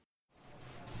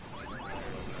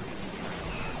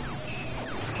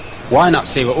Why not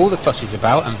see what all the fuss is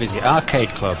about and visit Arcade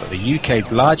Club at the UK's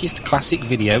largest classic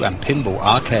video and pinball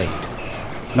arcade?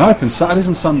 Now open Saturdays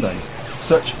and Sundays.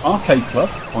 Search Arcade Club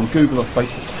on Google or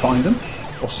Facebook to find them,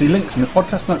 or see links in the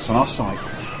podcast notes on our site.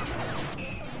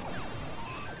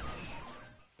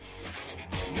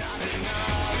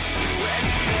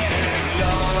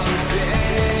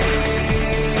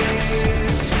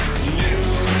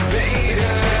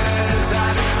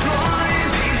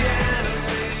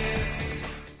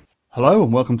 Hello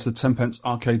and welcome to the Tenpence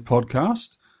Arcade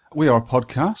Podcast. We are a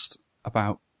podcast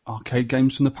about arcade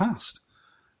games from the past.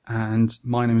 And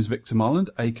my name is Victor Marland,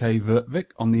 aka VertVic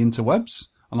on the interwebs,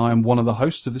 and I am one of the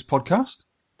hosts of this podcast.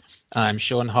 I'm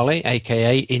Sean Holly,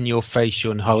 aka In Your Face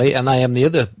Sean Holly, and I am the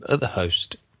other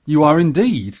host. You are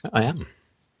indeed. I am.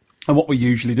 And what we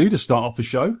usually do to start off the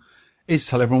show is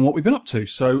tell everyone what we've been up to.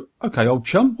 So, okay, old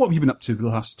chum, what have you been up to the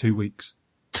last 2 weeks?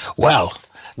 Well,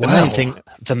 the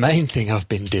main thing I've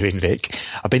been doing, Vic,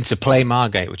 I've been to Play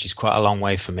Margate, which is quite a long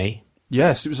way for me.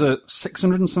 Yes, it was a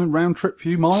 600 and something round trip for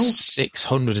you miles?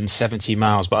 670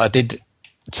 miles, but I did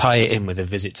tie it in with a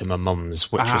visit to my mum's,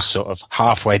 which was sort of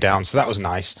halfway down, so that was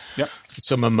nice. Yep.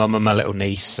 So my mum and my little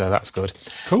niece, so that's good.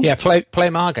 Cool. Yeah, Play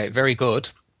Margate, very good.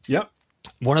 Yep.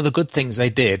 One of the good things they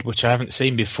did, which I haven't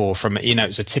seen before from,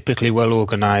 it's a typically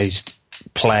well-organised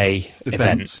play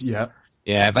event. Yeah.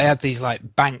 Yeah, they had these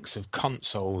like banks of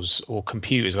consoles or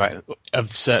computers like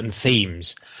of certain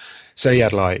themes. So you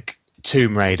had like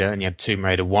Tomb Raider, and you had Tomb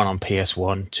Raider 1 on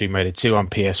PS1, Tomb Raider 2 on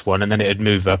PS1, and then it'd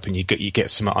move up and you get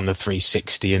some on the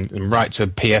 360 and right to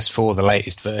PS4, the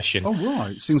latest version. Oh,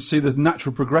 right. So you can see the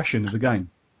natural progression of the game.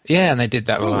 Yeah, and they did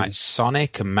that with like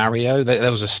Sonic and Mario.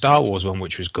 There was a Star Wars one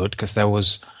which was good because there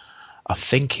was, I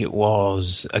think it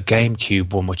was a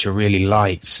GameCube one which I really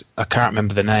liked. I can't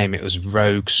remember the name. It was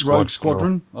Rogue Squadron. Rogue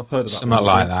Squadron? I've heard of that. Something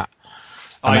like that.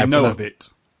 And I know of it.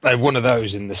 They had one of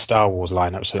those in the Star Wars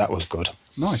lineup, so that was good.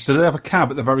 Nice. Did they have a cab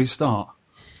at the very start?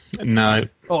 No.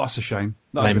 Oh, that's a shame.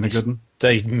 That would have been a good one.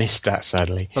 They missed that,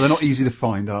 sadly. But they're not easy to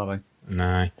find, are they?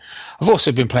 No. I've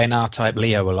also been playing R-Type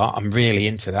Leo a lot. I'm really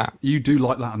into that. You do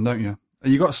like that one, don't you?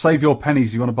 And you've got to save your pennies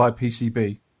if you want to buy a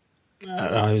PCB.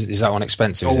 Is that one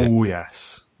expensive? Oh,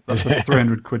 yes. That's a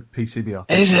 300 quid PCB, I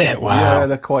think. Is it? Wow. Yeah,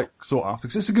 they're quite sought after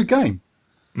because it's a good game.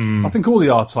 I think all the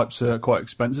R-Types are quite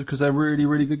expensive because they're really,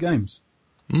 really good games.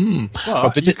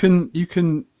 But you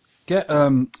can get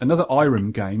another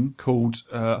IREM game called,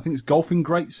 I think it's Golfing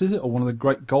Greats, is it? Or one of the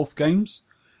great golf games.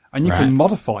 And you can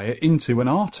modify it into an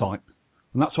R-Type.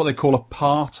 And that's what they call a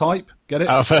par type. Get it?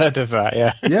 I've heard of that,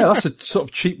 yeah. Yeah, that's a sort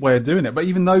of cheap way of doing it. But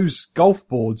even those golf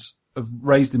boards have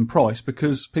raised in price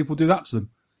because people do that to them,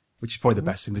 which is probably the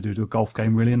best thing to do to a golf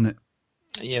game, really, isn't it?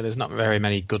 Yeah, there's not very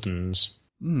many good ones.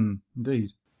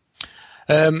 Indeed.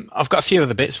 I've got a few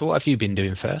other bits, but what have you been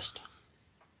doing first?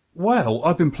 Well,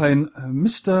 I've been playing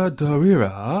Mr.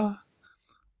 Dorira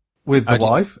with the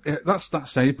wife.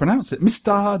 That's how you pronounce it.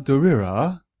 Mr.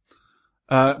 Dorira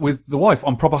with the wife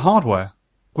on proper hardware.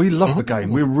 We love the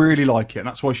game. We really like it, and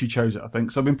that's why she chose it, I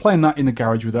think. So I've been playing that in the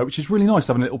garage with her, which is really nice,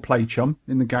 having a little play chum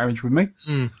in the garage with me.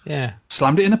 Yeah.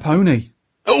 Slammed it in a pony.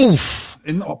 Oof!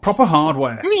 In proper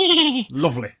hardware.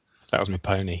 Lovely. That was my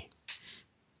pony.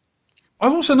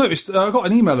 I've also noticed, I got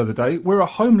an email the other day, we're a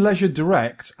Home Leisure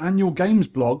Direct annual games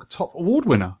blog top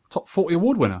 40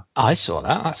 award winner. I saw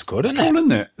that. That's good, isn't it? It's cool,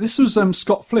 isn't it? This was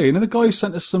Scott Flea, the guy who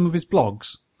sent us some of his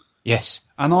blogs. Yes.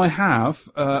 And I have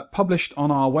published on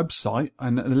our website,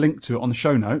 and a link to it on the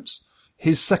show notes,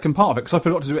 his second part of it, because I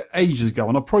forgot to do it ages ago,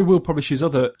 and I probably will publish his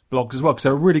other blogs as well, because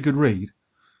they're a really good read.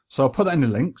 So I'll put that in the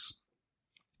links.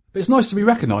 But it's nice to be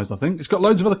recognised, I think. It's got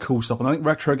loads of other cool stuff, and I think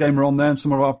Retro Gamer on there, and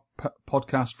some of our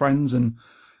podcast friends, and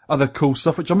other cool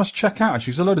stuff, which I must check out,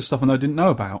 actually. There's a load of stuff I didn't know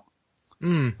about.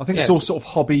 I think it's all sort of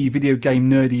hobby, video game,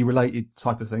 nerdy related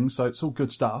type of things, so it's all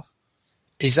good stuff.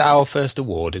 Is that our first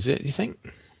award, is it, do you think?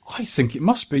 I think it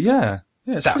must be, yeah.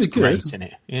 Yeah, it's That's pretty good. great, isn't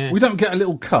it? Yeah. We don't get a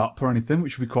little cup or anything,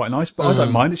 which would be quite nice, but I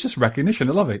don't mind. It's just recognition.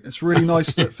 I love it. It's really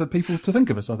nice for people to think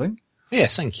of us, I think.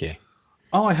 Yes, thank you.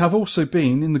 I have also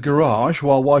been in the garage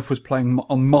while wife was playing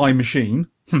on my machine.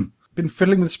 Been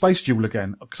fiddling with Space Duel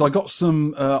again, because I got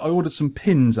I ordered some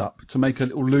pins up to make a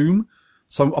little loom.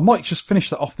 So I might just finish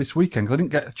that off this weekend, because I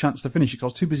didn't get a chance to finish it, because I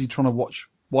was too busy trying to watch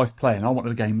wife play, and I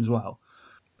wanted a game as well.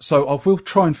 So I will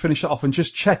try and finish it off and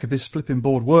just check if this flipping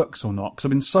board works or not, because I've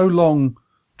been so long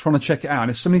trying to check it out, and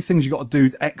there's so many things you've got to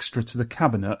do extra to the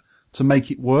cabinet to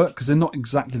make it work, because they're not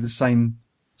exactly the same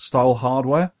style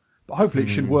hardware. But hopefully it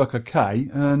should work okay,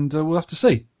 and we'll have to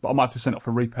see. But I might have to send it off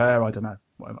for repair, I don't know,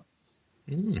 whatever.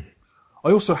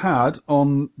 I also had,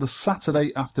 on the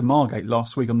Saturday after Margate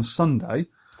last week, on the Sunday,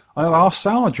 I had our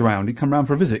Sarge around. He'd come round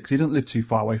for a visit because he doesn't live too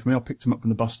far away from me. I picked him up from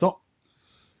the bus stop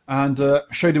and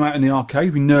showed him out in the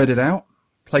arcade. We nerded out,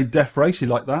 played Death Race. He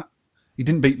liked that. He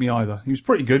didn't beat me either. He was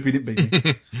pretty good, but he didn't beat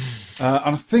me.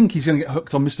 And I think he's going to get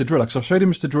hooked on Mr. Driller because I showed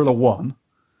him Mr. Driller 1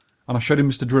 and I showed him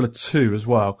Mr. Driller 2 as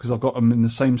well because I've got them in the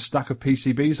same stack of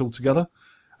PCBs all together.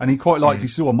 And he quite liked. He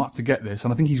said, I might have to get this.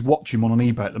 And I think he's watching one on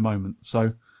eBay at the moment.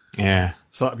 So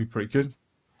that'd be pretty good.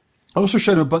 I also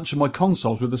showed him a bunch of my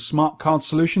consoles with the smart card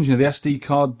solutions. You know, the SD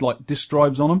card like disk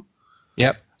drives on them.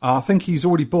 Yep. I think he's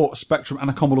already bought a Spectrum and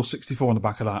a Commodore 64 on the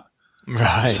back of that.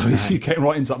 Right. So he's getting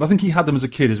right into that. But I think he had them as a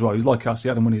kid as well. He's like us. He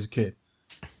had them when he was a kid.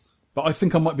 But I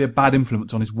think I might be a bad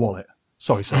influence on his wallet.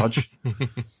 Sorry, Sarge.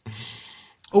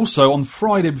 Also, on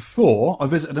Friday before, I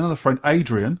visited another friend,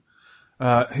 Adrian,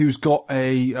 who's got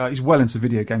he's well into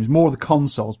video games, more of the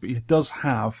consoles, but he does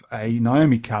have a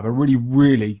Naomi cab, a really,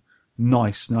 really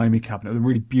nice Naomi cabinet with a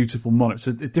really beautiful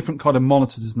monitor. It's a different kind of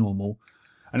monitor as normal,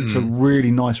 and it's a really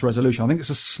nice resolution. I think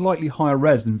it's a slightly higher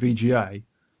res than VGA,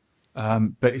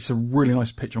 but it's a really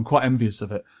nice picture. I'm quite envious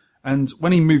of it. And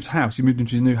when he moved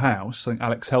into his new house, I think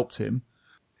Alex helped him.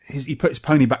 He put his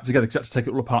pony back together because he had to take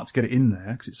it all apart to get it in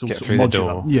there because it's all sort of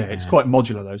modular. Yeah, it's quite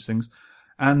modular, those things.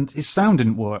 And his sound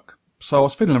didn't work. So I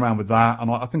was fiddling around with that, and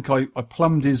I think I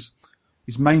plumbed his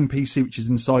main PC, which is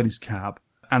inside his cab,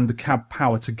 and the cab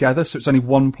power together. So it's only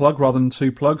one plug rather than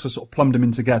two plugs. I sort of plumbed them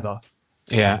in together.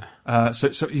 Yeah.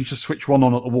 So you just switch one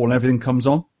on at the wall and everything comes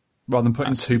on, rather than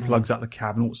putting two plugs out the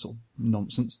cab and all sort of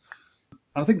nonsense.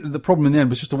 And I think the problem in the end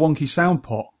was just a wonky sound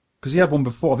pot, because he had one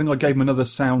before. I think I gave him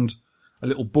a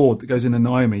little board that goes in a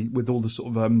Naomi with all the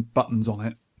sort of buttons on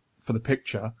it for the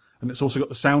picture, and it's also got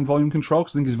the sound volume control,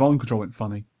 because I think his volume control went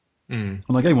funny. And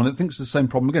I gave one, I think it's the same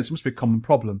problem again, so it must be a common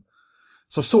problem.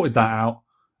 So I sorted that out,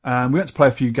 and we went to play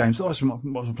a few games. I was going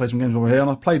to play some games over here, and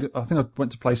I think I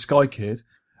went to play Sky Kid,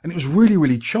 and it was really,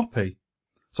 really choppy.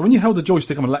 So when you held the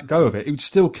joystick and let go of it, it would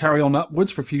still carry on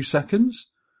upwards for a few seconds.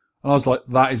 And I was like,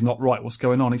 that is not right, what's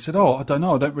going on? He said, I don't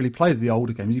know, I don't really play the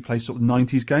older games. He plays sort of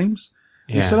 90s games.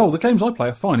 Yeah. He said, the games I play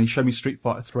are fine. He showed me Street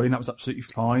Fighter 3, and that was absolutely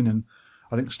fine, and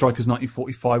I think Strikers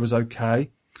 1945 was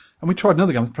okay. And we tried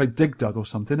another game, we played Dig Dug or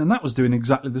something, and that was doing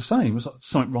exactly the same. It was like, there's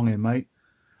something wrong here, mate.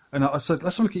 And I said,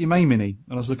 let's have a look at your MAME Mini.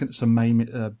 And I was looking at some MAME,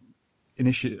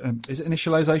 is it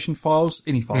initialization files?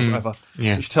 INI files, whatever.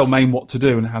 Yeah. Which tell MAME what to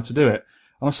do and how to do it.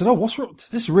 And I said, what's wrong?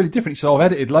 This is really different. He said, I've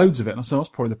edited loads of it. And I said, that's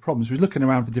probably the problem. So he was looking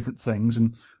around for different things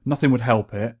and nothing would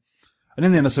help it. And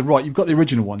in the end I said, right, you've got the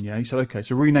original one, yeah? He said, okay.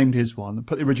 So renamed his one and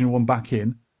put the original one back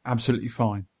in. Absolutely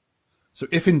fine. So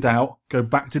if in doubt, go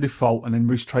back to default and then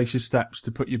retrace your steps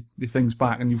to put your things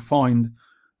back, and you'll find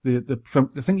the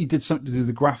thing he did something to do with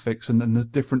the graphics and the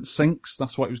different syncs.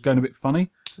 That's why it was going a bit funny.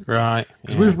 Right.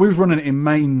 Because we was running it in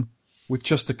MAME with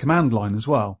just the command line as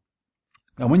well.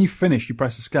 And when you finish, you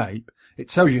press escape, it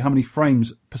tells you how many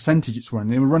frames percentage it's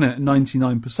running. And we're running at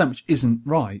 99%, which isn't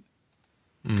right.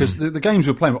 Because the games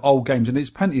we were playing were old games, and its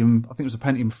Pentium, I think it was a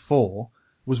Pentium 4,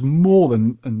 was more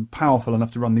than powerful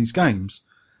enough to run these games.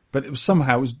 But it was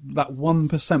that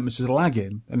 1% which is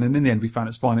lagging, and then in the end we found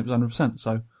it's fine, it was 100%,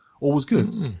 so all was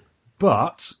good.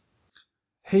 But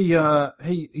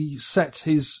he set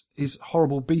his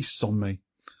horrible beasts on me.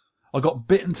 I got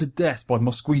bitten to death by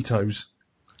mosquitoes.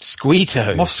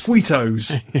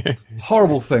 Mosquitoes.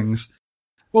 Horrible things.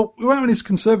 Well, we went out in his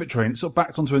conservatory and it sort of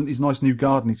backed onto his nice new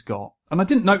garden he's got. And I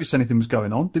didn't notice anything was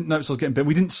going on. Didn't notice I was getting bit.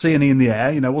 We didn't see any in the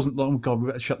air. It wasn't like, oh God, we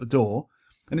better shut the door.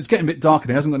 And it's getting a bit dark in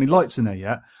there. It hasn't got any lights in there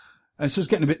yet. And so it's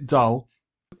getting a bit dull.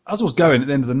 As I was going at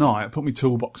the end of the night, I put my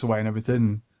toolbox away and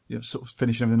everything, sort of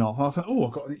finishing everything off. I thought,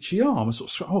 I've got an itchy arm. I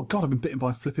sort of, oh God, I've been bitten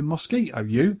by a flipping mosquito,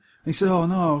 you. And he said, oh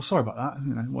no, sorry about that.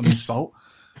 It wasn't his fault.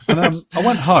 And I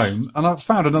went home and I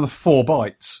found another 4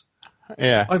 bites.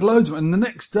 Yeah. I had loads of them. And the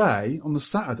next day, on the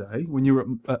Saturday, when you were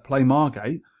at Play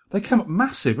Margate, they came up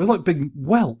massive. They were like big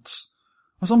welts.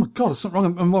 I was, oh my God, there's something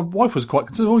wrong. And my wife was quite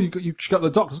concerned. Oh, you should go to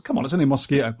the doctor. I said, come on, it's only a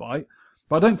mosquito bite.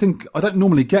 But I don't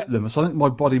normally get them. So I think my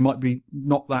body might be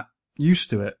not that used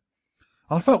to it.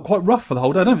 And I felt quite rough for the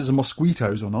whole day. I don't know if it's the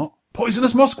mosquitoes or not.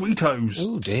 Poisonous mosquitoes.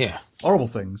 Oh dear. Horrible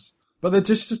things. But they're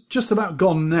just about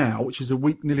gone now, which is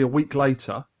nearly a week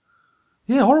later.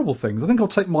 Yeah, horrible things. I think I'll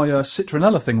take my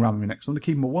citronella thing around with me next time to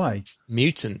keep them away.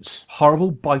 Mutants.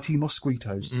 Horrible, bitey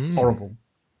mosquitoes. Horrible.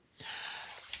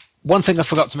 One thing I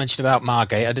forgot to mention about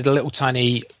Margate, I did a little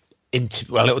tiny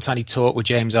talk with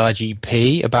James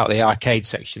RGP about the arcade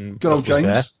section. Good old James.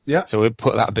 There. Yeah. So we'll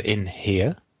put that bit in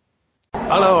here.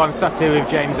 Hello, I'm sat here with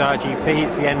James RGP.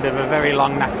 It's the end of a very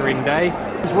long knackering day.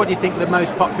 What do you think the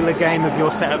most popular game of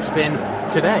your setup's been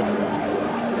today?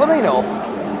 Funny enough,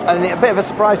 And a bit of a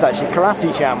surprise actually,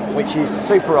 Karate Champ, which is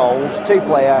super old,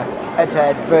 2-player,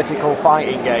 head-to-head vertical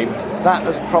fighting game. That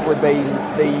has probably been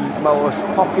the most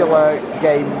popular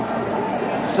game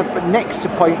next to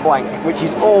Point Blank, which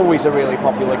is always a really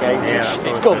popular game. Yeah,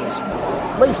 it's guns.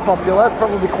 Least popular,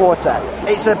 probably Quartet.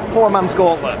 It's a poor man's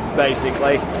Gauntlet,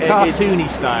 basically. It's cartoony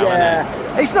style, yeah.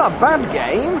 isn't it? It's not a bad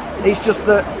game, it's just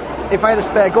that if I had a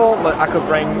spare Gauntlet I could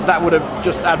bring, that would have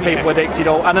just had people addicted.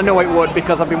 And I know it would,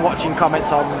 because I've been watching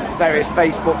comments on various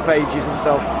Facebook pages and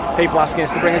stuff, people asking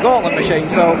us to bring a Gauntlet machine,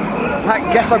 so I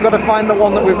guess I've got to find the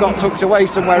one that we've got tucked away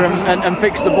somewhere and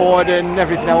fix the board and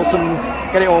everything else and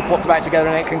get it all put back together,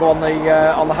 and it can go on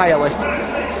the hire list.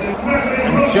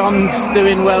 John's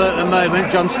doing well at the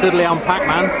moment. John Studley on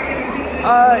Pac-Man.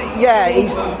 Yeah,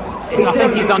 I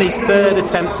think he's on his 3rd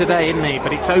attempt today, isn't he?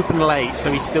 But it's open late,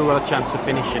 so he's still got a chance of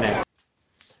finishing it.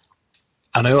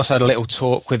 And I also had a little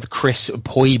talk with Chris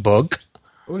Poybug.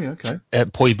 Oh, yeah, okay.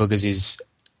 Poybug is his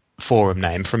forum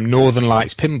name, from Northern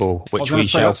Lights Pinball, which I was going to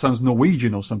say that sounds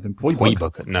Norwegian or something.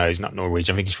 Poybug. No, he's not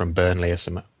Norwegian. I think he's from Burnley or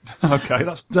something. Okay,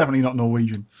 that's definitely not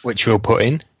Norwegian. Which we'll put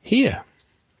in here.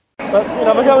 But,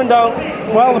 they're going down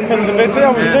well, the pins are bits. They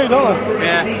always do, don't they?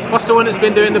 Yeah. What's the one that's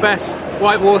been doing the best?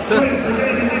 Whitewater?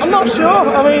 I'm not sure.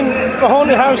 I mean, the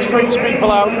Haunted House freaks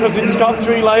people out because it's got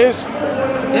 3 layers.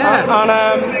 Yeah.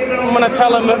 And when I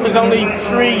tell them that there's only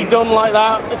 3 done like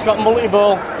that, it's got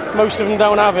multi-ball. Most of them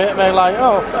don't have it. They're like,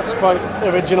 oh, that's quite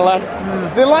original then.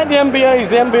 They like the NBAs.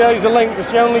 The NBAs are linked.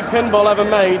 It's the only pinball ever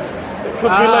made that could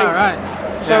be linked. Right.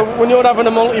 So when you're having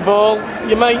a multi-ball,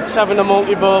 your mate's having a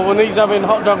multi-ball. When he's having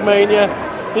Hot Dog Mania,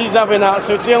 he's having that.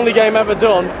 So it's the only game ever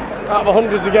done out of the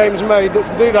hundreds of games made that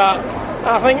can do that. And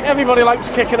I think everybody likes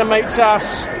kicking a mate's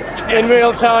ass in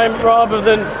real time rather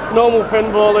than normal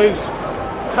pinball is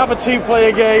have a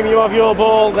 2-player game, you have your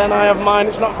ball, then I have mine.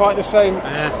 It's not quite the same.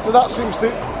 Yeah. So that seems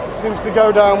to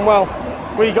go down well.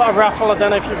 We got a raffle, I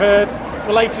don't know if you've heard.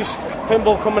 The latest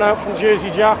pinball coming out from Jersey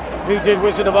Jack, who did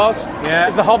Wizard of Oz,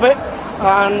 is The Hobbit.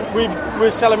 And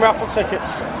we're selling raffle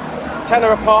tickets,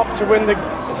 £10 a pop to win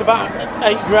it's about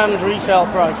 £8,000 resale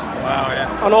price. Wow,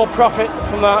 yeah. And all profit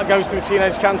from that goes to a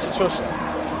Teenage Cancer Trust,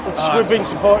 which we've been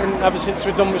supporting ever since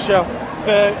we've done the show.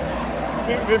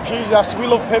 We're enthusiasts, we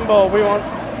love pinball, we want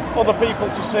other people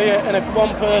to see it, and if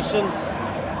one person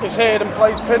is here and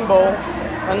plays pinball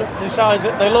and decides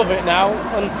that they love it now,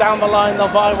 and down the line they'll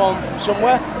buy one from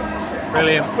somewhere,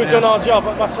 brilliant. We've done our job.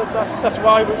 That's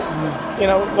why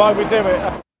why we do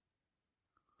it.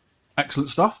 Excellent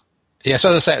stuff. Yeah, so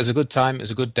as I say, it was a good time. It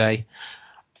was a good day.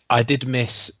 I did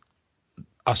miss.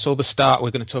 I saw the start.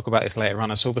 We're going to talk about this later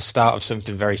on. I saw the start of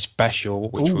something very special,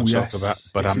 which we'll talk about.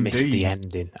 But I missed the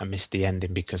ending. I missed the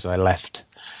ending because I left.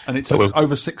 And it took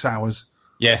over 6 hours.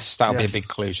 Yes, that'll be a big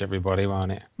clue to everybody,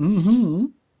 won't it? Mm-hmm.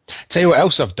 Tell you what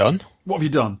else I've done. What have you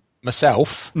done?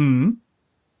 Myself. Mm.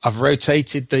 I've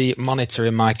rotated the monitor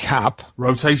in my cab.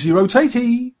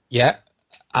 Rotatey. Yeah.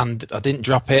 And I didn't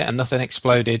drop it and nothing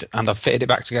exploded, and I've fitted it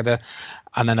back together,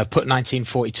 and then I've put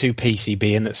 1942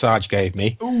 PCB in that Sarge gave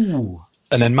me. Ooh.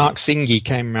 And then Mark Singy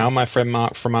came round, my friend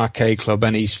Mark from Arcade Club,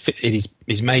 and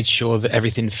he's made sure that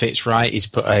everything fits right. He's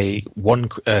put a one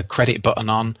credit button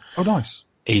on. Oh, nice.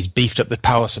 He's beefed up the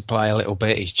power supply a little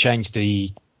bit. He's changed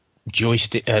the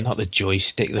joystick,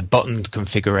 the button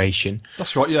configuration.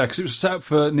 That's right, yeah, because it was set up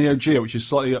for Neo Geo, which is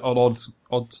slightly an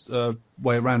odd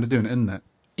way around of doing it, isn't it?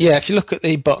 Yeah, if you look at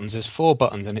the buttons, there's 4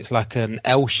 buttons, and it's like an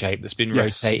L shape that's been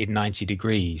rotated 90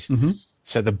 degrees. Mm-hmm.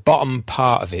 So the bottom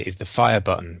part of it is the fire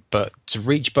button, but to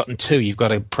reach button 2, you've got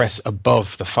to press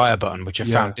above the fire button, which I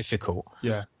found difficult.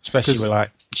 Yeah, especially with like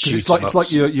because it's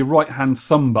like your right hand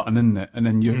thumb button, isn't it? And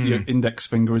then your index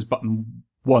finger is button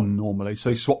 1 normally. So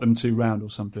you swap them 2 round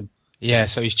or something. Yeah,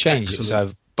 so he's changed it.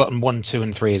 So button 1, 2,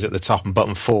 and 3 is at the top, and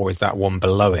button 4 is that one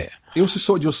below it. He also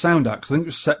sorted your sound out, because I think it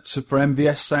was set for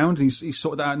MVS sound, and he's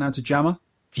sorted that out now to Jammer.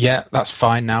 Yeah, that's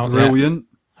fine now. Brilliant.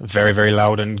 Yeah. Very, very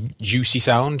loud and juicy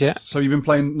sound, yeah. So you've been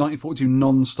playing 1942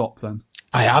 non-stop then?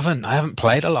 I haven't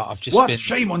played a lot. I've just been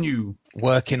shame on you.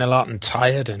 Working a lot and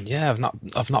tired, and yeah,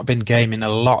 I've not been gaming a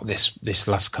lot this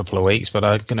last couple of weeks, but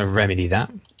I'm going to remedy that.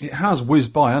 It has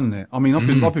whizzed by, hasn't it? I mean,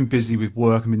 I've been busy with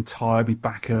work, I've been tired, my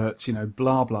back hurts,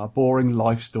 blah blah, boring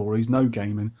life stories, no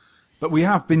gaming. But we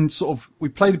have been we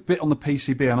played a bit on the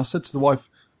PCB, and I said to the wife,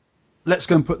 let's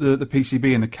go and put the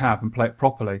PCB in the cab and play it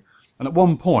properly. And at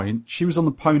one point, she was on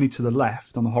the pony to the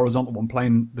left, on the horizontal one,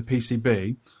 playing the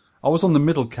PCB. I was on the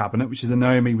middle cabinet, which is a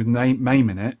Naomi with MAME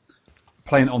in it,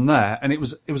 playing it on there, and it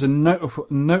was a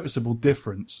noticeable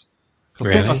difference.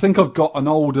 Really? I think I've got an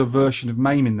older version of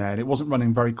MAME in there, and it wasn't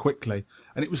running very quickly,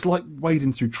 and it was like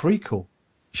wading through treacle.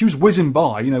 She was whizzing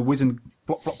by, whizzing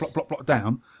block, block, block, block, block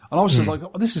down. And I was just like,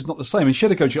 oh, this is not the same. And she had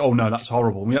to go to, oh no, that's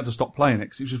horrible. And we had to stop playing it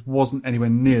because it just wasn't anywhere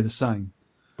near the same.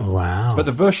 Wow. But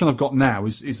the version I've got now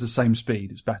is the same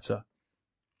speed. It's better.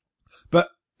 But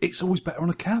it's always better on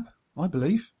a cab, I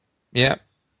believe. Yeah.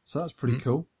 So that's pretty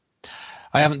cool.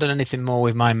 I haven't done anything more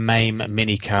with my MAME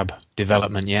minicab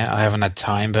development yet. I haven't had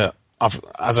time, but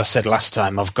as I said last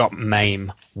time, I've got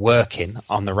MAME working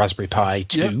on the Raspberry Pi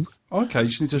 2. Yeah. Okay, you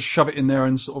just need to shove it in there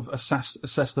and sort of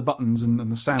assess the buttons and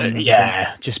the sound.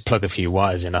 Yeah, just plug a few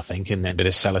wires in, I think, and a bit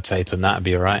of sellotape, and that'd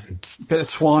be all right. Bit of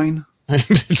twine.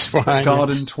 Twine.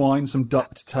 Garden twine, some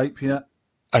duct tape, yeah.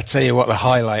 I tell you what, the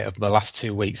highlight of the last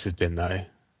 2 weeks has been, though.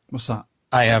 What's that?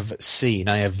 I have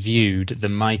viewed the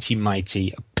mighty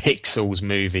Pixels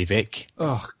movie, Vic.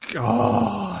 Oh,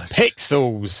 God.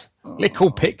 Pixels.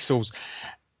 Little Pixels.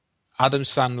 Adam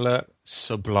Sandler,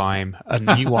 sublime, a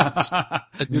nuanced...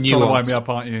 You're trying to wind me up,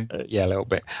 aren't you? Yeah, a little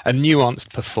bit. A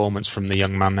nuanced performance from the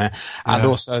young man there. And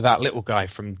also that little guy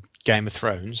from Game of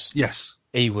Thrones. Yes.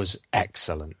 He was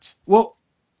excellent. Well,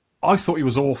 I thought he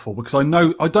was awful because I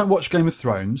know I don't watch Game of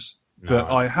Thrones,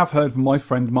 but I have heard from my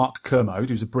friend Mark Kermode,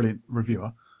 who's a brilliant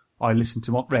reviewer. I listen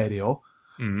to him on radio.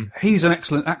 He's an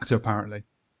excellent actor, apparently.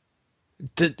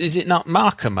 Is it not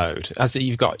marker mode? As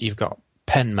you've got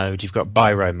pen mode, you've got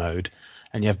biro mode,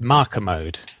 and you have marker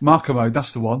mode. Marker mode,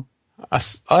 that's the one. I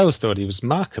always thought he was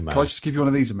marker mode. Can I just give you one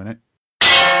of these a minute?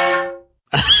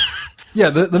 Yeah,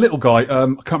 the little guy. I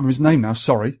can't remember his name now.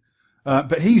 Sorry.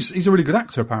 But he's a really good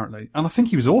actor apparently, and I think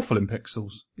he was awful in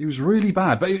Pixels. He was really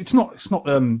bad, but it's not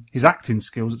his acting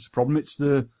skills that's the problem. It's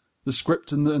the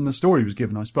script and the story he was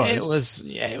given, I suppose. It was.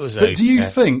 But okay. Do you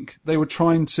think they were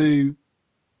trying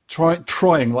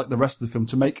like the rest of the film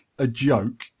to make a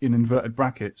joke in inverted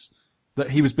brackets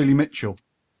that he was Billy Mitchell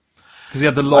because he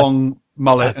had the long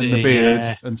mullet and the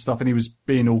beard and stuff, and he was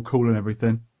being all cool and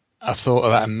everything? I thought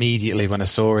of that immediately when I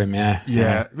saw him.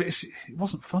 Yeah. But it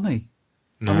wasn't funny.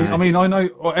 No. I mean, I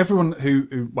know everyone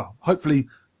who, hopefully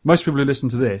most people who listen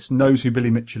to this knows who Billy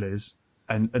Mitchell is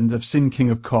and have seen King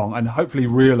of Kong and hopefully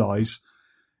realise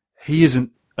he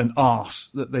isn't an arse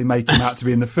that they make him out to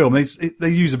be in the film. They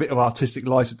use a bit of artistic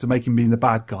license to make him being the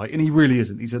bad guy, and he really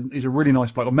isn't. He's a really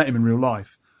nice bloke. I met him in real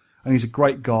life, and he's a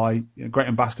great guy, great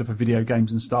ambassador for video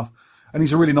games and stuff, and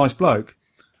he's a really nice bloke.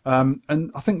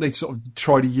 And I think they sort of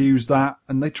try to use that,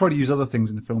 and they try to use other things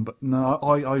in the film, but no,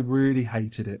 I really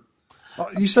hated it.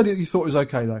 You said you thought it was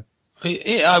okay, though.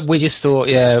 Yeah, we just thought,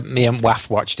 me and Waff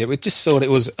watched it. We just thought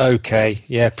it was okay.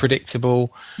 Yeah,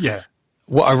 predictable. Yeah.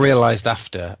 What I realised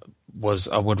after was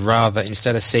I would rather,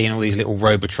 instead of seeing all these little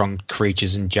Robotron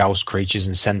creatures and Joust creatures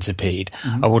and Centipede,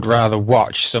 I would rather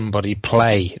watch somebody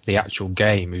play the actual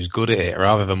game who's good at it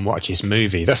rather than watch this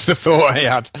movie. That's the thought I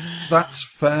had. That's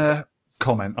fair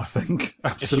comment, I think.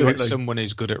 Absolutely. If you want someone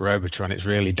who's good at Robotron, it's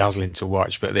really dazzling to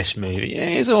watch, but this movie,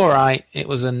 it's all right. It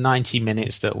was a 90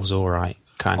 minutes that was all right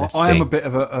kind of thing. I am a bit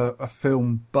of a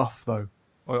film buff, though.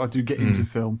 I do get into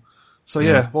film. So,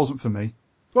 it wasn't for me.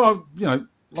 Well,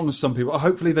 long as some people...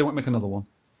 Hopefully they won't make another one.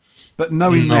 But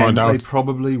knowing them, they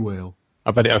probably will.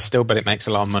 I still bet it makes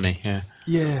a lot of money, yeah.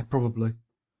 Yeah, probably.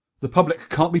 The public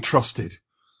can't be trusted.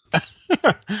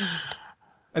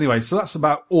 Anyway, so that's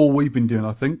about all we've been doing,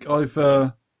 I think. I've,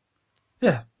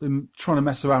 been trying to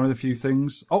mess around with a few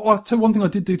things. Oh, I'll tell you one thing I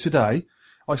did do today.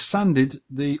 I sanded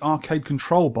the arcade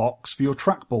control box for your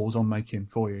trackballs I'm making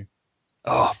for you.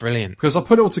 Oh, brilliant. Because I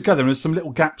put it all together and there's some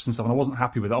little gaps and stuff and I wasn't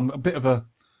happy with it. I'm a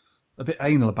bit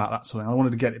anal about that sort of thing. I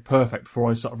wanted to get it perfect before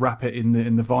I sort of wrap it in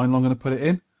the vinyl I'm going to put it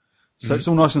in. So it's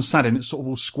all nice and sanded and it's sort of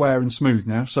all square and smooth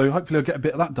now. So hopefully I'll get a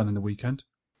bit of that done in the weekend.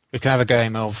 We can have a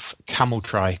game of Camel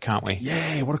Try, can't we?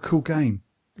 Yeah, what a cool game.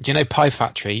 Do you know Pie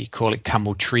Factory? You call it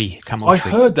Camel Tree. I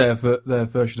heard their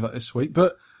version of that this week,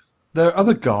 but their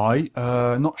other guy,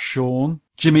 not Sean,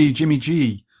 Jimmy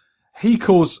G, he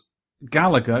calls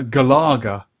Galaga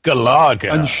Galaga.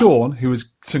 Galaga. And Sean, who was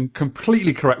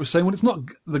completely correct, was saying, well, it's not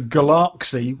the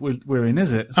galaxy we're in,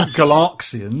 is it? It's not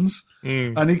Galaxians.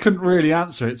 And he couldn't really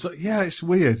answer it. So, yeah, it's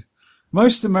weird.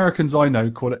 Most Americans I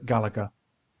know call it Galaga.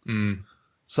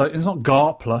 So it's not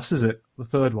Gar Plus, is it? The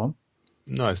third one.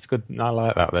 No, it's good. I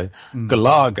like that, though.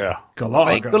 Galaga.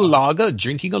 Make a lager,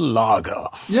 drinking a lager.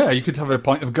 Yeah, you could have a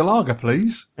pint of Galaga,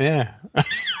 please. Yeah.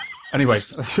 Anyway,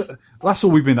 that's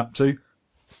all we've been up to.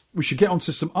 We should get on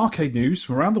to some arcade news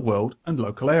from around the world and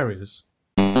local areas.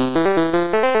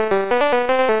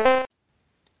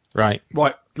 Right.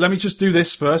 Let me just do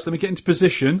this first. Let me get into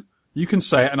position. You can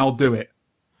say it and I'll do it.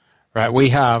 Right, we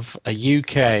have a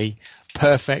UK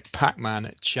Perfect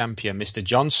Pac-Man champion, Mr.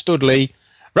 John Studley.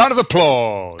 Round of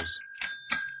applause.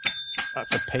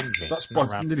 That's a ping.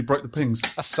 I nearly broke the pings.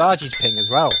 That's Sarge's ping as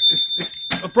well.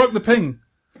 I broke the ping.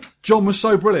 John was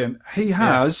so brilliant. He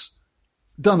has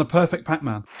done a perfect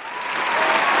Pac-Man.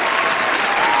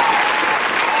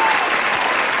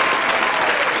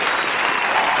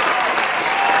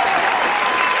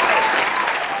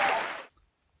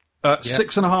 Yeah.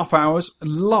 6.5 hours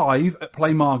live at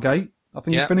Play Margate. I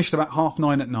think he finished about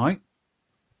 9:30 at night.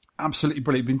 Absolutely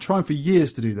brilliant. Been trying for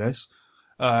years to do this.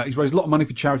 He's raised a lot of money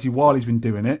for charity while he's been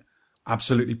doing it.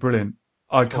 Absolutely brilliant.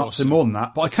 I can't say more than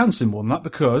that, but I can say more than that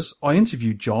because I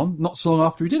interviewed John not so long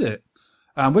after he did it.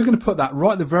 And we're going to put that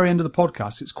right at the very end of the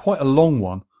podcast. It's quite a long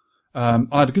one. I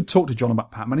had a good talk to John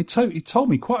about Pac-Man. He told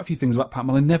me quite a few things about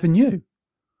Pac-Man I never knew.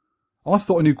 I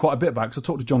thought I knew quite a bit about it because I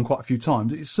talked to John quite a few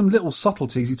times. It's some little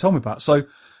subtleties he told me about. So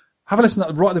have a listen to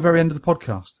that right at the very end of the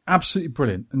podcast. Absolutely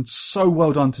brilliant. And so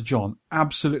well done to John.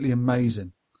 Absolutely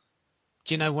amazing.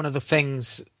 Do you know one of the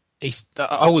things...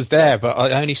 I was there, but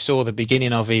I only saw the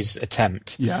beginning of his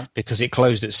attempt because it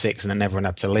closed at 6 and then everyone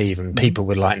had to leave and people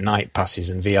with like night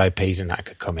passes and VIPs and that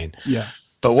could come in. Yeah.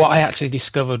 But what I actually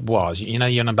discovered was, you know,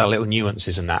 you're on about little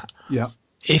nuances and that. Yeah.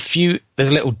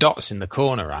 There's little dots in the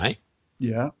corner, right?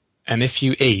 Yeah. And if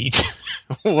you eat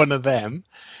one of them,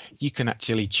 you can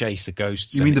actually chase the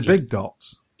ghosts. You mean the big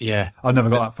dots? Yeah. I've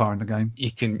never got that far in the game.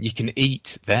 You can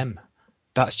eat them.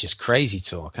 That's just crazy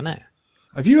talk, isn't it?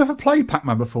 Have you ever played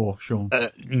Pac-Man before, Sean?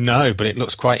 No, but it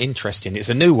looks quite interesting. It's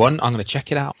a new one. I'm going to check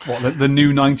it out. What, the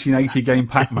new 1980 game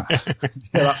Pac-Man? Yeah,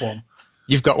 that one.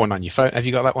 You've got one on your phone. Have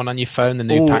you got that one on your phone? The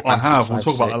new Pac-Man? I have. We'll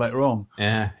talk about that later on.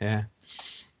 Yeah.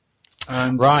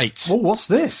 And, right. Well, what's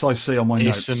this I see on my notes?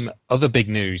 Here's some other big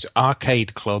news.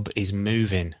 Arcade Club is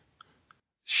moving.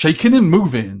 Shaking and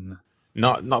moving.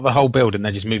 Not the whole building.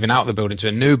 They're just moving out of the building to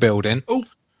a new building. Oh,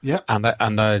 yeah.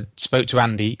 And I spoke to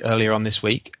Andy earlier on this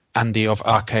week. Andy of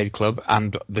Arcade Club,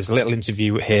 and there's a little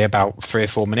interview here about 3 or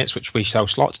 4 minutes, which we shall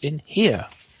slot in here.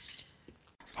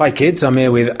 Hi kids, I'm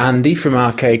here with Andy from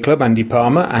Arcade Club, Andy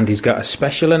Palmer, and he's got a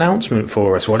special announcement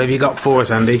for us. What have you got for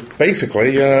us, Andy?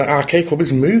 Basically, Arcade Club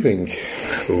is moving.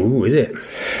 Ooh, is it?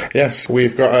 Yes,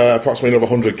 we've got approximately another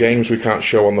 100 games we can't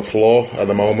show on the floor at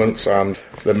the moment, and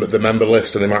the member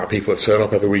list and the amount of people that turn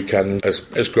up every weekend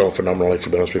has grown phenomenally, to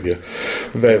be honest with you.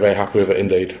 Very, very happy with it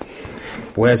indeed.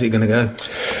 Where's it going to go?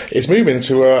 It's moving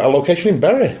to a location in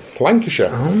Bury,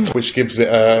 Lancashire, which gives it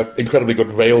an incredibly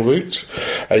good rail route.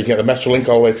 You can get the Metrolink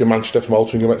all the way through Manchester from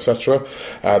Altrincham, etc.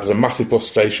 There's a massive bus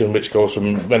station which goes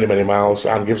from many, many miles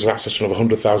and gives us access to over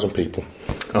 100,000 people.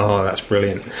 Oh, that's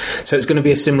brilliant. So it's going to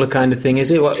be a similar kind of thing,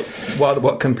 is it?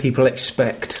 What can people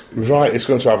expect? Right, it's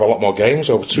going to have a lot more games,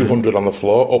 over 200 on the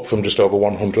floor, up from just over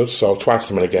 100, so twice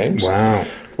as many games. Wow.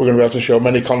 We're going to be able to show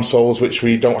many consoles which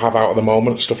we don't have out at the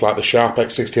moment, stuff like the Sharp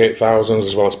X68000s,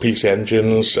 as well as PC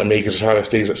Engines, Amigas,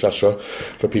 SDs, etc.,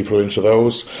 for people who are into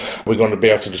those. We're going to be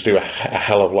able to just do a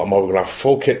hell of a lot more. We're going to have a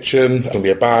full kitchen, there's going to be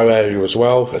a bar area as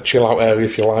well, a chill-out area,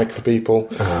 if you like, for people.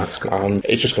 That's good. And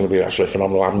it's just going to be absolutely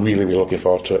phenomenal. I'm really, really looking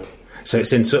forward to it. So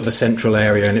it's in sort of a central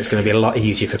area and it's going to be a lot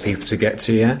easier for people to get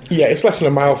to, yeah? Yeah, it's less than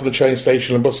a mile from the train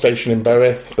station and bus station in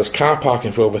Bury. There's car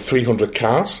parking for over 300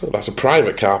 cars. That's a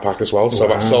private car park as well, so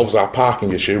that solves our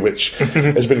parking issue, which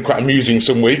has been quite amusing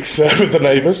some weeks with the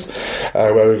neighbours,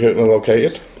 where we're currently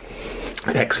located.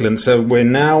 Excellent. So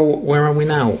where are we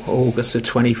now? August the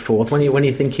 24th. When are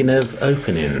you thinking of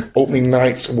opening? Opening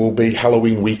night will be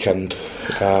Halloween weekend.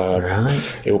 Right.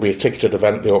 It will be a ticketed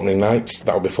event, the opening night.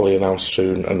 That will be fully announced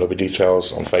soon, and there'll be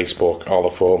details on Facebook, all the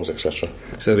forums, etc.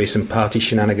 So there'll be some party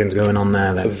shenanigans going on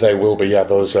there then? There will be, yeah.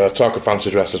 There's a talk of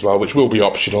fancy dress as well, which will be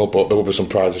optional, but there will be some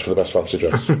prizes for the best fancy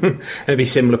dress. It'll be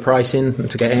similar pricing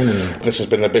to get in? This has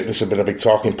been a big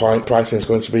talking point. Pricing is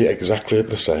going to be exactly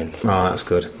the same. Oh, that's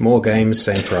good. More games,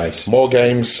 same price. More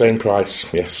games, same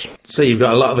price, yes. So you've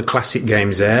got a lot of the classic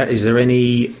games there. Is there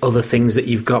any other things that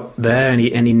you've got there?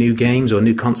 Any new games or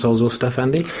new consoles or stuff,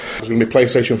 Andy? There's going to be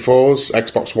PlayStation 4s,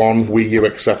 Xbox One, Wii U,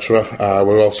 etc.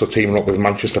 We're also teaming up with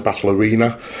Manchester Battle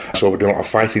Arena, so we're doing a lot of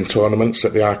fighting tournaments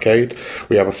at the arcade.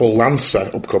 We have a full LAN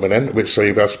setup coming in, so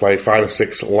you'll be able to play 5 or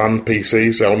 6 LAN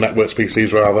PCs, or networks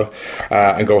PCs rather,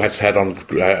 and go head-to-head on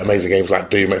amazing games like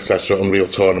Doom, etc., Unreal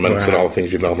Tournaments, and all the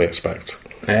things you'd normally expect.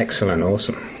 Excellent,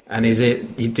 awesome. And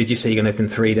did you say you're going to open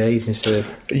 3 days instead of...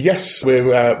 Yes,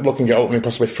 we're looking at opening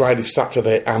possibly Friday,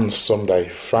 Saturday and Sunday.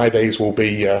 Fridays will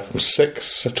be from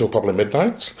 6 till probably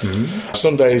midnight. Mm-hmm.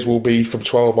 Sundays will be from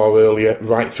 12 or earlier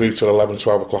right through till 11,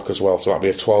 12 o'clock as well. So that'll be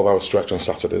a 12-hour stretch on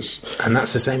Saturdays. And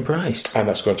that's the same price? And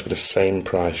that's going to be the same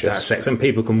price, yes. That's excellent.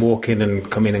 People can walk in and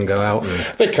come in and go out?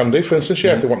 They can do, for instance,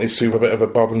 if they wanted to do a bit of a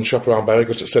bob and shop around Bury,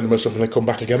 go to cinema or something and come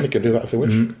back again, they can do that if they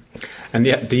wish. Mm-hmm.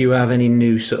 And do you have any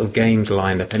new sort of games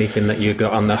lined up? Anything that you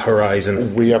got on the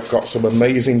horizon? We have got some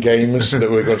amazing games that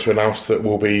we're going to announce that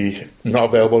will be not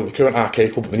available in the current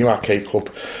arcade club. The new arcade club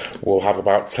will have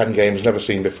about 10 games never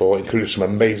seen before, including some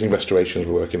amazing restorations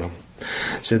we're working on.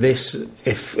 So this,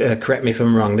 if correct me if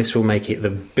I'm wrong, this will make it the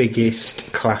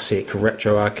biggest classic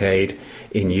retro arcade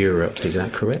in Europe. Is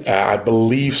that correct? I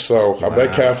believe so. I'm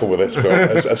very careful with this,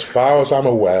 but as far as I'm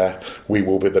aware, we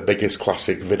will be the biggest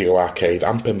classic video arcade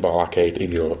and pinball arcade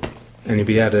in Europe. And you'll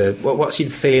be able to... What's your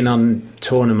feeling on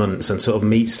tournaments and sort of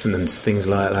meets and things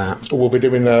like that? We'll be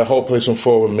doing hopefully some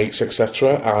forum meets,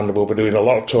 etc., and we'll be doing a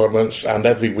lot of tournaments, and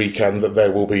every weekend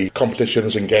there will be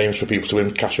competitions and games for people to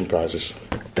win cash and prizes.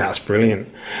 That's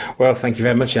brilliant. Well, thank you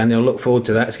very much, Andy. I look forward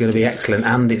to that. It's going to be excellent,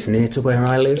 and it's near to where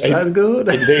I live, so that's good.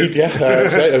 Indeed,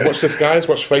 yeah. Watch this, guys.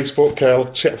 Watch Facebook.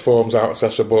 Check the forums out,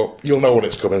 etc., but you'll know when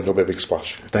it's coming. There'll be a big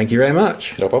splash. Thank you very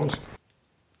much. No problems.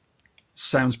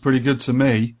 Sounds pretty good to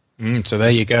me. So there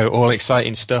you go, all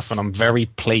exciting stuff, and I'm very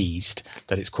pleased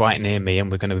that it's quite near me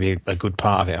and we're going to be a good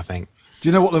part of it, I think. Do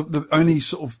you know what the only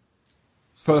sort of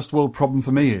first world problem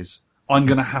for me is? I'm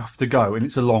going to have to go, and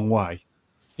it's a long way.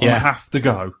 I have to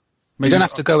go. Maybe you don't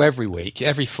have to go every week,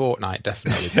 every fortnight,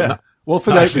 definitely. Yeah. Well,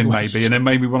 for Philippine maybe, and then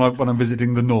maybe when I'm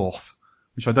visiting the north,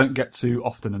 which I don't get to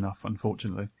often enough,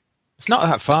 unfortunately. It's not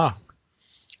that far.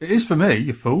 It is for me,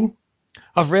 you fool.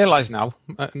 I've realised now,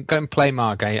 go and play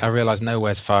Margate, I realise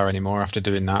nowhere's far anymore after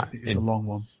doing that. It's a long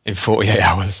one. In 48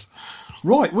 hours.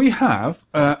 Right, we have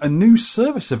a new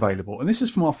service available, and this is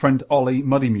from our friend Ollie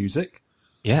Muddy Music.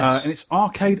 Yes. And it's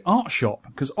Arcade Art Shop,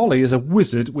 because Ollie is a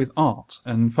wizard with art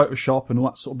and Photoshop and all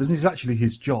that sort of business. It's actually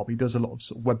his job. He does a lot of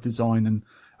sort of web design and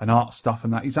art stuff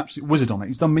and that. He's absolutely wizard on it.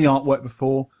 He's done me artwork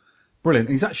before. Brilliant.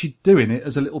 And he's actually doing it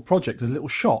as a little project, as a little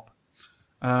shop.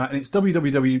 And it's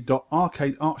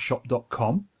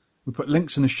www.arcadeartshop.com. We put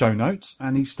links in the show notes,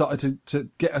 and he started to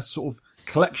get a sort of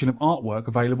collection of artwork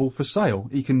available for sale.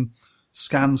 He can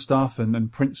scan stuff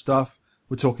and print stuff.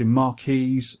 We're talking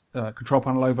marquees, control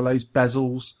panel overlays,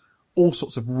 bezels, all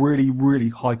sorts of really, really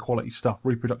high quality stuff,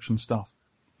 reproduction stuff.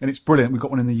 And it's brilliant. We've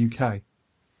got one in the UK.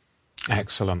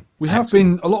 Excellent. We have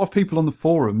been, a lot of people on the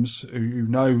forums who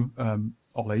know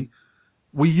Ollie,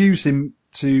 we use him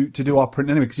to do our print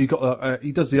anyway, because he's got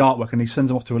he does the artwork and he sends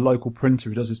them off to a local printer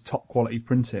who does his top quality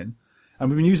printing. And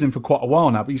we've been using him for quite a while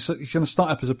now, but he's going to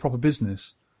start up as a proper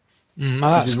business.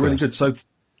 That's really good. So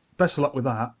best of luck with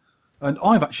that. And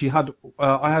I've actually had,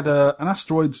 I had an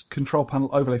Asteroids control panel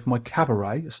overlay for my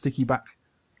Cabaret, a sticky back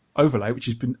overlay, which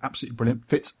has been absolutely brilliant,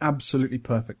 fits absolutely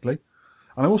perfectly.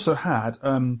 And I also had,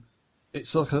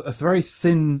 it's like a very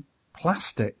thin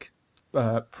plastic,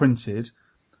 printed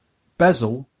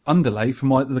bezel underlay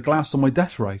for the glass on my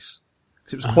Death Race.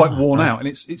 Because it was quite worn out, and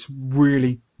it's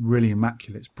really, really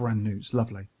immaculate. It's brand new. It's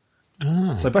lovely.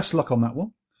 So best of luck on that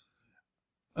one.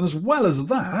 And as well as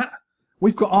that,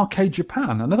 we've got Arcade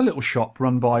Japan, another little shop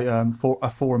run by for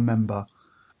a forum member.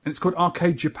 And it's called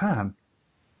Arcade Japan.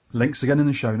 Links again in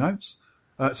the show notes.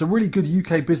 It's a really good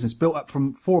UK business built up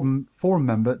from forum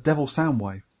member Devil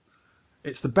Soundwave.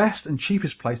 It's the best and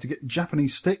cheapest place to get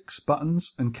Japanese sticks,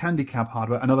 buttons, and candy cab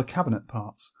hardware and other cabinet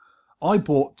parts. I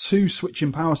bought 2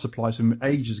 switching power supplies from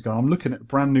ages ago. I'm looking at a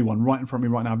brand new one right in front of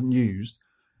me right now, I haven't used.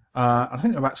 I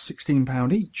think they're about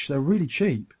 £16 each. They're really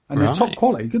cheap. And they're top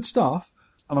quality, good stuff.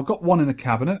 And I've got one in a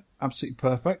cabinet, absolutely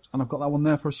perfect. And I've got that one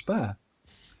there for a spare.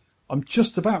 I'm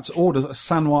just about to order a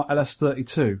Sanwa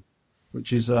LS32,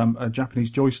 which is a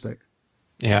Japanese joystick.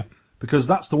 Yeah. Because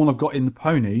that's the one I've got in the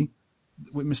Pony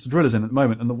with Mr. Drillers in at the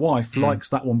moment, and the wife likes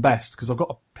that one best because I've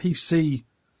got a PC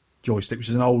joystick, which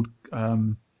is an old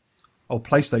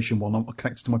PlayStation one. I'm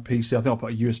connected to my PC. I think I'll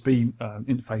put a USB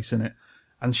interface in it,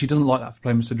 and she doesn't like that for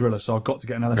playing Mr. Driller, so I've got to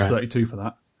get an LS32 for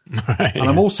that. And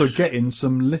I'm also getting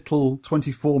some little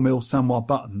 24mm Sanwa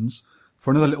buttons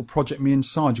for another little project me and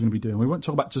Sarge are going to be doing. We won't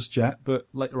talk about just yet, but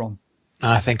later on.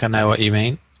 I think I know what you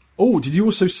mean. Oh, did you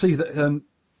also see that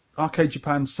Arcade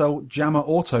Japan sell JAMA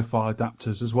autofile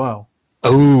adapters as well?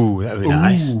 Oh, that would be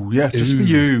nice. Yeah, just for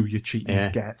you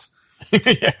cheating get.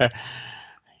 Yeah.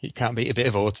 You can't beat a bit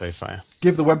of autofire.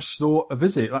 Give the web store a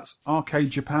visit. That's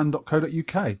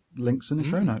arcadejapan.co.uk. Links in the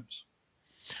show notes.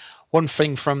 One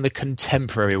thing from the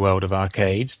contemporary world of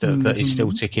arcades that is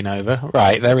still ticking over.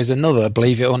 Right, there is another,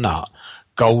 believe it or not,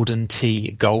 Golden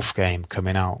Tee golf game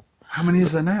coming out. How many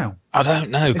is there now? I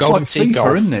don't know. It's Golden like Tee FIFA,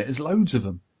 golf, isn't it? There's loads of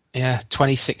them. Yeah,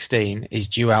 2016 is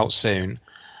due out soon.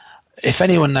 If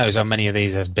anyone knows how many of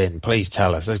these there's been, please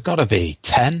tell us. There's got to be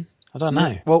 10. I don't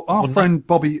know. Well, our friend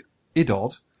Bobby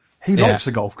Idod, he likes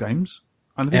the golf games.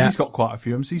 And I think he's got quite a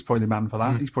few of them, so he's probably the man for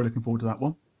that. He's probably looking forward to that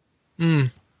one.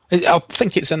 I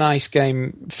think it's a nice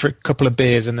game for a couple of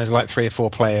beers and there's like 3 or 4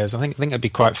 players. I think it'd be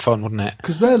quite fun, wouldn't it?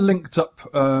 Because they're linked up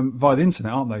via the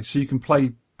internet, aren't they? So you can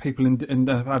play people in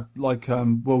have like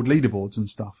world leaderboards and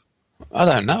stuff. I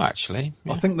don't know, actually.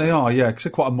 I think they are, yeah, because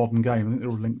they're quite a modern game. I think they're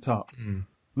all linked up.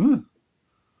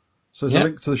 So there's a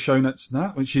link to the show notes and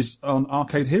that, which is on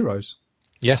Arcade Heroes.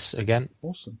 Yes, again.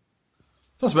 Awesome.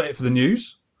 That's about it for the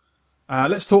news.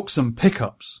 Let's talk some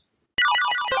pickups.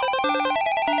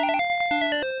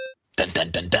 Dun,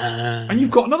 dun, dun, dun. And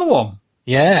you've got another one.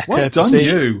 Yeah, Well courtesy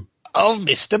done, you. of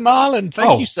Mr. Marlin.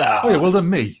 Thank you, sir. Oh, yeah, well done,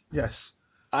 me. Yes.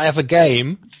 I have a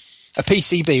game, a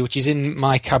PCB, which is in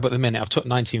my cab at the minute. I've took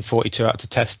 1942 out to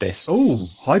test this. Oh,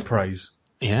 high praise.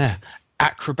 Yeah.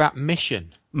 Acrobat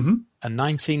Mission. Mm-hmm. A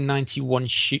 1991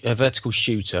 vertical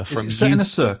shooter from Is it set in a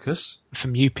circus?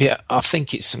 from UP. I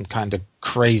think it's some kind of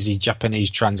crazy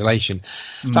Japanese translation.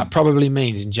 That probably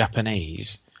means in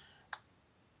Japanese,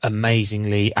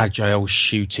 amazingly agile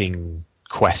shooting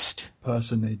quest.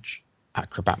 Personage.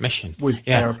 Acrobat Mission. With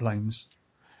aeroplanes.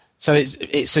 So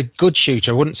it's a good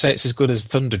shooter. I wouldn't say it's as good as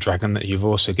Thunder Dragon that you've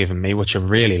also given me, which I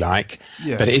really like.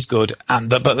 Yeah. But it is good.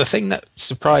 But the thing that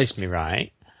surprised me,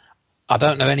 right? I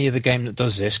don't know any other game that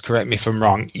does this. Correct me if I'm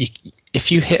wrong.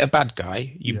 If you hit a bad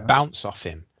guy, you bounce off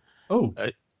him. Oh.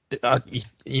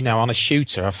 On a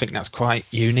shooter, I think that's quite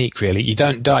unique, really. You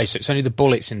don't die, so it's only the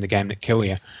bullets in the game that kill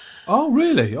you. Oh,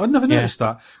 really? I'd never noticed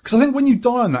that. Because I think when you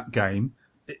die in that game,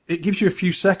 it gives you a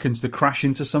few seconds to crash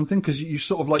into something, because you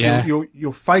sort of like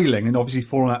you're failing and obviously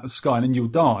falling out of the sky, and then you'll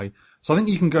die. So I think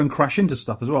you can go and crash into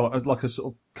stuff as well, as like a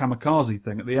sort of kamikaze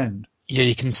thing at the end. Yeah,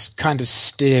 you can kind of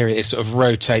steer it. It sort of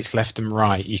rotates left and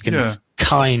right. You can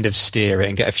kind of steer it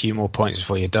and get a few more points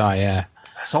before you die, yeah.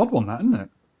 That's an odd one, that, isn't it?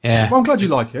 Yeah. Well, I'm glad you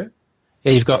like it.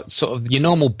 Yeah, you've got sort of your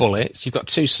normal bullets. You've got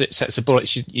 2 sets of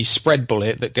bullets. You spread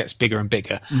bullet that gets bigger and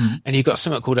bigger. And you've got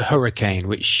something called a hurricane,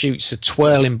 which shoots a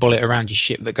twirling bullet around your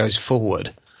ship that goes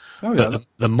forward. Oh, yeah. But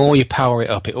the more you power it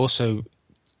up, it also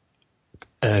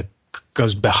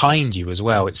goes behind you as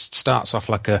well. It starts off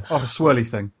like a swirly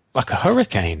thing. Like a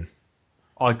hurricane.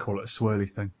 I call it a swirly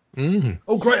thing.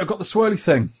 Oh, great, I've got the swirly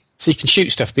thing. So you can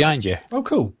shoot stuff behind you. Oh,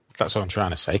 cool. That's what I'm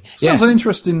trying to say. Sounds an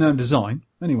interesting design.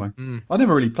 Anyway, I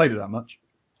never really played it that much.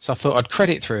 So I thought I'd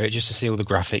credit through it just to see all the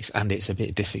graphics, and it's a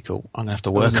bit difficult. I'm going to have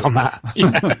to work on that.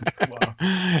 Wow.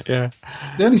 Yeah.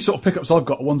 The only sort of pickups I've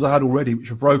got are ones I had already, which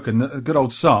were broken. A good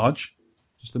old Sarge.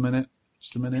 Just a minute.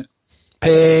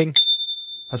 Ping.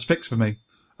 Has fixed for me.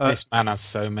 This man has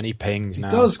so many pings now.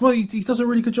 He does. Well, he does a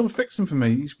really good job of fixing for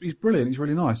me. He's brilliant. He's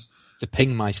really nice. It's a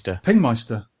pingmeister.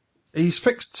 Pingmeister. He's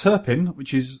fixed Turpin,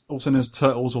 which is also known as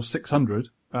Turtles or 600,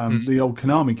 the old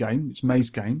Konami game, which is Maze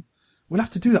game. We'll have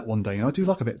to do that one day. I do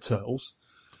like a bit of Turtles.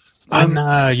 I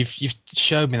know you've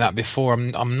showed me that before.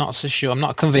 I'm not so sure. I'm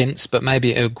not convinced, but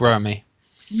maybe it'll grow me.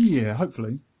 Yeah,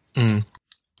 hopefully.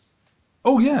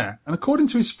 Oh yeah, and according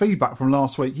to his feedback from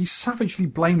last week, he savagely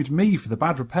blamed me for the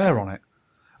bad repair on it.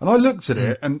 And I looked at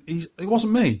it, and it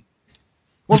wasn't me.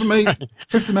 Wasn't me.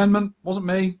 Fifth Amendment wasn't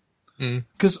me.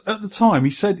 Because at the time he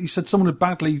said someone had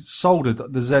badly soldered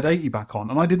the Z80 back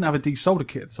on, and I didn't have a desolder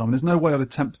kit at the time. There's no way I'd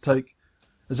attempt to take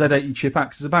a Z80 chip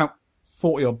out, 'cause it's about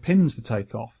 40 odd pins to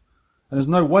take off, and there's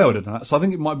no way I'd have done that. So I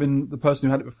think it might have been the person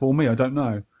who had it before me. I don't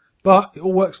know, but it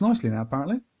all works nicely now.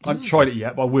 Apparently, I haven't tried it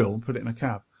yet, but I will put it in a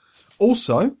cab.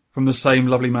 Also, from the same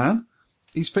lovely man,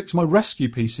 he's fixed my Rescue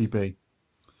PCB.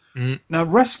 Now,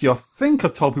 Rescue, I think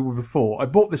I've told people before, I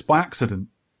bought this by accident.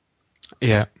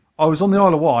 Yeah. I was on the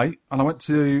Isle of Wight, and I went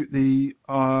to the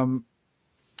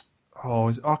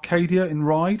is it Arcadia in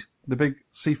Ryde, the big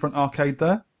seafront arcade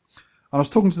there. And I was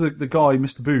talking to the guy,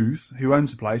 Mr. Booth, who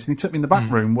owns the place, and he took me in the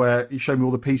back room where he showed me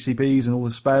all the PCBs and all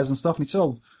the spares and stuff. And he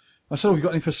said, I said, have you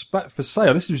got any for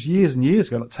sale? This was years and years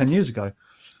ago, like 10 years ago. And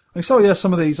he said, oh yeah,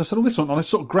 some of these. I said, oh, this one. And I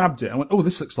sort of grabbed it. I went, oh,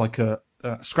 this looks like a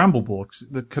scramble board, 'cause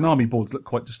the Konami boards look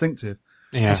quite distinctive.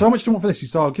 Yeah. So how much do you want for this? He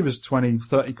said, I'll give us 20,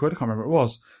 30 quid. I can't remember what it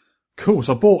was. Cool.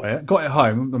 So I bought it, got it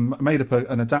home, and made up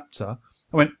an adapter.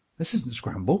 I went, this isn't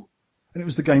Scramble. And it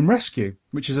was the game Rescue,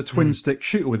 which is a twin stick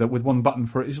shooter with one button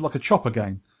for it. It's like a chopper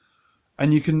game.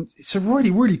 And it's a really,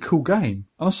 really cool game.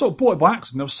 And I sort of bought it by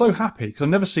accident. I was so happy because I've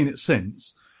never seen it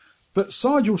since. But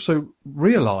Sarge also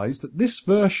realised that this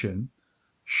version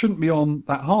shouldn't be on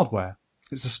that hardware.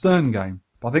 It's a Stern game.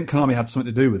 But I think Konami had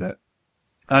something to do with it.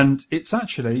 And it's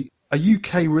actually a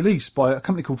UK release by a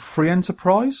company called Free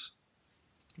Enterprise.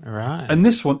 Right. And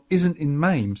this one isn't in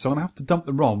MAME, so I'm going to have to dump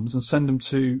the ROMs and send them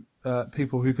to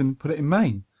people who can put it in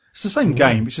MAME. It's the same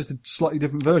game, it's just a slightly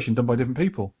different version done by different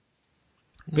people.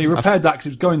 But he repaired that because it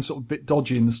was going sort of a bit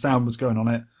dodgy and the sound was going on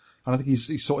it. And I think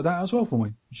he's sorted that out as well for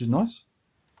me, which is nice.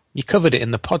 You covered it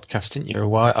in the podcast, didn't you?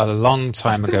 A long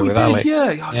time ago with Alex.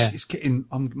 Yeah. It's getting.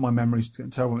 My memory's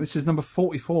getting terrible. This is number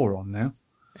 44 on now.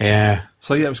 Yeah.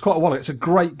 So yeah, it was quite a while ago. It's a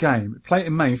great game. Play it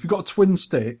in MAME. If you've got a twin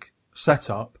stick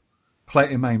setup, play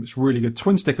it in MAME. It's really good.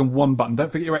 Twin stick and one button.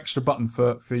 Don't forget your extra button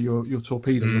for your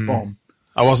torpedo, your bomb.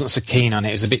 I wasn't so keen on it.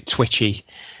 It was a bit twitchy.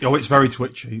 Oh, it's very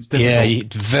twitchy. It's difficult. Yeah,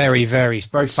 very, very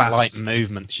fast. slight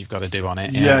movements you've got to do on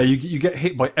it. Yeah, you get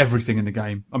hit by everything in the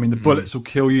game. I mean, the bullets will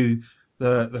kill you.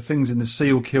 The things in the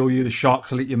sea will kill you. The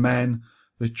sharks will eat your men.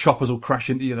 The choppers will crash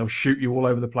into you. They'll shoot you all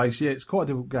over the place. Yeah, it's quite a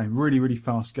difficult game. Really, really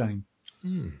fast game.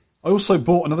 I also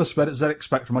bought another ZX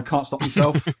Spectrum. I can't stop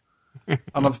myself. And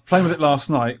I was playing with it last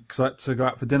night because I had to go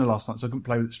out for dinner last night, so I couldn't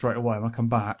play with it straight away. And I come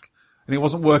back, and it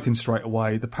wasn't working straight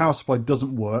away. The power supply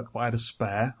doesn't work, but I had a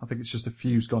spare. I think it's just a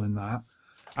fuse gone in that.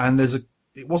 And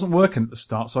it wasn't working at the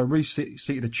start, so I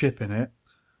reseated a chip in it,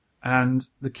 and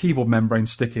the keyboard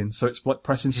membrane's sticking, so it's like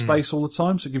pressing space all the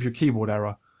time, so it gives you a keyboard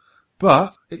error.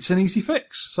 But it's an easy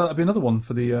fix, so that'd be another one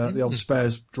for the old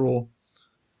spares drawer.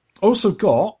 Also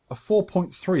got a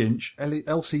 4.3-inch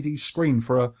LCD screen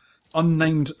for a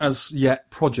unnamed as yet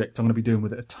project I'm going to be doing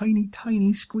with it. A tiny,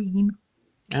 tiny screen.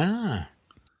 Ah.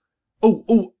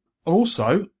 Oh,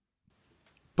 also,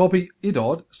 Bobby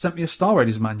Idod sent me a Star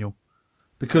Raiders manual.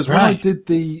 Because when I did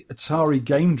the Atari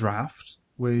game draft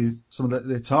with some of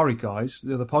the Atari guys,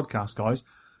 the other podcast guys,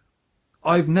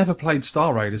 I've never played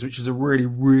Star Raiders, which is a really,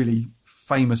 really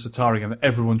famous Atari game that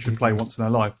everyone should play once in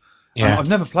their life. Yeah. I've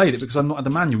never played it because I've not had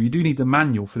the manual. You do need the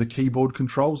manual for the keyboard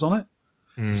controls on it.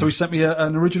 So he sent me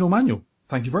an original manual.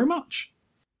 Thank you very much.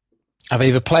 I've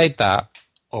either played that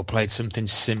or played something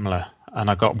similar, and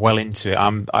I got well into it.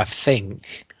 I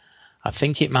think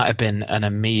it might have been an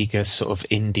Amiga sort of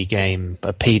indie game,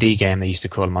 a PD game they used to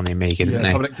call them on the Amiga, didn't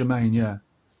they? Public domain, yeah.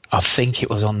 I think it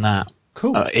was on that.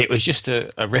 Cool. It was just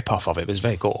a rip-off of it. It was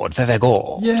very good. Very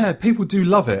good. Yeah, people do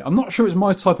love it. I'm not sure it's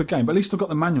my type of game, but at least I've got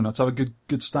the manual now to have a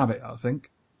good stab at it, I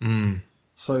think.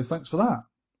 So thanks for that.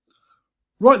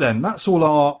 Right then, that's all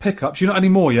our pickups. You not any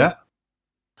more yet?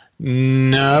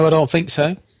 No, I don't think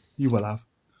so. You will have.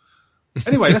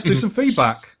 Anyway, let's do some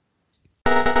feedback.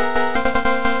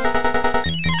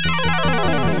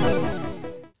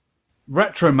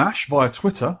 Retro Mash via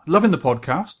Twitter. Loving the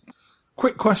podcast.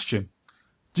 Quick question.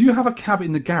 Do you have a cab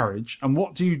in the garage, and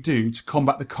what do you do to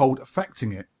combat the cold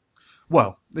affecting it?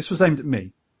 Well, this was aimed at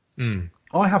me.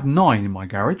 I have 9 in my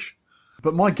garage,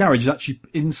 but my garage is actually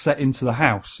inset into the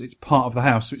house. It's part of the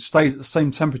house, so it stays at the same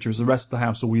temperature as the rest of the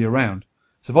house all year round.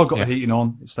 So if I've got the heating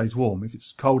on, it stays warm. If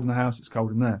it's cold in the house, it's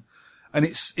cold in there. And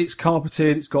it's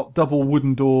carpeted, it's got double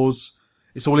wooden doors,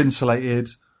 it's all insulated,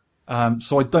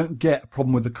 so I don't get a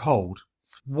problem with the cold.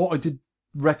 What I did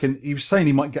reckon, he was saying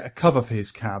he might get a cover for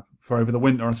his cab for over the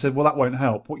winter, and I said, well, that won't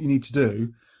help. What you need to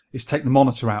do is take the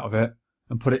monitor out of it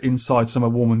and put it inside somewhere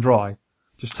warm and dry.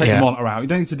 Just take the monitor out. You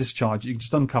don't need to discharge it. You can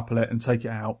just uncouple it and take it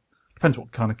out. Depends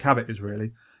what kind of cab it is,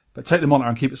 really. But take the monitor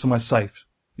and keep it somewhere safe.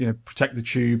 You know, protect the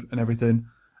tube and everything.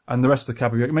 And the rest of the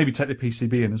cab, maybe take the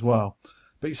PCB in as well.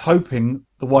 But he's hoping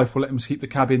the wife will let him keep the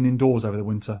cabin indoors over the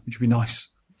winter, which would be nice.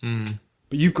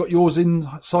 But you've got yours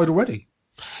inside already.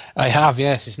 I have,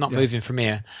 yes. It's not moving from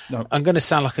here. No. I'm going to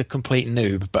sound like a complete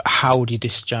noob, but how do you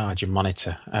discharge your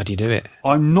monitor? How do you do it?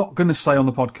 I'm not going to say on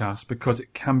the podcast because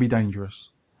it can be dangerous.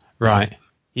 Right.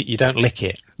 You don't lick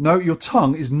it? No, your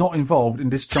tongue is not involved in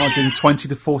discharging 20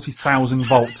 to 40,000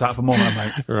 volts out of a monitor,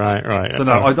 mate. Right. So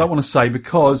no, I don't want to say,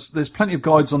 because there's plenty of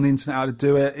guides on the internet how to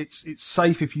do it. It's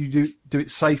safe if you do it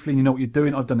safely and you know what you're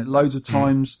doing. I've done it loads of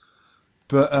times,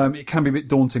 but it can be a bit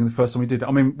daunting the first time we did it.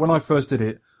 I mean, when I first did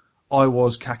it, I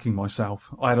was cacking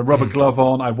myself. I had a rubber glove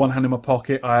on, I had one hand in my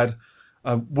pocket, I had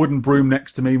a wooden broom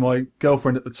next to me. My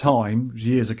girlfriend at the time, it was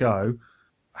years ago,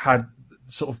 had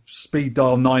sort of speed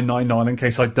dial 999 in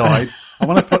case I died. And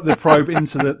when I put the probe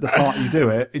into the part you do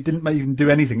it, it didn't even do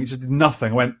anything. It just did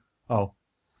nothing. I went, oh,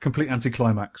 complete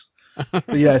anticlimax.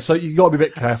 But yeah, so you've got to be a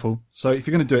bit careful. So if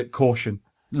you're going to do it, caution.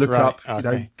 Look up,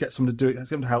 get someone to do it, get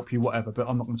someone to help you, whatever. But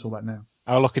I'm not going to talk about it now.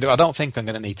 I'll look at it. I don't think I'm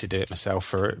going to need to do it myself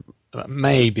for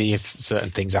maybe if certain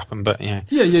things happen, but yeah.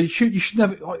 Yeah, you should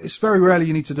never, it's very rarely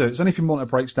you need to do it. It's only if your monitor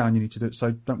breaks down you need to do it,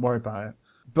 so don't worry about it.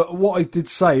 But what I did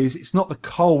say is it's not the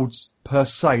colds per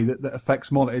se that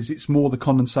affects monitors, it's more the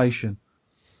condensation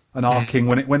and arcing.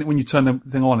 When you turn the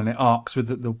thing on and it arcs with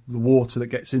the water that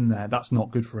gets in there, that's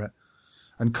not good for it.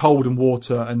 And cold and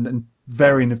water and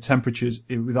varying of temperatures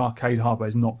with arcade hardware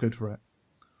is not good for it.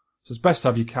 So it's best to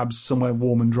have your cabs somewhere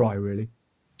warm and dry, really.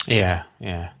 Yeah.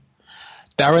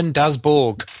 Darren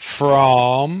Dasborg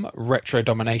from Retro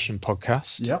Domination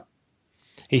Podcast. Yep.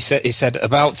 He said,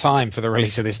 about time for the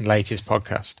release of this latest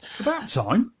podcast. About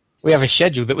time? We have a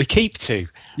schedule that we keep to.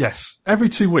 Yes, every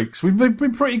 2 weeks. We've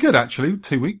been pretty good, actually,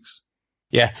 2 weeks.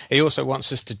 Yeah, he also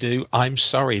wants us to do I'm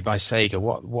Sorry by Sega.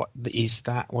 What is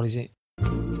that? What is it?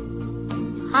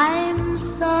 I'm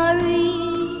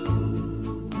sorry,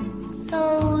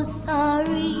 so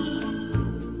sorry.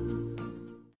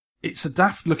 It's a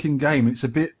daft-looking game. It's a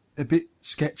bit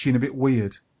sketchy and a bit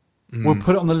weird. We'll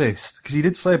put it on the list, because he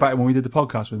did say about it when we did the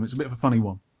podcast with him. It's a bit of a funny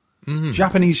one.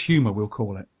 Japanese humour, we'll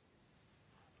call it.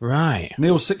 Right.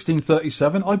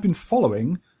 Neil1637, I've been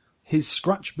following his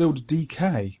scratch build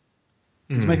DK.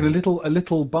 He's making a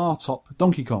little bar top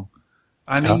Donkey Kong.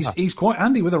 And he's quite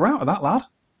handy with a router, that lad.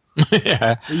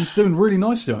 Yeah. He's doing really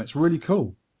nicely on it. It's really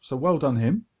cool. So well done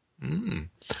him.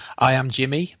 I am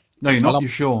Jimmy. No, you're not. You're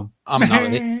Sean.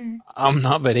 I'm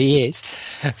not, but he is.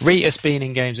 Rita's been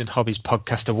in Games and Hobbies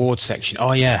podcast awards section.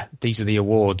 Oh, yeah. These are the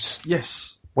awards.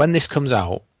 Yes. When this comes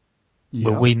out,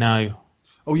 will we know?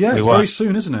 Oh, yeah. It's very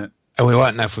soon, isn't it? Oh, we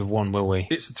won't know if we've won, will we?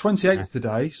 It's the 28th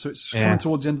today, so it's coming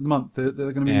towards the end of the month. They're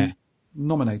going to be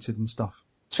nominated and stuff.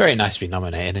 It's very nice to be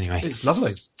nominated, anyway. It's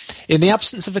lovely. In the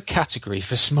absence of a category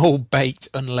for small baked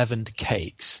unleavened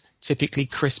cakes, typically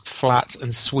crisp, flat,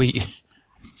 and sweet,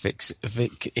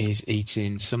 Vic is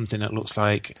eating something that looks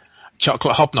like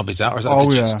chocolate hobnob. Is that, or is that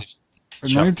digestive?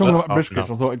 Yeah. Now you're talking about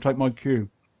biscuits. I thought I'd take my cue.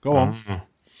 Go on.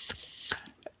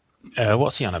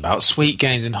 What's he on about? Sweet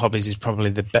Games and Hobbies is probably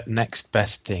the next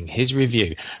best thing. His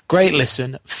review. Great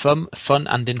listen, fun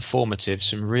and informative,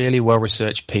 some really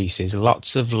well-researched pieces,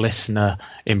 lots of listener,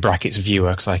 in brackets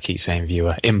viewer, because I keep saying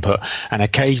viewer, input, and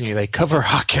occasionally they cover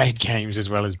arcade games as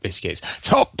well as biscuits.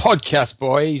 Top podcast,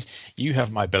 boys. You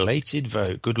have my belated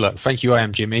vote. Good luck. Thank you, I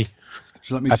am Jimmy.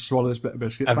 So let me swallow this bit of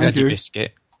biscuit. I've Thank had you. your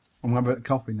biscuit. I'm going to have a bit of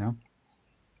coffee now.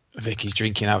 Vicky's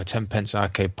drinking out of a 10p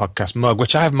arcade podcast mug,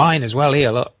 which I have mine as well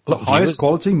here. Look, highest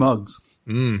quality mugs.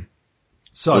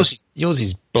 So yours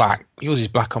is black. Yours is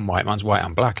black and white. Mine's white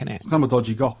and black, isn't it? I'm a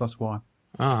dodgy goth, that's why.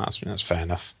 That's fair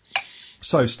enough.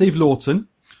 So Steve Lawton,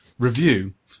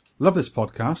 review. Love this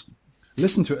podcast.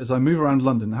 Listen to it as I move around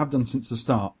London and have done since the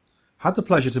start. Had the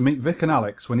pleasure to meet Vic and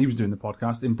Alex when he was doing the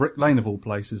podcast in Brick Lane of all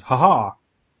places. Ha!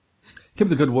 Keep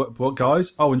the good work,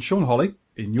 guys. Oh, and Sean Holly.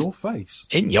 In your face.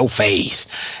 In your face.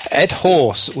 Ed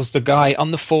Horse was the guy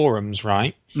on the forums,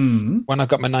 right? When I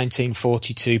got my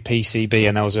 1942 PCB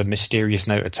and there was a mysterious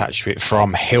note attached to it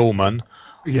from Hillman,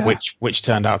 which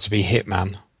turned out to be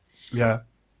Hitman. Yeah.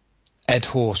 Ed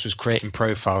Horse was creating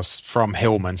profiles from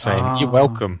Hillman saying, you're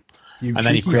welcome. And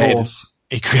then he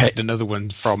created another one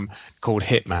called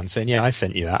Hitman saying, yeah, I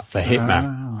sent you that, the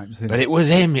Hitman. But it was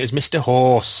him. It was Mr.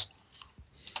 Horse.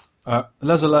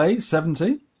 Leslie,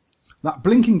 70. That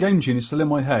blinking game tune is still in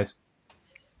my head.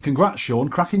 Congrats, Sean.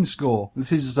 Cracking score.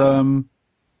 This is Halley's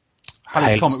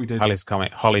Comet we did.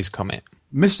 Holly's Comet.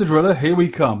 Mr. Driller, here we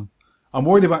come. I'm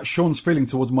worried about Sean's feeling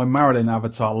towards my Marilyn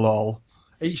avatar, lol.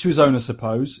 Each to his own, I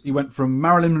suppose. He went from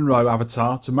Marilyn Monroe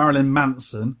avatar to Marilyn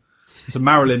Manson to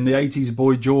Marilyn, the 80s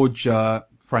Boy George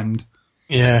friend.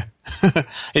 Yeah.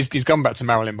 He's gone back to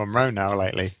Marilyn Monroe now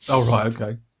lately. Oh, right,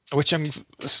 okay. Which I'm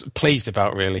pleased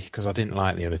about, really, because I didn't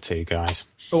like the other two guys.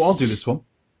 Oh, I'll do this one.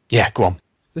 Yeah, go on.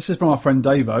 This is from our friend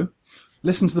Davo.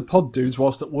 Listen to the pod dudes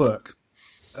whilst at work.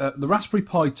 The Raspberry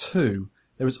Pi 2,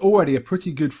 there is already a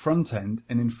pretty good front end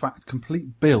and, in fact,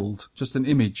 complete build, just an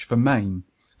image for main,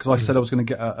 because I said I was going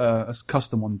to get a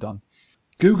custom one done.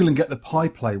 Google and get the Pi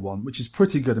Play one, which is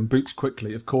pretty good and boots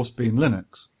quickly, of course being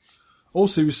Linux.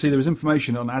 Also, you see there is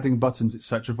information on adding buttons,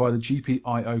 etc. via the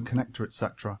GPIO connector,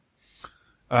 etc.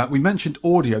 We mentioned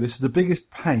audio. This is the biggest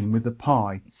pain with the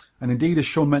Pi. And indeed, as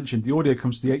Sean mentioned, the audio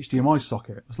comes to the HDMI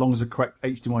socket, as long as the correct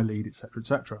HDMI lead, etc.,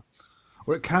 etc.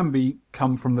 Or it can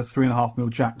come from the 3.5mm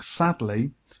jack.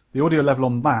 Sadly, the audio level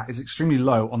on that is extremely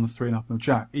low on the 3.5mm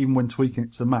jack, even when tweaking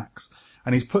it to max.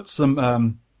 And he's put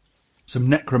some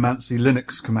necromancy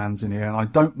Linux commands in here, and I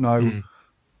don't know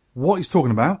what he's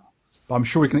talking about, but I'm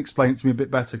sure he can explain it to me a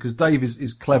bit better, because Dave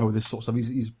is clever with this sort of stuff.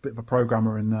 He's a bit of a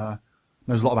programmer and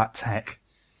knows a lot about tech.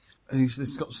 And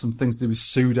he's got some things to do with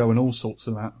sudo and all sorts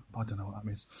of that. I don't know what that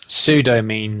means.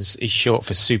 Sudo is short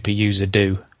for super user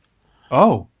do.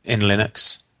 Oh. In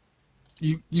Linux.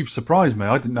 You've surprised me.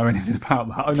 I didn't know anything about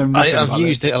that. I know nothing I've about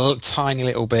used it a tiny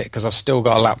little bit because I've still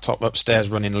got a laptop upstairs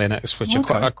running Linux, which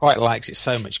I quite like. It's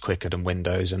so much quicker than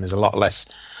Windows, and there's a lot less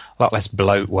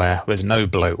bloatware. There's no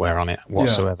bloatware on it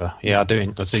whatsoever. Yeah, I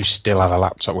do still have a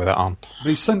laptop with it on. But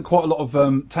he's sent quite a lot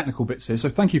of technical bits here, so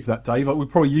thank you for that, Dave. We'll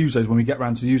probably use those when we get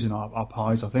around to using our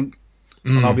Pis, I think.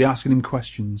 And I'll be asking him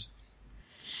questions.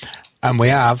 And we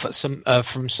have some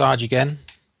from Sarge again.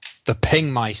 The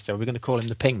Pingmeister. We're going to call him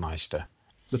the Pingmeister.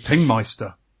 The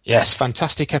Pingmeister. Yes,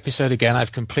 fantastic episode again.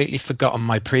 I've completely forgotten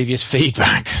my previous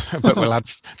feedback, but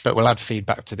we'll add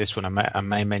feedback to this one. I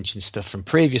may mention stuff from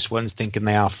previous ones, thinking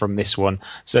they are from this one.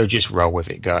 So just roll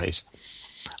with it, guys.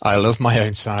 I love my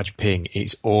own Sarge ping.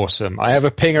 It's awesome. I have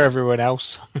a pinger, everyone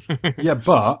else. Yeah,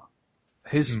 but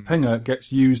his pinger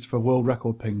gets used for world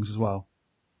record pings as well.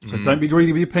 So don't be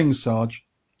greedy with your pings, Sarge.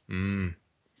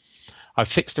 I've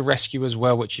fixed the rescue as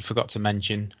well, which you forgot to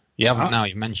mention. You haven't now.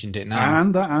 You've mentioned it now.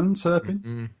 And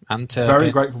Turpin. And Turpin.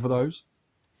 Very grateful for those.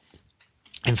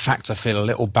 In fact, I feel a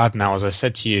little bad now. As I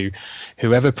said to you,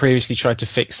 whoever previously tried to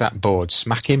fix that board,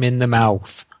 smack him in the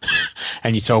mouth.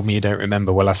 And you told me you don't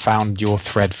remember. Well, I found your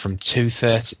thread from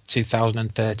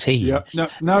 2013. Yeah. No.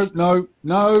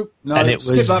 And it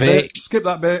Skip was that bit. Skip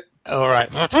that bit. All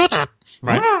right.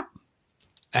 Right.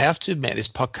 I have to admit, this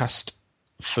podcast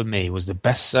for me was the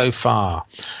best so far,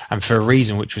 and for a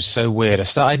reason which was so weird. I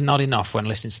started nodding off when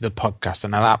listening to the podcast,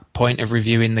 and at that point of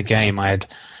reviewing the game, I had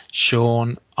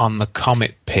Sean on the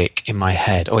Comet pick in my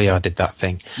head. Oh yeah, I did that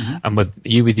thing. And with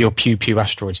your Pew Pew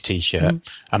Asteroids t-shirt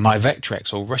and my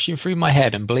Vectrex all rushing through my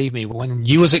head. And believe me, when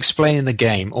you was explaining the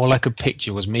game, all I could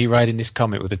picture was me riding this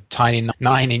Comet with a tiny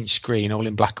 9-inch screen, all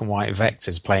in black and white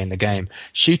vectors, playing the game,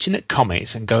 shooting at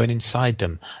comets and going inside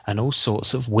them, and all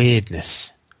sorts of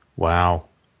weirdness. Wow.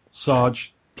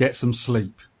 Sarge, get some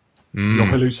sleep. You're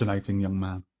hallucinating, young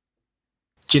man.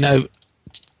 Do you know,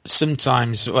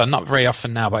 sometimes, well, not very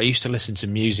often now, but I used to listen to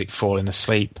music falling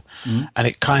asleep, and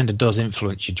it kind of does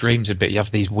influence your dreams a bit. You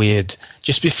have these weird,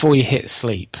 just before you hit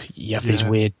sleep, you have these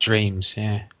weird dreams.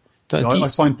 Yeah. I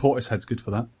find Portishead's good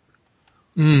for that.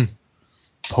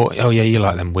 Oh yeah, you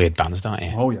like them weird bands, don't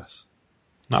you? Oh yes.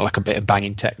 Not like a bit of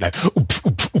banging techno.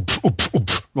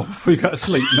 Well, before you go to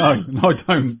sleep, no, I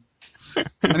don't.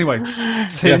 Anyway,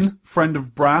 Tin, friend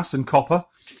of brass and copper.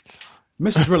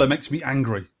 Mr. Driller makes me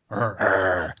angry.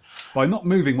 By not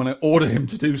moving when I order him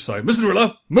to do so. Mr.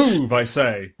 Driller, move, I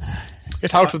say.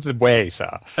 Get out of the way,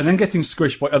 sir. And then getting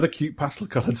squished by other cute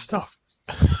pastel-coloured stuff.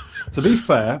 To be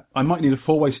fair, I might need a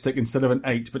 4-way stick instead of an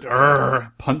 8, but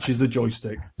punches the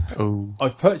joystick. Oh.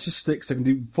 I've purchased sticks that can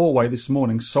do 4-way this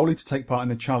morning solely to take part in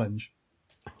the challenge.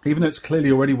 Even though it's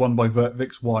clearly already won by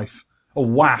Vic's wife. Or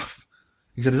WAF.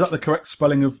 He said, is that the correct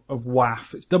spelling of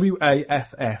WAF? It's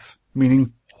WAFF,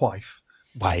 meaning wife.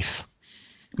 Wife.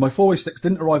 My 4-way sticks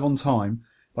didn't arrive on time,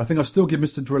 but I think I'll still give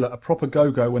Mr. Driller a proper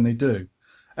go-go when they do.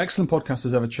 Excellent podcast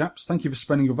as ever, chaps. Thank you for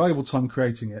spending your valuable time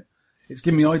creating it. It's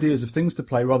given me ideas of things to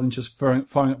play rather than just firing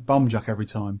up Bumjack every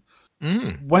time.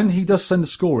 When he does send a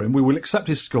score in, we will accept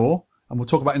his score, and we'll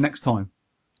talk about it next time.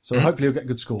 So hopefully he'll get a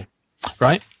good score.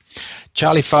 Right.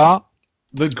 Charlie Farr.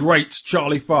 The great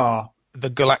Charlie Farr. The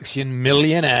Galaxian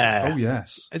millionaire. Oh,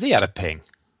 yes. Has he had a ping?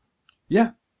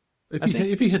 Yeah.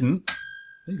 If he hadn't,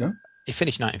 there you go. He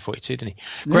finished 1942, didn't he?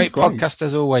 Yeah, Great great podcast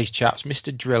as always, chaps.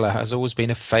 Mr. Driller has always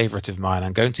been a favourite of mine.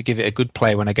 I'm going to give it a good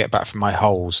play when I get back from my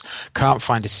holes. Can't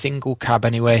find a single cab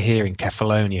anywhere here in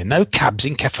Kefalonia. No cabs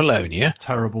in Kefalonia.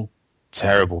 Terrible.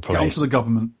 Terrible place. Get on to the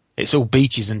government. It's all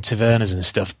beaches and tavernas and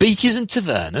stuff. Beaches and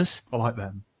tavernas? I like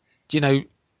them. Do you know,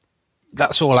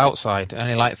 that's all outside. I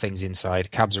only like things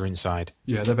inside. Cabs are inside.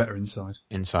 Yeah, they're better inside.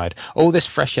 Inside. All this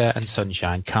fresh air and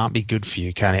sunshine can't be good for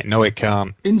you, can it? No, it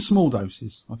can't. In small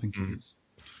doses, I think it is.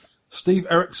 Steve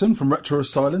Erickson from Retro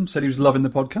Asylum said he was loving the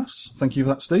podcasts. Thank you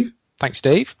for that, Steve. Thanks,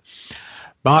 Steve.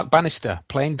 Mark Bannister,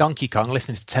 playing Donkey Kong,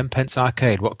 listening to 10 Pence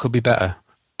Arcade. What could be better?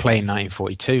 Playing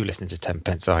 1942, listening to 10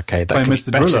 Pence Arcade. That playing could Mr.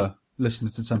 be better. Driller,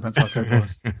 listening to 10 Pence Arcade.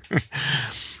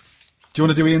 Do you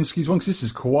want to do Ian Ski's one? Because this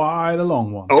is quite a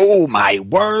long one. Oh, my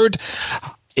word.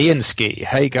 Ian Ski,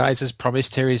 hey guys, as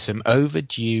promised, here is some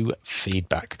overdue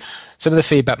feedback. Some of the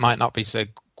feedback might not be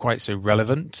quite so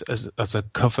relevant as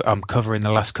I'm covering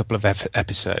the last couple of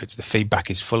episodes. The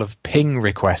feedback is full of ping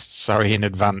requests. Sorry in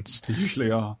advance. They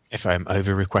usually are. If I'm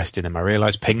over-requesting them, I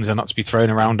realise pings are not to be thrown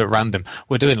around at random.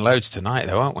 We're doing loads tonight,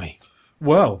 though, aren't we?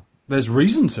 Well, there's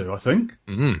reason to, I think.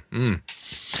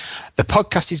 The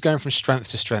podcast is going from strength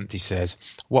to strength, he says.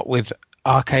 What with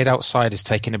Arcade Outsiders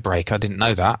taking a break? I didn't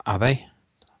know that. Are they?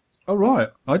 Oh, right.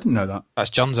 I didn't know that. That's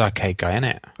John's arcade guy, isn't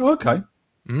it? Oh, okay.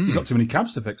 He's got too many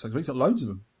cabs to fix. He's got loads of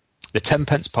them. The 10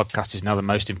 Pence podcast is now the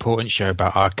most important show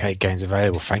about arcade games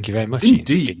available. Thank you very much.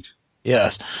 Indeed.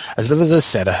 Yes. As Lovers has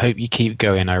said, I hope you keep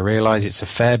going. I realise it's a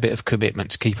fair bit of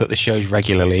commitment to keep up the shows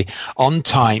regularly, on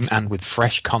time and with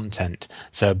fresh content.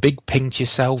 So a big ping to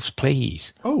yourselves,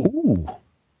 please. Oh. Ooh.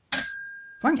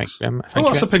 Thanks. Thank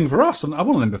That's a ping for us. I've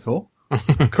one of them before.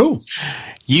 Cool.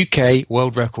 UK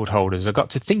world record holders. I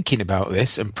got to thinking about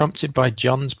this, and prompted by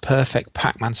John's perfect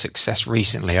Pac-Man success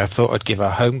recently, I thought I'd give our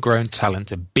homegrown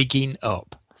talent a bigging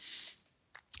up.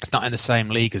 It's not in the same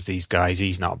league as these guys.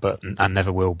 He's not, but and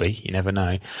never will be. You never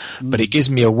know. But it gives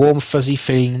me a warm, fuzzy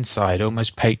feeling inside,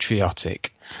 almost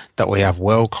patriotic, that we have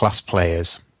world-class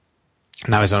players.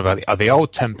 Now he's on about the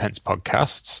old 10pence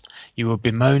podcasts. You will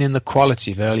bemoaning the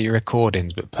quality of earlier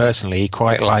recordings, but personally he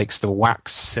quite likes the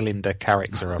wax cylinder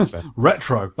character of them.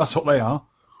 Retro, that's what they are.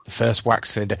 The first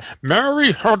wax cylinder.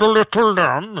 Mary had a little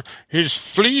lamb. His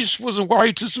fleece was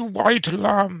white as a white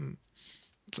lamb.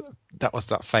 That was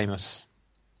that famous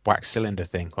wax cylinder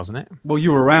thing, wasn't it? Well,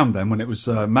 you were around then when it was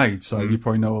made, so you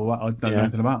probably know all that. I don't know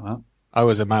anything about that. I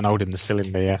was a man holding the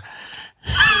cylinder, yeah.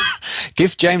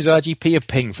 Give James RGP a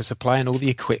ping for supplying all the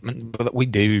equipment that we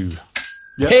do.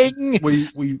 Yep. Ping!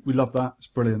 We love that. It's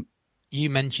brilliant. You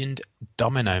mentioned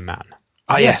Domino Man.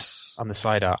 Yes. On the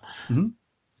side art. Mm-hmm.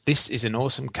 This is an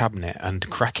awesome cabinet and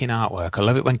cracking artwork. I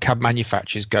love it when cab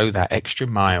manufacturers go that extra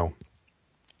mile.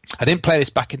 I didn't play this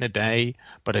back in the day,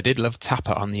 but I did love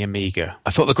Tapper on the Amiga. I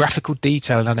thought the graphical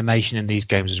detail and animation in these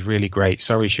games was really great.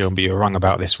 Sorry, Sean, but you're wrong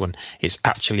about this one. It's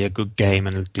actually a good game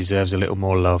and deserves a little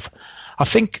more love. I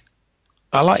think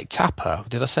I like Tapper.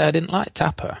 Did I say I didn't like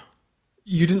Tapper?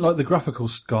 You didn't like the graphical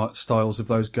styles of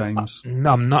those games?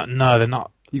 No, I'm not. No, they're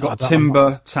not. You got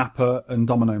Timber, Tapper, and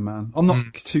Domino Man. I'm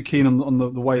not too keen on the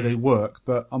way they work,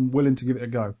 but I'm willing to give it a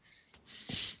go.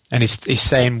 And he's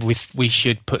saying we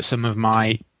should put some of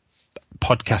my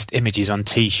podcast images on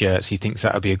T-shirts. He thinks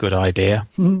that would be a good idea.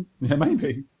 Yeah,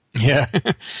 maybe. Yeah,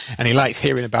 and he likes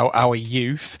hearing about our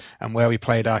youth and where we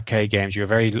played arcade games. You were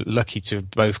very lucky to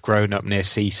have both grown up near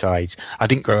seasides. I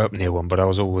didn't grow up near one, but I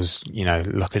was always,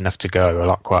 lucky enough to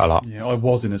go quite a lot. Yeah, I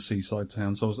was in a seaside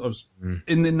town, so I was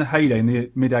in the heyday in the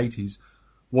mid '80s.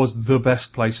 Was the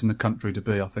best place in the country to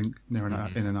be, I think, near in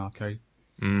an arcade.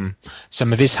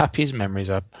 Some of his happiest memories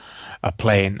are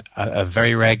playing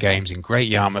very rare games in Great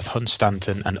Yarmouth,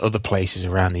 Hunstanton, and other places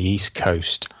around the East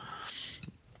Coast.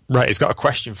 Right, he's got a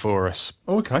question for us.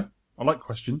 Oh, okay. I like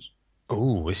questions.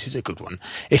 Oh, this is a good one.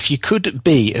 If you could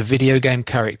be a video game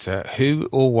character, who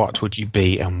or what would you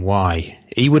be and why?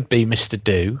 He would be Mr.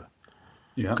 Do.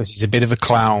 Yeah. Because he's a bit of a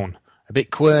clown, a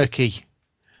bit quirky.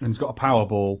 And he's got a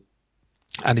Powerball.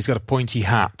 And he's got a pointy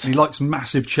hat. He likes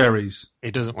massive cherries.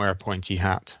 He doesn't wear a pointy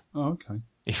hat. Oh, okay.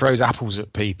 He throws apples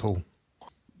at people.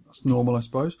 That's normal, I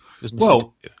suppose.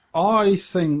 Well, I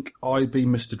think I'd be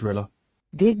Mr. Driller.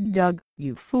 Dig Dug,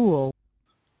 you fool.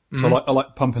 So I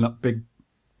like pumping up big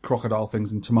crocodile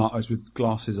things and tomatoes with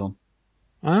glasses on.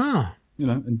 Ah.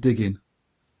 And digging.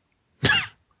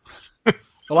 I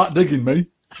like digging, me.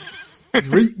 It's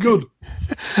really good.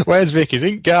 Where's Vic? He's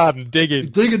in garden digging.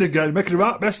 He's digging again, making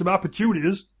the best of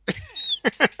opportunities.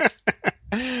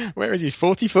 Where is he?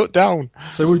 40 foot down.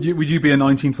 So would you be a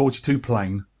 1942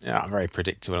 plane? Yeah, I'm very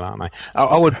predictable, aren't I?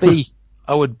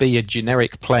 I would be a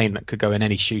generic plane that could go in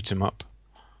any shoot 'em up.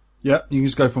 Yeah, you can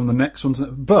just go from the next one to...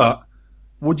 But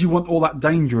would you want all that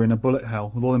danger in a bullet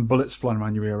hell with all them bullets flying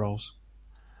around your ear rolls?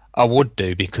 I would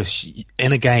do, because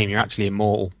in a game you're actually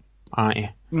immortal, aren't you?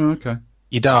 Oh, okay.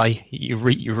 You die, you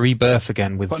rebirth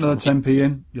again with... Put another 10p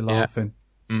in, you're laughing.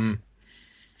 And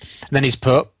then he's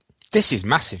put, this is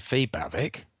massive feedback,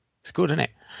 Vic. It's good, isn't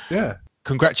it? Yeah.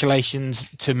 Congratulations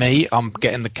to me on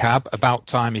getting the cab. About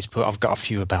time he's put. I've got a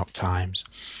few about times.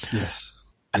 Yes.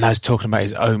 And I was talking about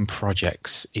his own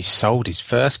projects. He sold his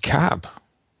first cab.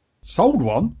 Sold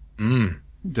one?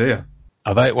 Dear.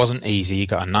 Although it wasn't easy, he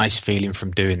got a nice feeling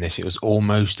from doing this. It was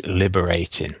almost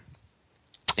liberating.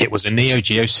 It was a Neo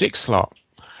Geo 6 slot.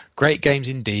 Great games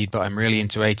indeed, but I'm really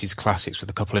into 80s classics with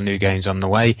a couple of new games on the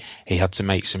way. He had to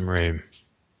make some room.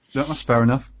 Yeah, that's fair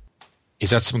enough.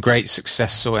 He's had some great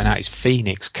success sorting out his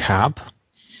Phoenix cab.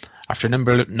 After a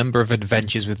number of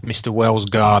adventures with Mr. Wells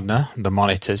Gardner, the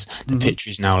monitors, the picture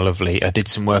is now lovely. I did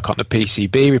some work on the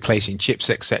PCB, replacing chips,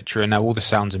 etc., and now all the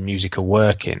sounds and music are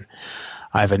working.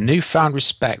 I have a newfound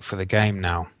respect for the game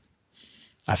now.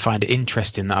 I find it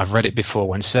interesting that I've read it before.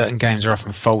 When certain games are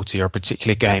often faulty or a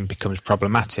particular game becomes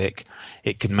problematic,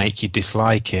 it can make you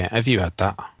dislike it. Have you had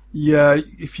that? Yeah,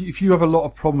 if you have a lot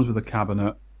of problems with a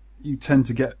cabinet, you tend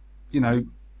to get,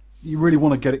 you really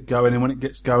want to get it going, and when it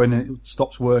gets going, it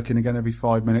stops working again every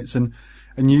 5 minutes, and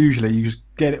usually you just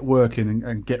get it working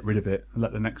and get rid of it and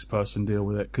let the next person deal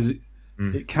with it, because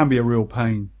it can be a real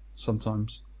pain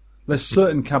sometimes. There's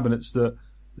certain cabinets that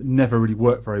never really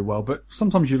work very well, but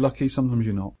sometimes you're lucky, sometimes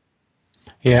you're not.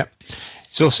 Yeah.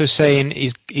 He's also saying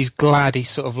he's glad he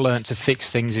sort of learnt to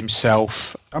fix things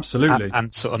himself. Absolutely.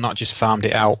 And sort of not just farmed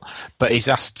it out, but he's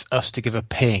asked us to give a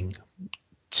ping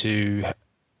to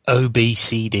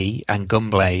OBCD and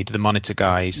Gunblade, the monitor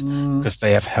guys, because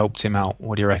they have helped him out.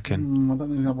 What do you reckon? I don't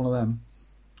think we have one of them.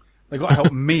 They got to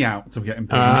help me out to get in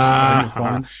pings. I think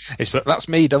you'll find. That's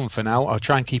me done for now. I'll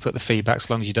try and keep up the feedback as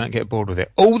long as you don't get bored with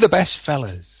it. All the best,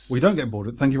 fellas. We don't get bored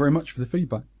with it. Thank you very much for the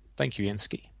feedback. Thank you,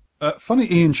 Yansky.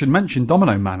 Funny Ian should mention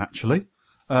Domino Man, actually,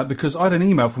 because I had an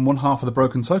email from one half of the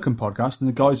Broken Token podcast in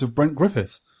the guise of Brent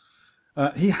Griffith.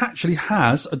 He actually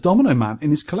has a Domino Man in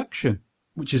his collection,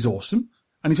 which is awesome.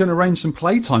 And he's going to arrange some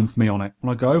playtime for me on it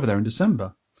when I go over there in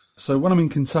December. So when I'm in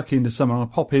Kentucky in December, I'll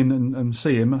pop in and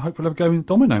see him and hopefully I'll go with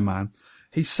Domino Man.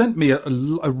 He sent me a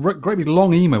great big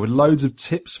long email with loads of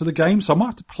tips for the game, so I might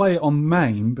have to play it on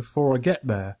MAME before I get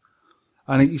there.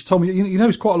 And he's told me, he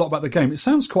knows quite a lot about the game. It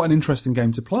sounds quite an interesting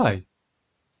game to play.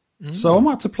 So I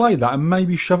might have to play that and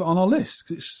maybe shove it on our list.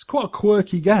 'Cause it's quite a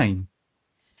quirky game.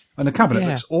 And the cabinet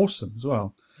looks awesome as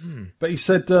well. But he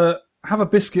said, have a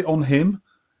biscuit on him.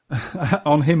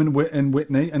 On him and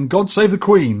Whitney, and God Save the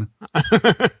Queen.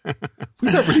 We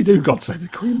don't really do God Save the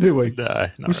Queen, do we? No,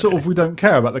 we don't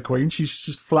care about the Queen. She's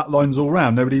just flat lines all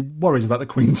round. Nobody worries about the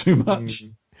Queen too much.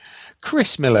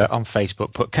 Chris Miller on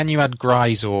Facebook put, can you add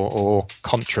Grise or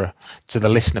Contra to the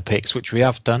listener picks, which we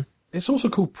have done? It's also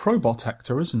called Probot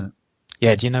Hector, isn't it?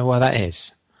 Yeah, do you know why that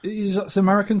is? Is that an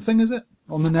American thing, is it?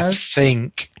 On the nose?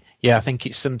 I think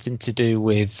it's something to do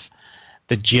with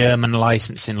the German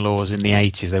licensing laws in the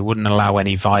 80s. They wouldn't allow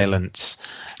any violence.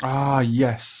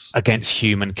 Yes. Against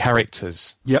human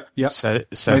characters. Yep. So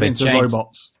made they into changed,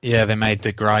 robots. Yeah, they made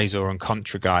the Grisor and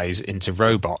Contra guys into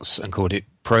robots and called it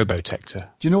Probotector.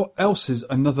 Do you know what else is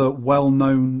another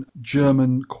well-known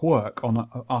German quirk on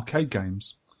arcade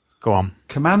games? Go on.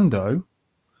 Commando.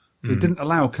 They didn't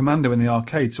allow Commando in the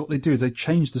arcade, so what they do is they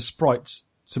change the sprites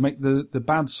to make the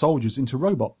bad soldiers into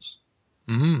robots.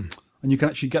 And you can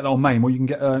actually get that on MAME, or you can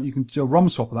get you can do a ROM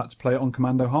swap of that to play it on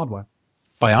Commando hardware.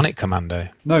 Bionic Commando?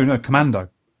 No, Commando.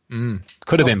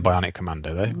 Could have been Bionic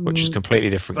Commando though, which is a completely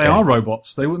different. They game. are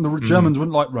robots. They wouldn't. The Germans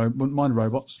wouldn't mind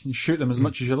robots. You shoot them as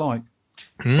much as you like.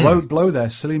 Blow their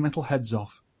silly metal heads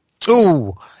off.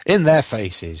 Ooh, in their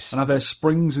faces. And have their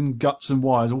springs and guts and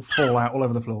wires all fall out all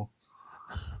over the floor.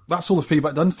 That's all the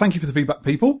feedback done. Thank you for the feedback,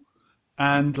 people.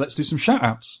 And let's do some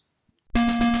shout-outs.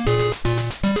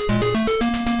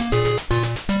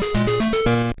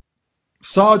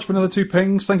 Sarge for another 2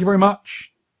 pings. Thank you very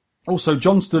much. Also,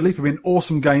 John Studley for being an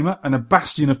awesome gamer and a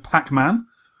bastion of Pac-Man.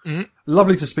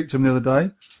 Lovely to speak to him the other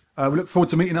day. We look forward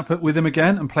to meeting up with him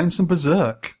again and playing some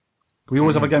Berserk. We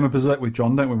always have a game of Berserk with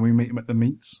John, don't we, when we meet him at the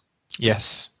meets?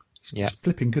 Yes. Yeah. He's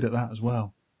flipping good at that as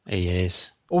well. He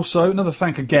is. Also, another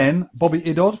thank again, Bobby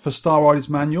Idod for Star Riders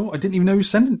Manual. I didn't even know he was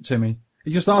sending it to me.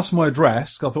 He just asked for my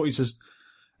address. I thought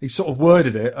he sort of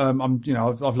worded it.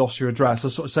 I've lost your address. I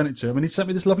sort of sent it to him, and he sent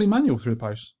me this lovely manual through the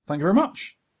post. Thank you very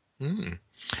much. I'm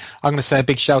going to say a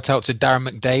big shout out to Darren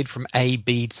McDade from A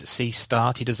Beads C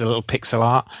Start. He does a little pixel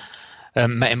art.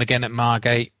 Met him again at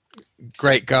Margate.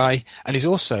 Great guy, and he's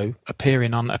also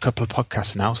appearing on a couple of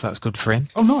podcasts now, so that's good for him.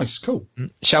 Oh, nice, cool.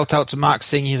 Shout out to Mark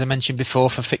Singh, as I mentioned before,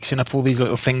 for fixing up all these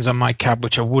little things on my cab,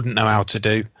 which I wouldn't know how to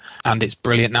do, and it's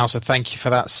brilliant now, so thank you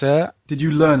for that, sir. Did you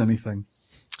learn anything?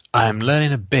 I am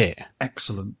learning a bit.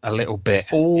 Excellent. A little bit.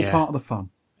 It's all part of the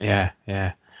fun. Yeah.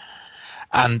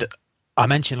 And I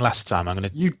mentioned last time I'm going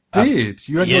to... You did.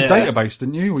 You had your database,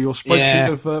 didn't you? Or your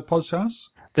spreadsheet of podcasts?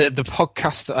 The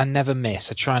podcast that I never miss,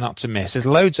 I try not to miss. There's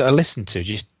loads that I listen to,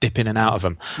 just dip in and out of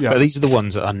them. Yeah. But these are the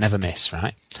ones that I never miss,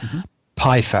 right?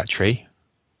 Pie Factory.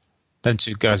 Them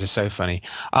 2 guys are so funny.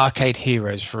 Arcade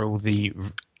Heroes for all the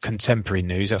contemporary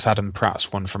news. That's Adam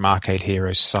Pratt's one from Arcade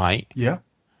Heroes site. Yeah.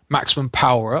 Maximum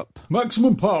Power Up.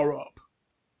 Maximum Power Up.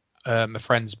 My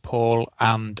friends Paul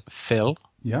and Phil.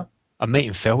 Yeah. I'm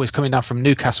meeting Phil. He's coming down from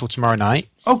Newcastle tomorrow night.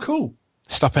 Oh, cool.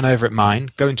 Stopping over at mine,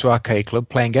 going to Arcade Club,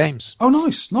 playing games. Oh,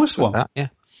 nice. Nice one. That, yeah.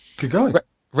 Good guy.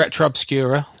 Retro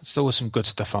Obscura. Still some good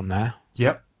stuff on there.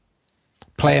 Yep.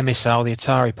 Player Missile, the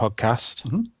Atari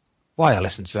podcast. Why I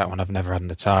listen to that one, I've never had an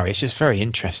Atari. It's just very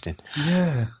interesting.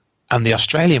 Yeah. And the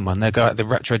Australian one, the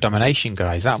Retro Domination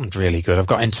guys, that one's really good. I've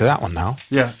got into that one now.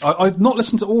 Yeah. I've not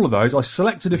listened to all of those. I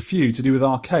selected a few to do with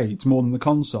arcades more than the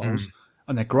consoles,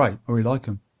 and they're great. I really like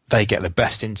them. They get the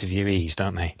best interviewees,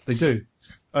 don't they? They do.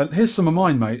 Here's some of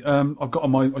mine, mate. I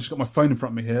just got my phone in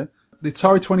front of me here. The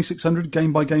Atari 2600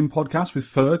 Game by Game podcast with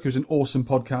Ferg, who's an awesome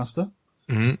podcaster.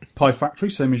 Pie Factory,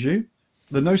 same as you.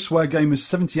 The No Swear Gamers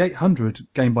 7800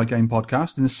 Game by Game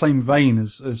podcast, in the same vein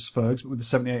as Ferg's, but with the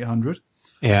 7800.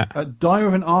 Yeah. Diary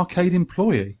of an Arcade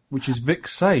Employee, which is Vic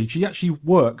Sage. He actually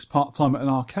works part-time at an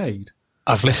arcade.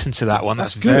 I've listened to that one.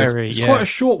 That's good. It's quite a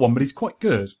short one, but he's quite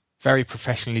good. Very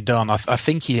professionally done. I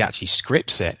think he actually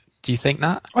scripts it. Do you think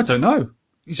that? I don't know.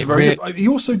 He's very good. He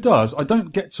also does. I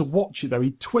don't get to watch it though.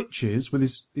 He twitches with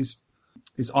his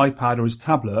iPad or his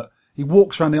tablet. He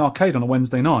walks around the arcade on a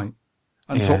Wednesday night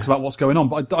and Yeah. talks about what's going on.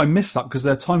 But I missed that because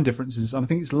there are time differences, and I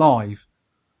think it's live.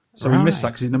 So we missed that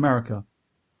Right. because he's in America.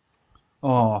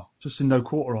 Oh, just in no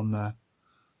quarter on there.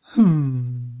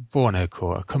 Borno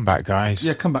Quarter. Come back, guys.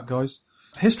 Yeah, come back, guys.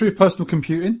 History of Personal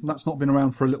Computing. That's not been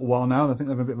around for a little while now. I think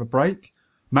they've a bit of a break.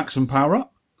 Maximum Power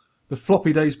Up. The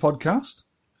Floppy Days podcast.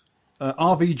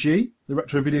 RVG, the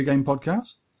Retro Video Game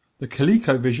podcast. The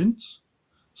ColecoVisions.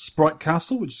 Sprite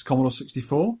Castle, which is Commodore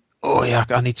 64. Oh, yeah,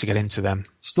 I need to get into them.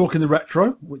 Stalking the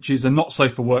Retro, which is a not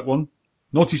safe for work one.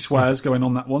 Naughty swears going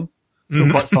on that one. Still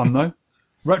quite fun, though.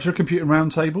 Retro Computing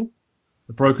Roundtable.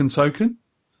 The Broken Token.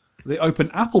 The Open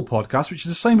Apple podcast, which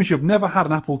is the same as you've never had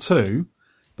an Apple II,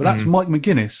 but that's Mike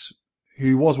McGuinness,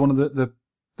 who was one of the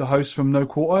hosts from No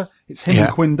Quarter. It's him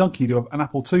and Quinn Dunkey do an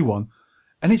Apple II one.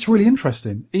 And it's really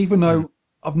interesting, even though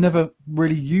I've never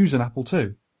really used an Apple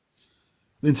II.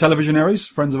 The Intellivisionaries,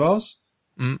 friends of ours.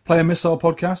 Player Missile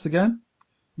podcast again.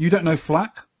 You Don't Know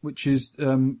Flack, which is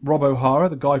Rob O'Hara,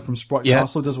 the guy from Sprite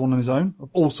Castle, does one on his own, of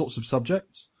all sorts of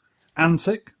subjects.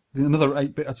 Antic, another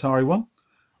 8-bit Atari one.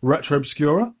 Retro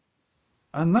Obscura.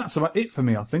 And that's about it for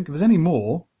me, I think. If there's any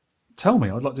more, tell me.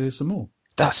 I'd like to hear some more.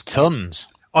 That's tons.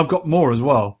 I've got more as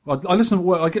well. I listen at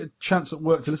work. I get a chance at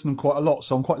work to listen to them quite a lot,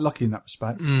 so I'm quite lucky in that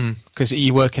respect. Because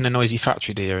you work in a noisy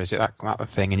factory, do you? Is it that the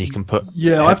thing? And you can put...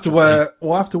 Yeah, I have to wear...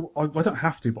 Well, I don't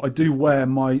have to, but I do wear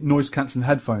my noise-cancelling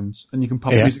headphones, and you can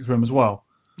pump music through them as well.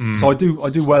 So I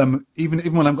do wear them, even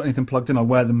when I haven't got anything plugged in, I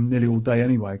wear them nearly all day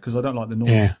anyway, because I don't like the noise.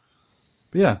 Yeah.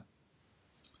 But yeah.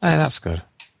 Hey, that's good.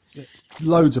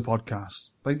 Loads of podcasts.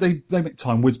 They make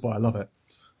time whiz by. I love it.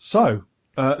 So,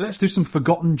 let's do some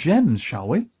forgotten gems, shall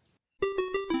we?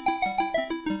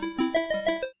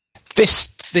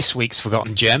 This week's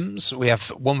Forgotten Gems, we have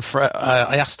one for...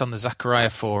 I asked on the Zachariah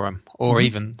forum, or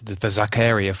even the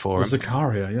Zacharia forum.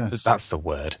 Zakaria, yes. That's the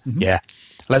word, yeah.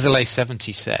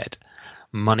 Leslie70 said,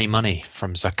 Money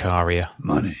from Zacharia.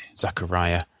 Money.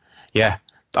 Zachariah. Yeah.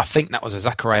 I think that was a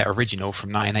Zachariah original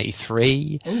from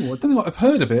 1983. Oh, I don't know. I've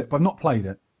heard of it, but I've not played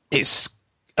it. It's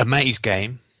a maze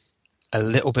game, a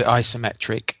little bit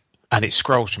isometric, and it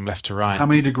scrolls from left to right. How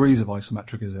many degrees of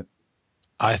isometric is it?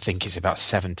 I think it's about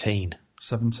 17.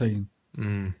 17.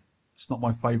 It's not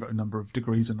my favourite number of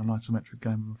degrees in an isometric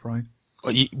game, I'm afraid.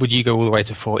 Would you go all the way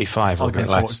to 45 or I'll a go bit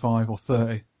less? 45 or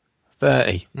 30.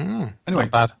 30. Anyway,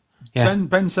 not bad. Yeah.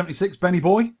 Ben76, Benny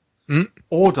Boy.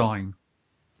 Ordine.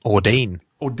 Ordine.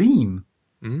 Ordine.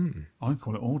 I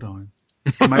call it Ordine.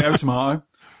 Tomato.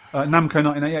 Namco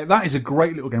 1988. That is a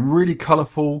great little game. Really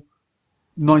colourful,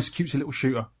 nice, cutesy little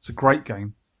shooter. It's a great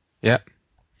game. Yep.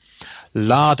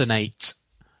 Lardonate.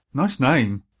 Nice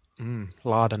name.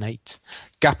 Lardonate.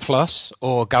 Gaplus,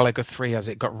 or Galaga 3 as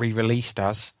it got re-released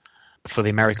as, for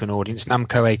the American audience.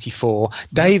 Namco 84.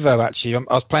 Davo, actually.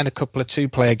 I was playing a couple of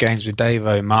two-player games with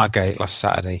Davo in Margate last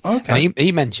Saturday. Okay. And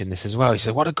he mentioned this as well. He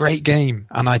said, what a great game.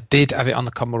 And I did have it on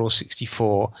the Commodore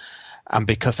 64. And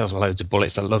because there was loads of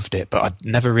bullets, I loved it. But I'd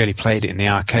never really played it in the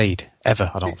arcade, ever,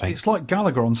 I don't think. It's like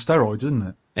Galaga on steroids, isn't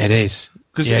it? It is.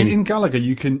 Because in Galaga,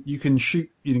 you can shoot,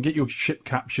 you can get your ship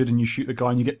captured and you shoot the guy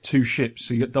and you get 2 ships,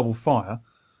 so you get double fire.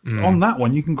 On that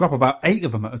one, you can grab about 8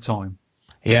 of them at a time.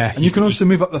 Yeah. And you can also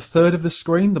move up the third of the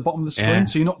screen, the bottom of the screen,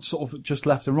 so you're not sort of just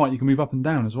left and right. You can move up and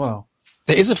down as well.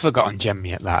 It is a forgotten gem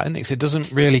yet, that, isn't it? 'Cause it doesn't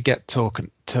really get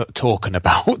talking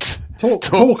about.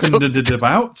 Talking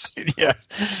about. Yeah.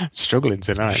 Struggling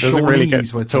tonight. It doesn't really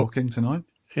get we're talking tonight.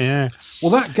 Yeah.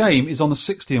 Well, that game is on the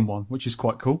 60-1, which is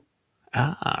quite cool.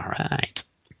 Ah, right.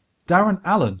 Darren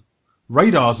Allen,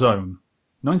 Radar Zone,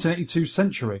 1982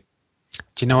 Century.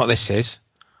 Do you know what this is?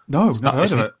 No, never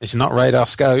heard of it. It's not Radar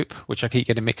Scope, which I keep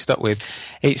getting mixed up with.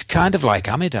 It's kind of like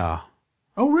Amidar.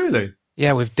 Oh, really?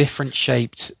 Yeah, with different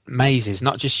shaped mazes,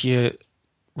 not just your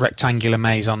rectangular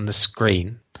maze on the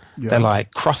screen. Yeah. They're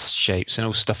like cross shapes and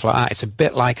all stuff like that. It's a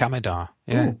bit like Amidar.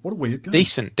 Yeah. Oh, what a weird game.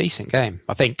 Decent game,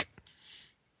 I think.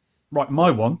 Right,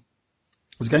 my one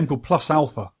was a game called Plus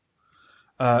Alpha.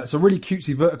 It's a really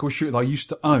cutesy vertical shooter that I used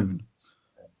to own.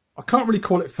 I can't really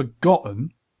call it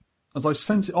forgotten, as I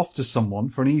sent it off to someone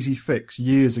for an easy fix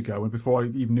years ago, and before I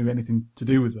even knew anything to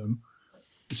do with them.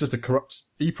 It's just a corrupt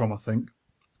EEPROM, I think,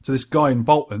 to this guy in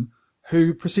Bolton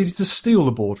who proceeded to steal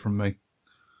the board from me.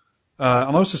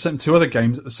 And I also sent him 2 other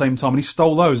games at the same time, and he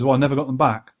stole those as well. I never got them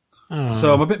back. Oh.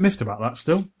 So I'm a bit miffed about that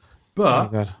still. But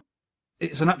God.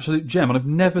 it's an absolute gem, and I've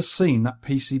never seen that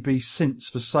PCB since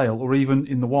for sale or even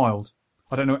in the wild.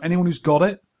 I don't know anyone who's got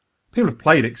it. People have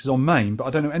played it 'cause it's on MAME, but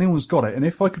I don't know anyone who's got it. And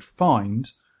if I could find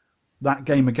that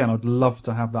game again, I'd love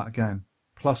to have that again.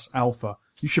 Plus Alpha.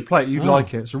 You should play it. You'd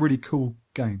like it. It's a really cool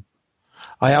game.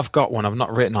 I have got one. I've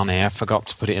not written on here. I forgot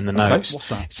to put it in the notes. What's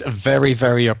that? It's a very,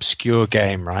 very obscure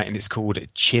game, right? And it's called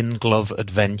Chin Glove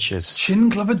Adventures. Chin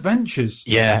Glove Adventures?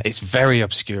 Yeah, it's very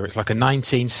obscure. It's like a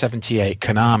 1978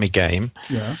 Konami game.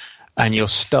 Yeah. And you're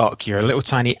stuck. You're a little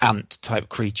tiny ant-type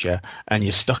creature, and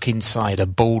you're stuck inside a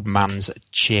bald man's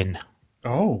chin.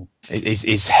 Oh.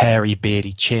 His hairy,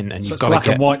 beardy chin. And So you've it's got black to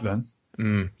get... and white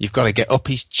then? You've got to get up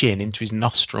his chin into his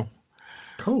nostril.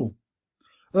 Cool.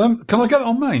 Can I get it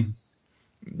on main?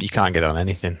 You can't get on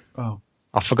anything. Oh.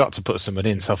 I forgot to put something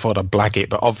in, so I thought I'd blag it,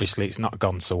 but obviously it's not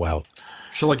gone so well.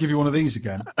 Shall I give you one of these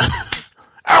again?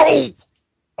 Ow!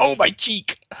 Oh, my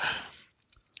cheek!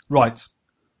 Right.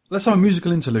 Let's have a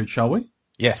musical interlude, shall we?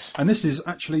 Yes. And this is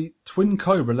actually Twin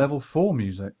Cobra Level 4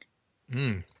 music.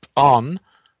 On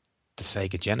the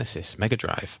Sega Genesis Mega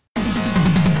Drive.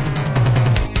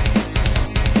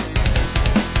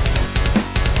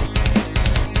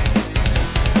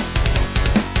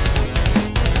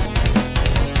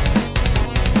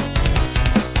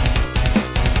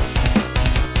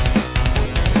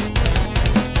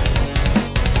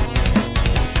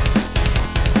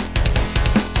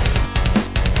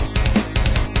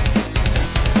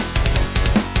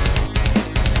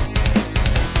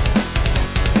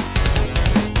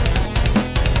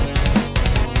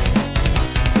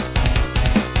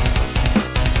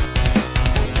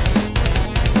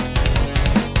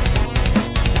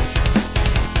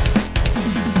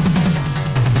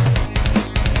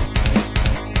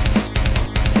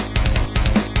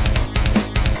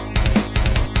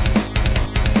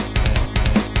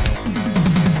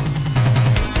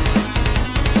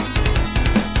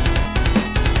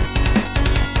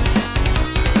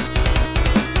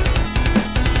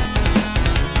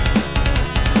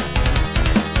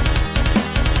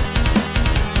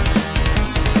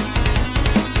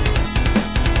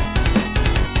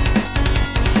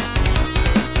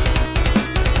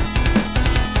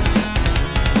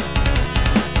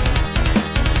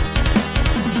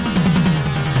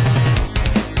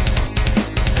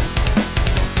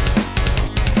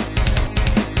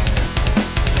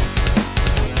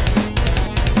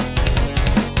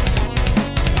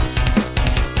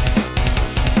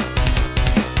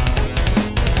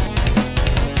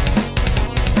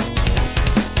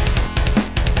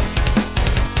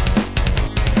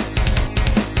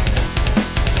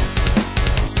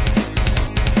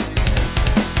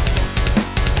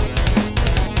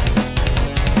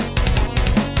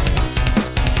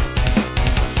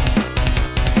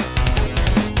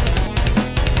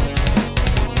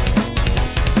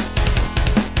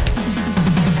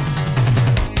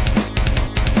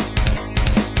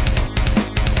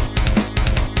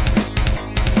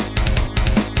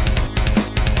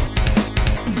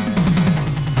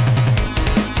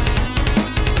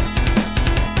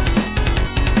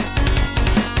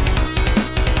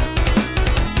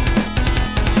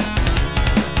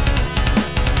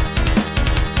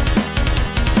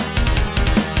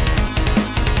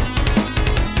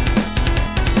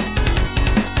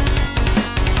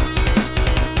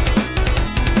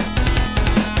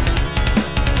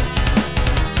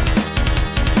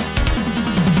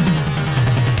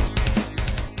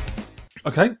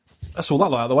 Okay, that's all that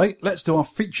lot out of the way. Let's do our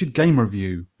featured game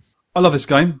review. I love this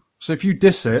game, so if you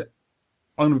diss it,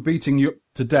 I'm going to be beating you up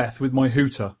to death with my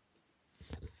hooter.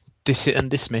 Diss it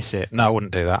and dismiss it. No, I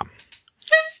wouldn't do that.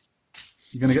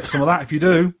 You're going to get some of that if you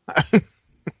do.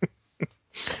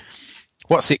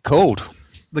 What's it called?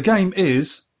 The game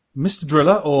is Mr.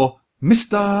 Driller or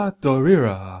Mr.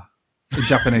 Dorira in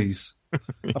Japanese.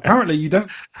 Apparently, you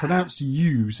don't pronounce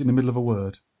U's in the middle of a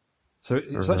word. So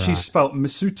it's actually spelt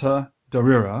Misuta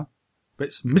Dorira, but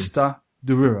it's Mr.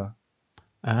 Dorira.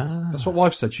 That's what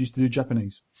wife said. She used to do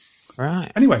Japanese. Right.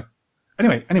 Anyway.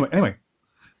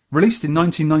 Released in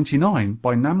 1999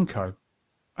 by Namco.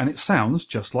 And it sounds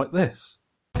just like this.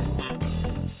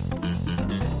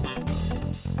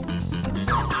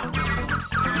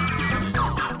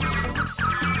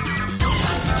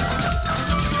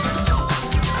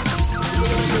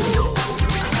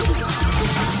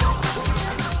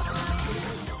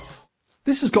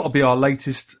 This has got to be our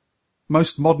latest,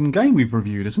 most modern game we've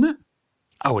reviewed, isn't it?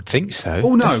 I would think so.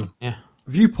 Oh, no. Yeah.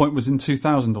 Viewpoint was in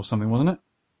 2000 or something, wasn't it?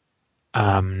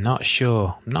 Not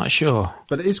sure.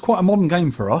 But it is quite a modern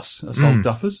game for us, as old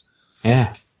duffers.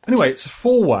 Yeah. Anyway, it's a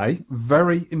 4-way.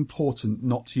 Very important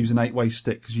not to use an 8-way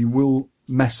stick, because you will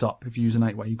mess up if you use an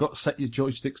 8-way. You've got to set your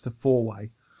joysticks to 4-way.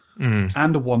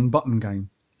 And a 1-button game.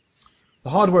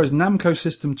 The hardware is Namco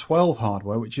System 12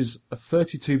 hardware, which is a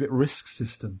 32-bit RISC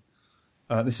system.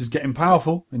 This is getting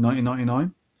powerful in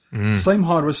 1999. Same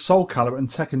hardware as Soul Calibur and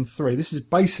Tekken 3. This is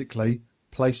basically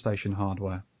PlayStation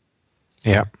hardware.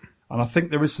 Yeah. And I think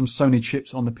there is some Sony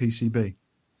chips on the PCB.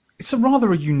 It's a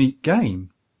rather unique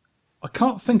game. I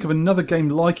can't think of another game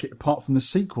like it apart from the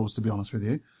sequels, to be honest with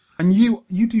you. And you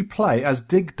do play as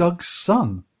Dig Dug's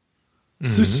son,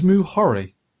 Susumu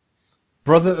Hori,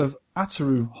 brother of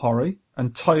Ataru Hori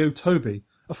and Tayo Tobi,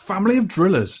 a family of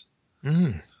drillers.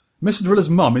 Mr. Driller's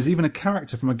mum is even a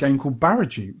character from a game called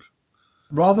Baraduke.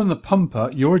 Rather than a pumper,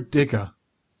 you're a digger.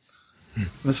 And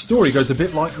the story goes a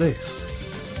bit like this.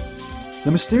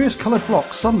 The mysterious coloured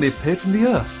block suddenly appeared from the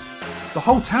earth. The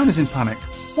whole town is in panic.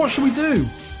 What should we do?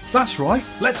 That's right,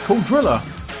 let's call Driller.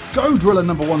 Go, Driller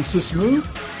number 1 Susumu.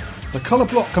 The colour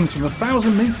block comes from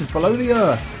 1,000 metres below the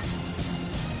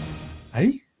earth.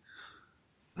 Eh?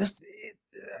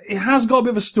 It has got a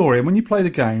bit of a story, and when you play the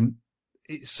game,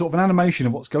 it's sort of an animation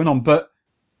of what's going on, but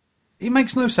it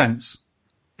makes no sense.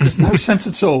 There's no sense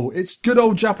at all. It's good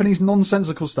old Japanese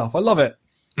nonsensical stuff. I love it.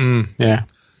 Yeah.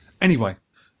 Anyway,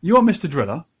 you are Mr.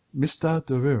 Driller. Mr.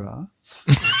 Driller.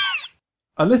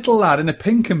 A little lad in a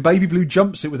pink and baby blue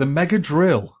jumpsuit with a mega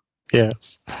drill.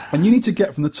 Yes. And you need to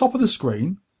get from the top of the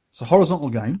screen, it's a horizontal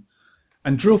game,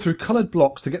 and drill through coloured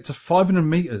blocks to get to 500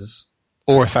 metres.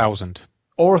 Or 1,000.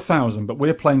 Or 1,000, but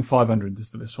we're playing 500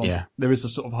 for this one. Yeah. There is a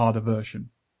sort of harder version.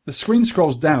 The screen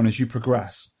scrolls down as you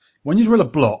progress. When you drill a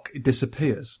block, it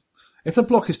disappears. If the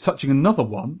block is touching another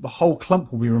one, the whole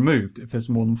clump will be removed if there's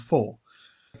more than 4.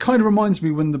 It kind of reminds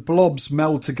me when the blobs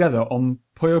meld together on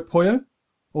Puyo Puyo,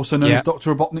 also known as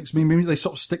Dr. Robotnik's Meme. They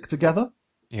sort of stick together.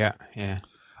 Yeah, yeah.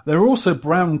 There are also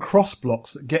brown cross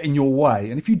blocks that get in your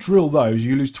way, and if you drill those,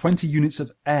 you lose 20 units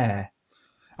of air.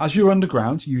 As you're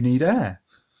underground, you need air.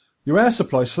 Your air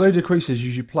supply slowly decreases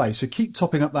as you play, so keep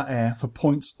topping up that air for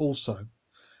points also.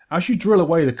 As you drill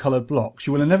away the coloured blocks,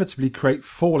 you will inevitably create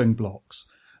falling blocks.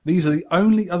 These are the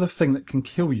only other thing that can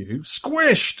kill you,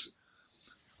 squished,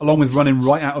 along with running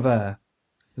right out of air.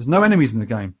 There's no enemies in the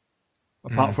game,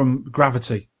 apart from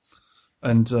gravity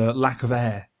and lack of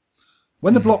air.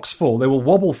 When the blocks fall, they will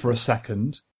wobble for a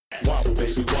second, wobble,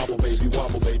 baby, wobble, baby,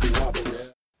 wobble, baby, wobble,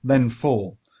 yeah. Then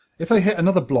fall. If they hit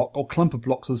another block or clump of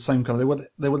blocks of the same colour,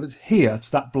 they will adhere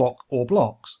to that block or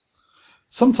blocks,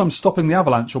 sometimes stopping the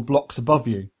avalanche or blocks above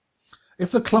you.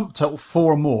 If the clump total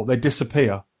 4 or more, they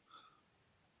disappear.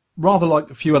 Rather like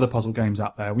a few other puzzle games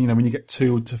out there, you know, when you get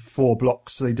 2 to 4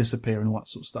 blocks, they disappear and all that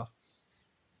sort of stuff.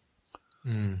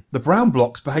 The brown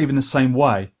blocks behave in the same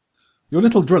way. Your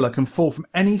little driller can fall from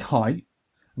any height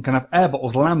and can have air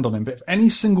bottles land on him, but if any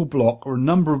single block or a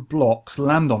number of blocks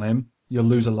land on him, you'll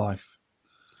lose a life.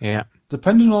 Yeah.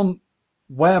 Depending on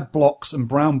where blocks and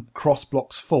brown cross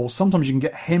blocks fall, sometimes you can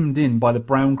get hemmed in by the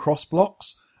brown cross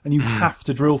blocks, and you have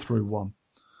to drill through one.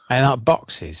 And are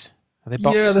boxes? Are they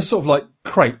boxes? Yeah, they're sort of like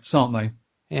crates, aren't they?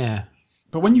 Yeah.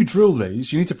 But when you drill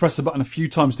these, you need to press the button a few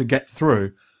times to get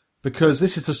through, because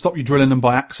this is to stop you drilling them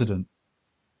by accident.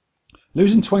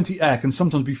 Losing 20 air can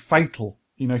sometimes be fatal.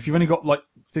 You know, if you've only got like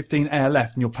 15 air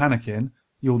left and you're panicking,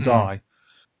 you'll die.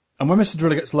 And when Mr.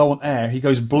 Driller gets low on air, he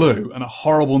goes blue and a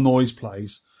horrible noise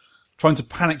plays, trying to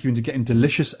panic you into getting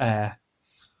delicious air.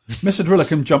 Mr. Driller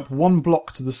can jump 1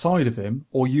 block to the side of him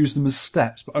or use them as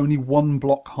steps, but only 1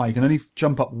 block high. You can only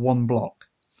jump up 1 block.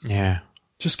 Yeah.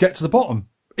 Just get to the bottom.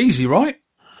 Easy, right?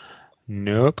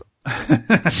 Nope.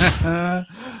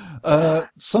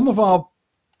 Some of our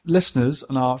listeners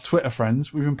and our Twitter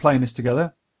friends, we've been playing this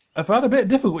together, have had a bit of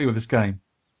difficulty with this game.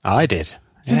 I did.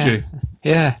 Did you?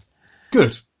 Yeah.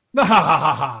 Good.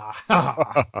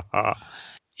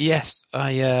 Yes,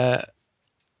 I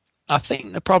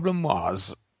think the problem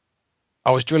was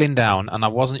I was drilling down and I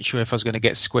wasn't sure if I was going to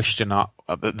get squished or not.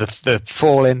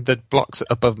 The blocks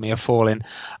above me are falling.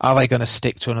 Are they going to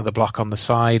stick to another block on the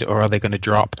side or are they going to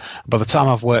drop? By the time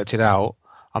I've worked it out,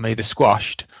 I'm either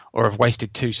squashed or I've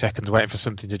wasted 2 seconds waiting for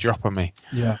something to drop on me.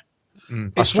 Yeah.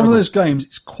 It's one of those games,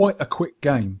 it's quite a quick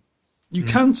game. You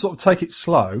can sort of take it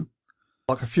slow.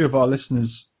 Like a few of our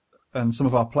listeners and some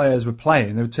of our players were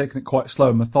playing, they were taking it quite slow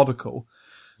and methodical.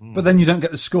 But then you don't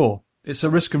get the score. It's a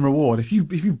risk and reward. If you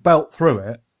belt through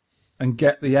it and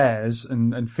get the airs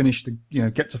and finish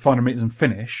get to 500 metres and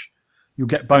finish, you'll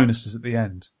get bonuses at the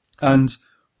end. And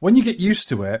when you get used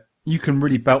to it, you can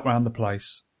really belt around the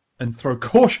place and throw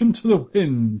caution to the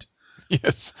wind.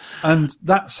 Yes. And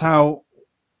that's how,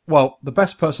 well, the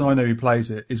best person I know who plays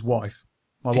it is wife.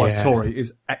 My wife, Tori,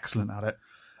 is excellent at it.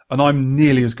 And I'm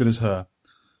nearly as good as her.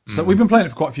 So we've been playing it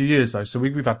for quite a few years, though. So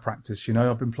we've had practice, you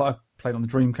know. I've played on the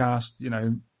Dreamcast, you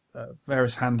know,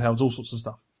 various handhelds, all sorts of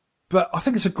stuff. But I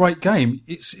think it's a great game.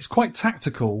 It's quite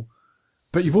tactical,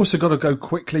 but you've also got to go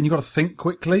quickly and you've got to think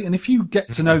quickly. And if you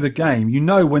get to know the game, you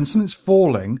know when something's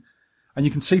falling and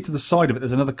you can see to the side of it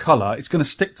there's another colour, it's going to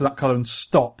stick to that colour and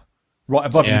stop right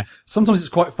above Yeah. you. Sometimes it's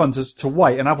quite fun to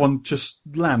wait and have one just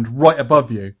land right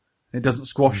above you. It doesn't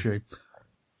squash you.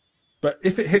 But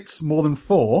if it hits more than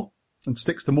 4 and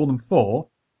sticks to more than 4,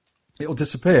 it'll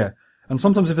disappear. And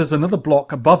sometimes if there's another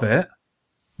block above it,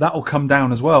 that'll come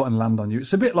down as well and land on you.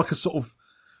 It's a bit like a sort of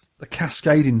a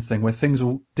cascading thing where things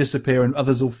will disappear and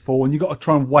others will fall, and you've got to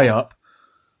try and weigh up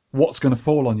what's going to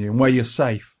fall on you and where you're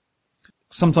safe.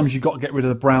 Sometimes you've got to get rid of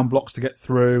the brown blocks to get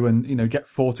through and, get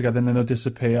 4 together and then they'll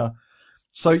disappear.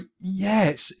 So, yeah,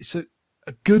 it's a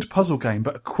good puzzle game,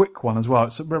 but a quick one as well.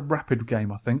 It's a rapid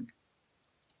game, I think.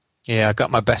 Yeah, I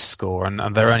got my best score, and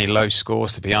they're only low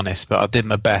scores, to be honest, but I did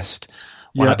my best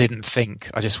when I didn't think.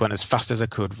 I just went as fast as I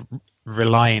could,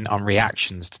 relying on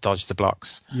reactions to dodge the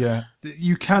blocks. Yeah,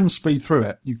 you can speed through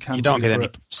it. You don't get any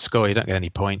score, you don't get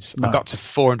any points. No. I got to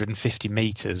 450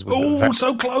 metres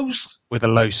so close! With a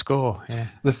low score, yeah.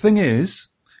 The thing is,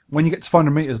 when you get to 500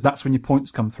 metres, that's when your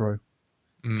points come through.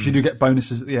 Because you do get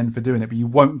bonuses at the end for doing it, but you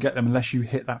won't get them unless you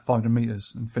hit that 500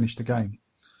 metres and finish the game.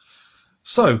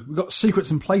 So, we've got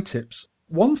secrets and play tips.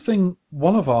 One thing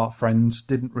one of our friends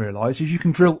didn't realise is you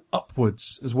can drill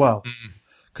upwards as well.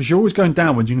 Because you're always going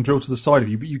downwards, you can drill to the side of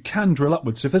you, but you can drill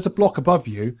upwards. So if there's a block above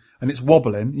you and it's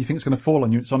wobbling, you think it's going to fall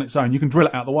on you, it's on its own, you can drill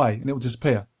it out of the way and it will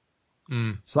disappear.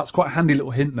 So that's quite a handy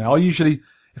little hint there. I usually,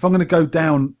 if I'm going to go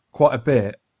down quite a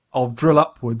bit, I'll drill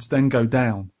upwards, then go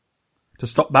down to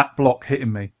stop that block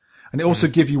hitting me. And it also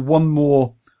gives you one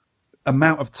more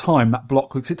amount of time that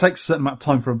block, because it takes a certain amount of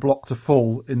time for a block to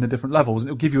fall in the different levels, and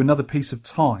it'll give you another piece of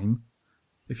time,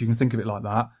 if you can think of it like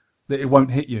that it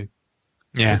won't hit you.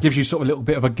 Yeah. So it gives you sort of a little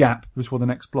bit of a gap before the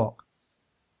next block.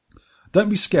 Don't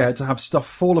be scared to have stuff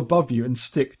fall above you and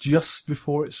stick just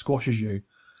before it squashes you.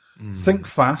 Think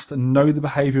fast and know the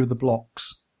behaviour of the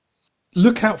blocks.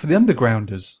 Look out for the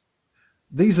undergrounders.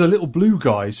 These are the little blue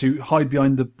guys who hide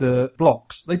behind the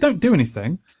blocks. They don't do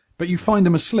anything, but you find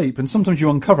them asleep, and sometimes you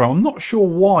uncover them. I'm not sure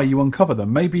why you uncover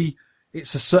them. Maybe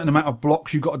it's a certain amount of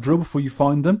blocks you've got to drill before you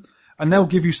find them, and they'll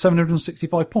give you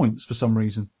 765 points for some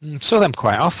reason. Saw them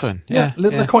quite often. Yeah,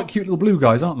 They're quite cute little blue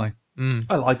guys, aren't they?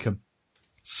 I like them.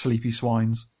 Sleepy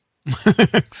swines.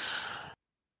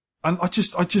 And I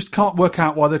just can't work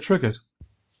out why they're triggered.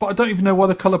 But I don't even know why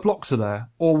the colour blocks are there,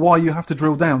 or why you have to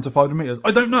drill down to 500 metres. I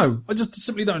don't know. I just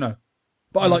simply don't know.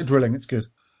 But I like drilling. It's good.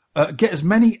 Get as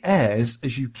many airs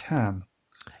as you can.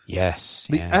 Yes.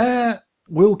 The air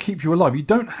will keep you alive. You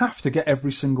don't have to get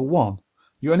every single one.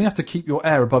 You only have to keep your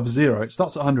air above 0. It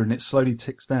starts at 100 and it slowly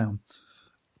ticks down.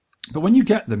 But when you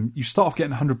get them, you start off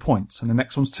getting 100 points, and the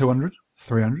next one's 200,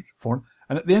 300, 400.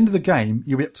 And at the end of the game,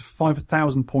 you'll be up to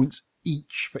 5,000 points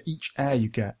each for each air you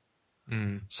get.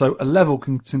 So a level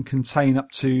can contain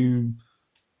up to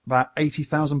about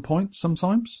 80,000 points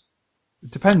sometimes.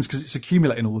 It depends, because it's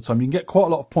accumulating all the time. You can get quite a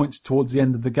lot of points towards the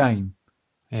end of the game.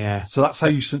 Yeah. So that's how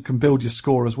you can build your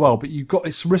score as well. But you've got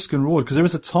its risk and reward, because there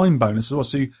is a time bonus as well.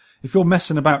 So if you're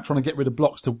messing about trying to get rid of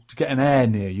blocks to get an air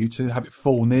near you, to have it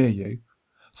fall near you,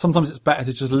 sometimes it's better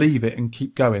to just leave it and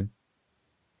keep going.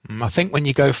 I think when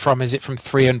you go from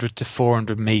 300 to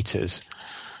 400 metres,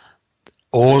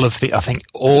 all of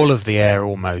the air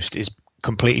almost is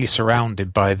completely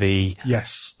surrounded by the...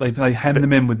 Yes, they hem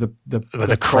them in with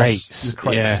the crates. The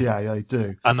crates, yeah, they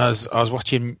do. And I was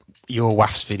watching your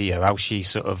WAF's video, how she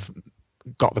sort of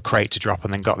got the crate to drop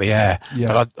and then got the air. Yeah.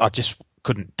 But I just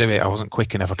couldn't do it. I wasn't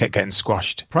quick enough. I kept getting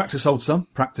squashed. Practice, old son,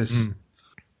 practice.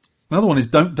 Another one is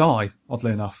don't die,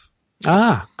 oddly enough.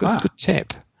 Good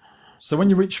tip. So when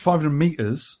you reach 500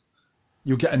 metres,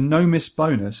 you'll get a no-miss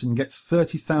bonus, and you get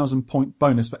 30,000 point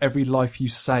bonus for every life you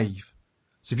save.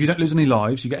 So if you don't lose any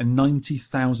lives, you get a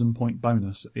 90,000 point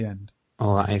bonus at the end.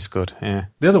 Oh, that is good, yeah.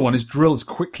 The other one is drill as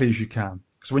quickly as you can.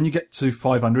 Because when you get to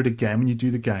 500 again, when you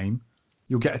do the game,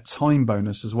 you'll get a time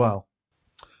bonus as well.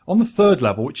 On the third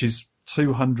level, which is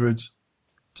 200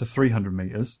 to 300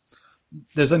 metres,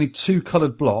 there's only 2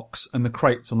 coloured blocks and the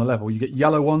crates on the level. You get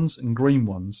yellow ones and green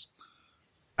ones.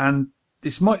 And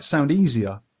this might sound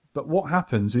easier, but what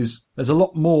happens is there's a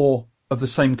lot more of the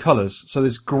same colours. So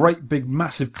there's great big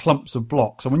massive clumps of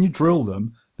blocks. And when you drill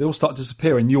them, they all start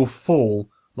disappearing. You'll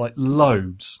fall like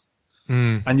loads.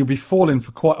 And you'll be falling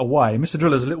for quite a way. Mr.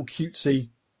 Driller's a little cutesy.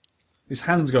 His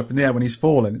hands go up in the air when he's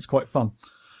falling. It's quite fun.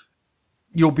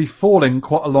 You'll be falling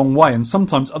quite a long way. And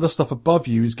sometimes other stuff above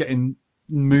you is getting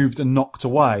moved and knocked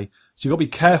away. So you've got to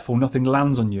be careful nothing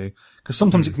lands on you. Because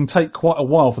sometimes it can take quite a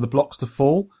while for the blocks to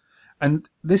fall. And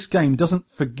this game doesn't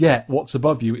forget what's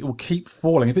above you. It will keep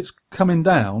falling. If it's coming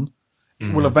down,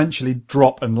 it will eventually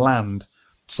drop and land.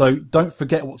 So don't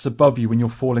forget what's above you when you're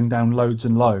falling down loads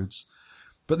and loads.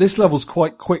 But this level's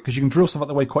quite quick because you can drill stuff out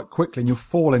the way quite quickly and you're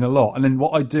falling a lot. And then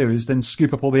what I do is then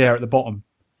scoop up all the air at the bottom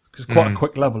because it's quite a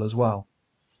quick level as well.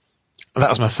 That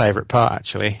was my favourite part,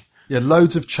 actually. Yeah,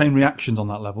 loads of chain reactions on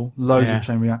that level. Loads Yeah. of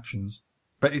chain reactions.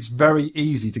 But it's very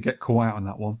easy to get caught out on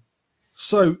that one.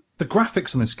 So, the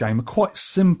graphics on this game are quite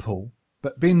simple,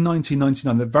 but being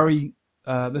 1999,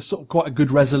 they're sort of quite a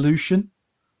good resolution.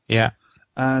 Yeah.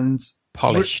 And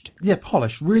Polished.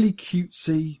 Polished. Really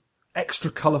cutesy,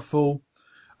 extra colourful.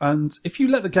 And if you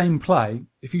let the game play,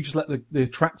 if you just let the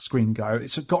track screen go,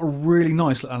 it's got really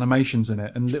nice little animations in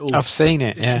it and little. I've seen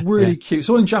it. It's really cute. It's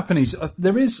all in Japanese.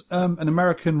 There is an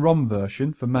American ROM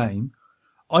version for MAME.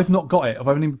 I've not got it. I've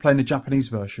only been playing the Japanese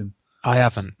version. I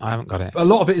haven't got it. A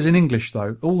lot of it is in English,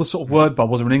 though. All the sort of word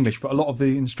bubbles are in English, but a lot of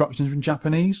the instructions are in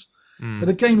Japanese. But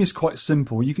the game is quite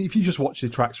simple. If you just watch the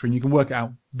track screen, you can work it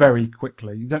out very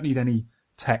quickly. You don't need any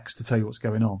text to tell you what's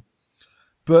going on.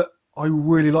 But I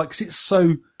really like, because it's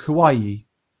so kawaii,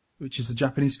 which is the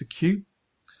Japanese for cute.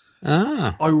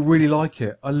 Ah. I really like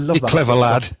it. I love You that. clever sort of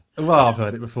lad. stuff. Well, I've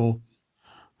heard it before.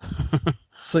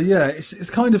 So yeah, it's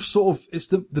kind of sort of, it's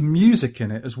the music in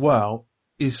it as well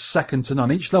is second to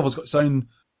none. Each level's got its own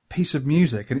piece of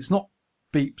music, and it's not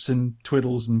beeps and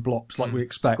twiddles and blops like we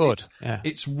expect. Good. Yeah.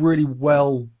 It's really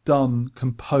well done,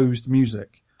 composed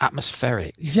music.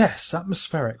 Atmospheric. Yes,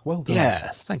 atmospheric. Well done.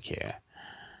 Yes, thank you.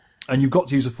 And you've got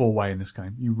to use a 4-way in this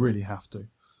game. You really have to.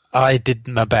 I did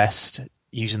my best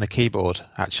using the keyboard,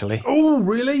 actually. Oh,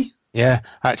 really? Yeah,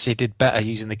 I actually did better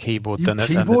using the keyboard You than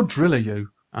keyboard driller, you.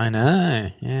 I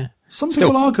know, yeah. Some Still-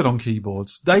 people are good on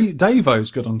keyboards. Davo's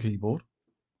good on keyboard.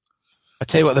 I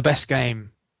tell you what, the best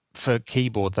game for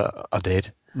keyboard that I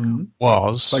did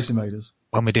was Space Invaders.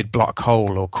 when we did Block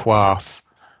Hole or Quarth.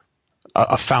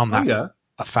 I found that. Oh, yeah.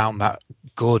 I found that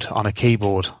good on a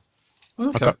keyboard.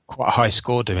 Okay. I got quite a high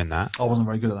score doing that. I wasn't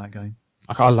very good at that game.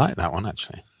 I like that one,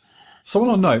 actually. So on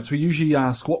our notes, we usually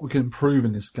ask what we can improve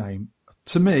in this game.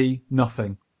 To me,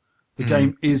 nothing. The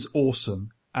game is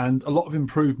awesome, and a lot of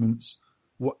improvements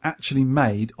were actually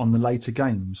made on the later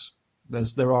games.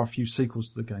 There are a few sequels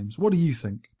to the games. What do you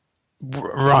think?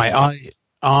 Right,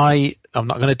 I'm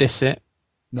not going to diss it.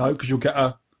 No, because you'll get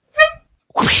a...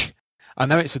 I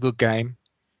know it's a good game.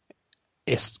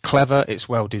 It's clever. It's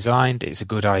well designed. It's a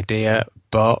good idea,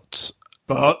 but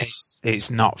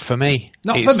it's not for me.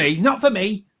 Not for me.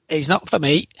 It's not for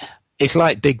me. It's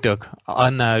like Dig Dug. I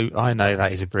know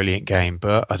that is a brilliant game,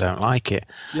 but I don't like it.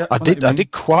 Yeah, I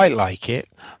did quite like it,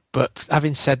 but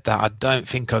having said that, I don't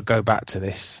think I'll go back to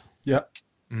this. Yeah.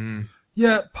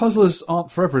 Yeah, puzzlers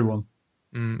aren't for everyone.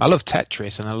 I love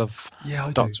Tetris, and I love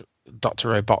Dr.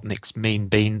 Robotnik's Mean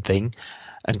Bean thing,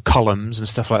 and columns and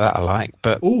stuff like that I like.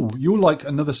 But you'll like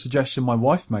another suggestion my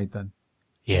wife made then.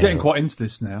 yeah, She's getting quite into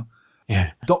this now.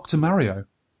 yeah. Dr. Mario.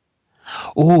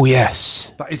 Oh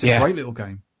yes, That is a great little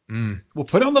game. We'll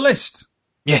put it on the list.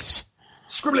 yes.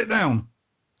 Scribble it down.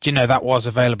 Do you know that was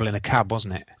available in a cab,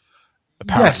 wasn't it?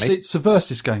 Apparently. Yes, it's a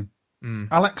Versus game.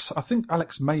 Alex, I think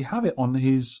Alex may have it on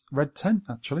his Red 10,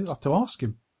 actually. I'll have to ask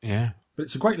him. Yeah. But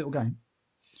it's a great little game.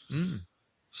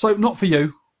 So, not for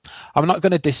you. I'm not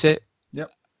going to diss it.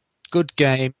 Yep. Good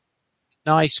game,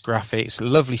 nice graphics,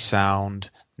 lovely sound.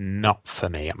 Not for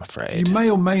me, I'm afraid. You may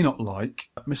or may not like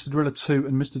Mr. Driller 2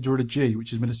 and Mr. Driller G,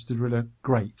 which is Mr. Driller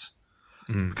Great.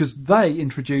 Because they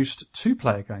introduced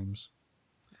two-player games.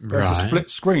 It's a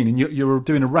split screen, and you're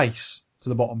doing a race to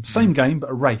the bottom. Same game, but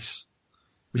a race,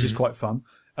 which is quite fun.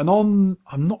 And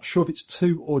I'm not sure if it's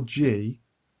 2 or G,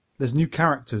 there's new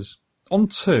characters. On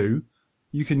 2,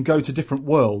 you can go to different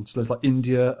worlds. There's like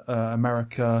India,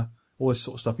 America, all this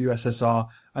sort of stuff, USSR,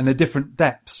 and they're different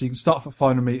depths. So you can start off at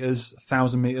 500 metres,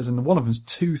 1,000 metres, and one of them's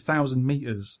 2,000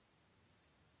 metres,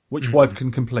 which wife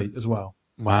can complete as well.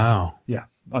 Wow. Yeah,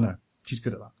 I know. She's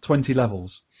good at that. 20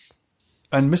 levels.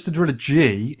 And Mr. Driller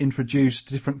G introduced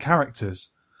different characters.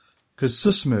 Because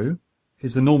Susmu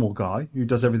is the normal guy who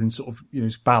does everything sort of,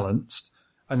 is balanced.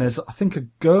 And there's, I think, a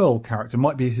girl character,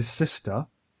 might be his sister,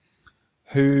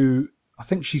 who, I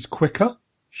think she's quicker.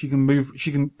 She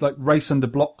can like race under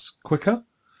blocks quicker.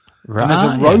 Right. And there's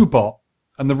a robot.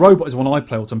 And the robot is one I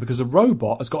play all the time because the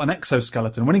robot has got an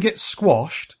exoskeleton. When he gets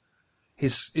squashed,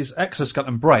 his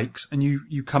exoskeleton breaks and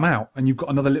you come out and you've got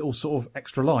another little sort of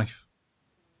extra life.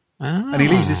 And he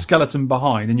leaves his skeleton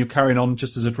behind and you're carrying on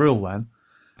just as a drill then.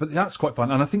 But that's quite fun.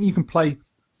 And I think you can play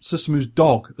Susumu's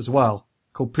dog as well,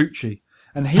 called Poochie.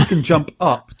 And he can jump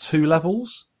up 2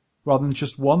 levels rather than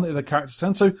just one that the characters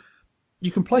can. So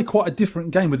you can play quite a different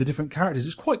game with the different characters.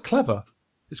 It's quite clever.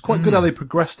 It's quite good how they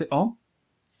progressed it on.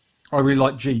 I really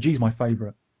like G. G's my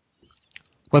favourite.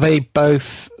 Were they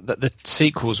both the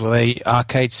sequels? Were they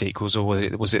arcade sequels, or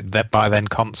was it that by then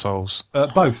consoles?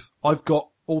 Both. I've got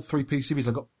all 3 PCBs.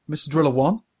 I've got Mr. Driller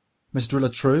 1, Mr. Driller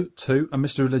 2, and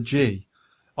Mr. Driller G.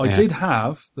 I did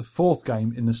have the fourth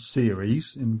game in the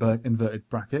series, in inverted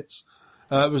brackets.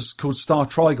 It was called Star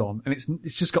Trigon, and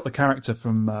it's just got the character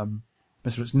from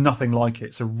It's nothing like it.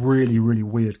 It's a really, really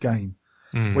weird game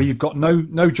where you've got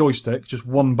no joystick, just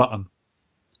one button.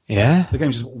 Yeah? The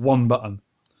game's just got one button.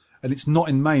 And it's not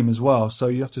in MAME as well, so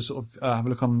you have to sort of have a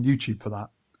look on YouTube for that.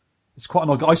 It's quite an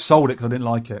odd. I sold it because I didn't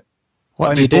like it.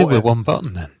 What do you do with one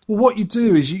button then? Well, what you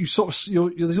do is you sort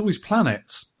of there's all these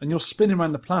planets, and you're spinning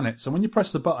around the planets. And when you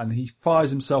press the button, he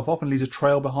fires himself off and leaves a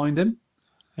trail behind him.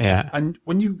 Yeah. And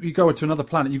when you go to another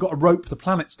planet, you've got to rope the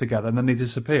planets together, and then they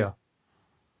disappear.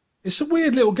 It's a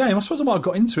weird little game. I suppose I might have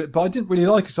got into it, but I didn't really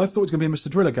like it. So I thought it was going to be a Mr.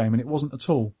 Driller game, and it wasn't at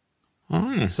all.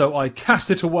 So I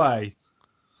cast it away.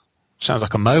 Sounds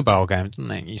like a mobile game,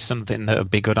 doesn't it? Something that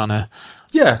would be good on a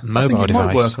mobile I think it device.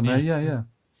 might work on there. Yeah.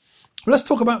 Well, let's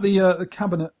talk about the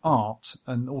cabinet art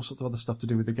and all sorts of other stuff to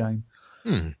do with the game.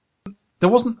 There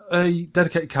wasn't a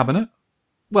dedicated cabinet.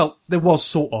 Well, there was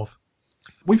sort of.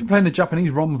 We've been playing the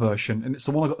Japanese ROM version, and it's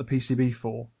the one I got the PCB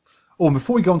for. Oh, and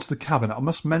before we go on to the cabinet, I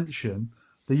must mention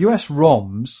the US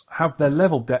ROMs have their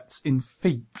level depths in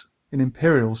feet, in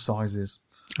imperial sizes.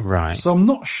 Right. So I'm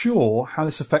not sure how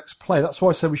this affects play. That's why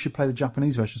I said we should play the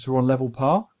Japanese version, so we're on level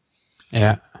par.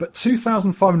 Yeah. But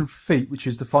 2,500 feet, which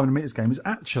is the 500 metres game, is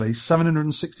actually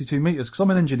 762 metres, because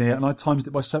I'm an engineer and I times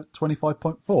it by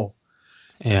 25.4.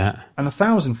 Yeah. And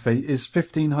 1,000 feet is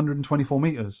 1,524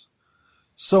 metres.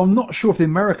 So I'm not sure if the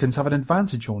Americans have an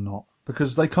advantage or not,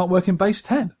 because they can't work in base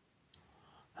 10.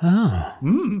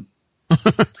 Oh.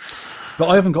 But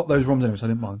I haven't got those ROMs anyway, so I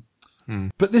didn't mind.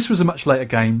 But this was a much later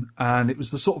game, and it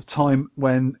was the sort of time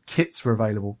when kits were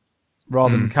available,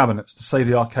 rather than cabinets, to save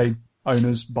the arcade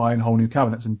owners buying whole new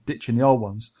cabinets and ditching the old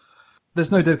ones. There's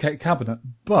no dedicated cabinet,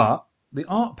 but the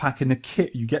art pack and the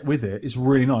kit you get with it is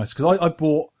really nice, because I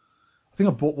think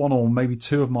I bought one or maybe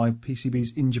two of my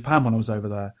PCBs in Japan when I was over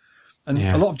there. And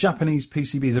a lot of Japanese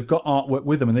PCBs have got artwork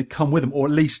with them, and they come with them, or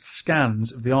at least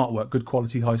scans of the artwork, good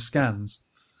quality, high scans.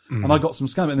 And I got some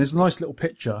scans, and there's a nice little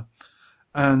picture.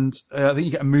 And I think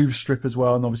you get a move strip as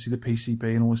well, and obviously the PCB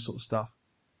and all this sort of stuff.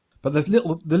 But the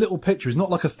little picture is not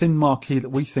like a thin marquee that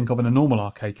we think of in a normal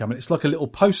arcade cabinet. It's like a little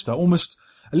poster, almost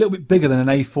a little bit bigger than an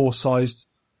A4-sized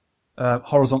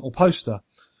horizontal poster.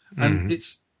 And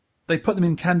they put them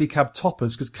in candy cab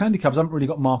toppers, because candy cabs haven't really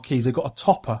got marquees. They've got a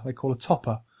topper, they call a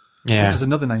topper. Yeah. There's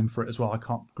another name for it as well. I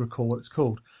can't recall what it's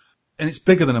called. And it's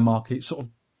bigger than a marquee. It's sort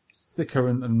of thicker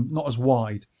and not as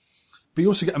wide. But you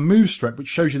also get a move strip, which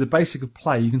shows you the basic of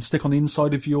play. You can stick on the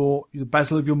inside of the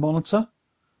bezel of your monitor,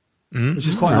 which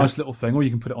is quite a nice little thing, or you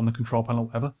can put it on the control panel or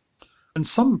whatever. And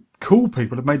some cool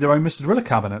people have made their own Mr. Driller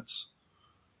cabinets.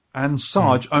 And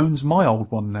Sarge owns my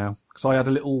old one now, because I had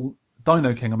a little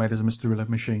Dino King I made as a Mr. Driller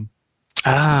machine.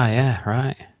 Ah, yeah,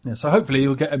 right. Yeah, so hopefully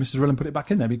he'll get a Mr. Driller and put it back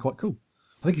in there. It'd be quite cool.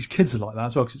 I think his kids are like that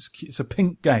as well, because it's a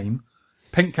pink game,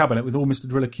 pink cabinet with all Mr.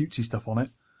 Driller cutesy stuff on it.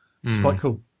 It's quite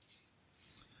cool.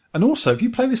 And also, if you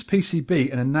play this PCB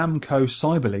in a Namco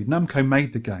Cyberlead, Namco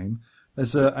made the game,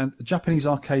 there's a Japanese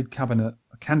arcade cabinet,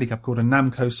 a candy cab called a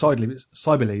Namco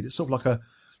Cyberlead. It's sort of like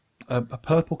a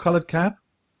purple-coloured cab.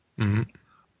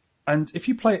 And if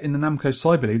you play it in the Namco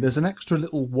Cyberlead, there's an extra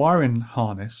little wiring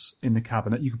harness in the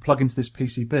cabinet you can plug into this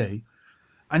PCB,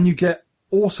 and you get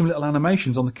awesome little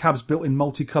animations on the cab's built-in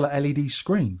multicolour LED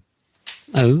screen.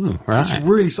 Oh, right. It's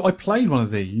really... So I played one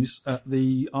of these at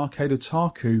the Arcade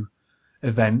Otaku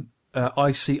event,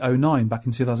 IC09, back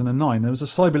in 2009. There was a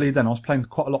Cyberlead then. I was playing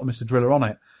quite a lot of Mr. Driller on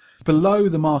it. Below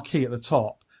the marquee at the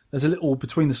top, there's a little...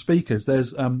 Between the speakers,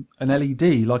 there's an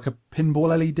LED, like a pinball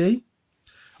LED.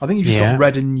 I think you've just got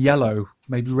red and yellow,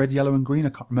 maybe red, yellow and green. I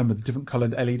can't remember the different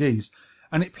coloured LEDs.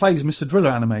 And it plays Mr.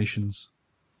 Driller animations.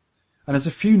 And there's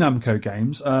a few Namco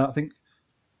games. I think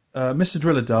Mr.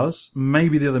 Driller does,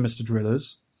 maybe the other Mr.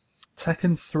 Drillers.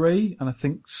 Tekken 3, and I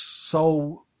think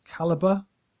Soul Calibur,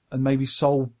 and maybe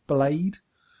Soul Blade.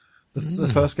 The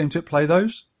first game to play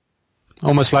those.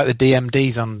 Almost like the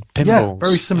DMDs on pinballs. Yeah,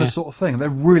 very similar sort of thing. They're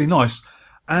really nice.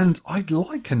 And I'd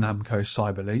like a Namco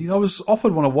Cyberlead. I was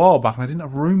offered one a while back and I didn't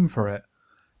have room for it.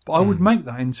 But I would make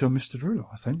that into a Mr. Driller,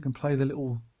 I think, and play the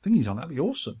little thingies on it. That'd be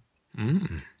awesome.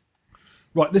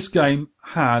 Right, this game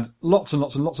had lots and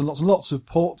lots and lots and lots and lots of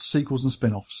ports, sequels and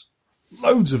spin-offs.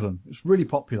 Loads of them. It's really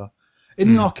popular.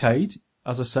 In the arcade,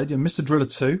 as I said, you have Mr. Driller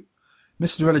 2,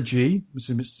 Mr. Driller G, which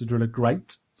is Mr. Driller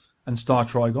Great, and Star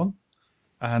Trigon.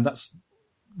 And that's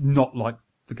not like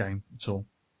the game at all.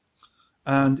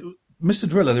 And Mr.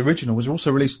 Driller, the original, was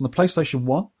also released on the PlayStation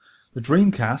 1, the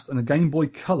Dreamcast, and the Game Boy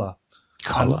Color.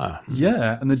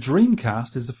 And the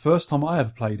Dreamcast is the first time I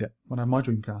ever played it, when I had my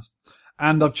Dreamcast.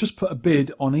 And I've just put a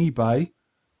bid on eBay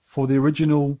for the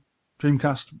original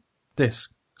Dreamcast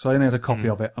disc. So I only had a copy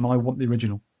of it, and I want the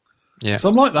original. Yeah. So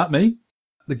I'm like that, me.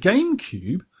 The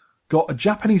GameCube got a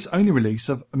Japanese-only release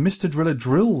of Mr. Driller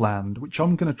Drill Land, which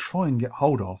I'm going to try and get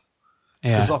hold of.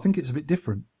 Because I think it's a bit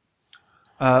different.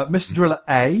 Mr. Driller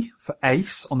A for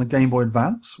Ace on the Game Boy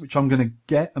Advance, which I'm going to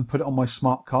get and put it on my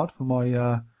smart card for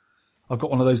my... I've got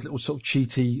one of those little sort of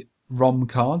cheaty ROM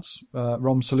cards,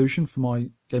 ROM solution for my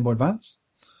Game Boy Advance.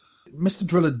 Mr.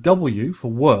 Driller W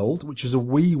for World, which is a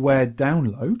WiiWare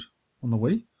download on the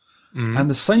Wii. And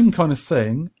the same kind of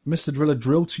thing, Mr. Driller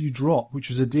Drill to You Drop, which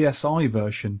was a DSi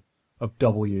version of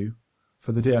W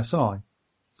for the DSi.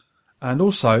 And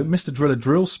also Mr. Driller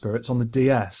Drill Spirits on the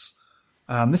DS.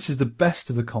 This is the best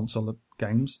of the console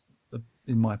games,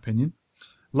 in my opinion.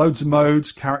 Loads of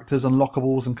modes, characters,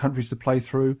 unlockables, and countries to play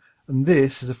through. And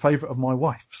this is a favourite of my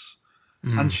wife's.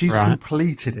 And she's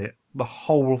completed it, the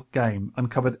whole game,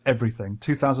 and covered everything.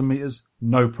 2,000 metres,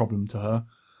 no problem to her.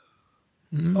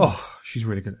 Oh, she's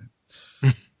really good at it.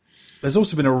 There's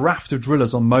also been a raft of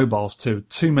drillers on mobiles too.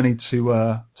 Too many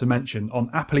to mention. On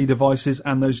Apple devices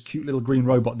and those cute little green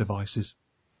robot devices.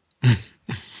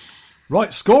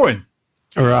 Right, scoring.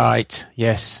 Right,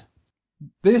 yes.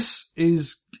 This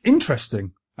is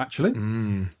interesting,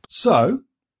 actually. So,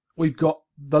 we've got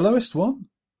the lowest one,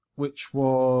 which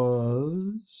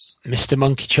was... Mr.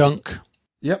 Monkey Chunk.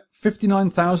 Yep,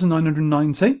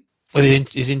 59,990.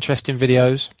 With his interesting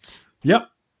videos. Yep.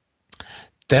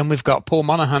 Then we've got Paul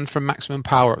Monahan from Maximum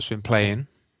Power Up's been playing.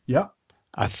 Yep.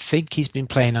 I think he's been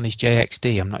playing on his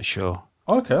JXD, I'm not sure.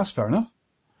 Okay, that's fair enough.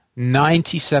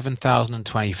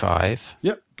 97,025.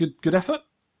 Yep, good effort.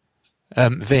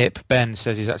 Vip, Ben,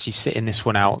 says he's actually sitting this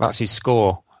one out. That's his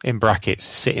score, in brackets,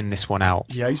 sitting this one out.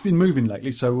 Yeah, he's been moving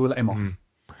lately, so we'll let him off.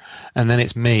 And then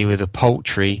it's me with a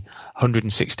paltry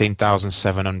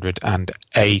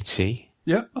 116,780.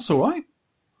 Yeah, that's all right.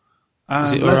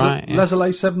 Is it all right? Yeah.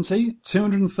 Leslie 70,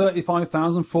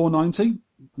 235,490.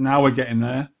 Now we're getting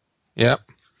there. Yep.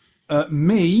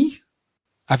 Me...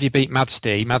 Have you beat Mad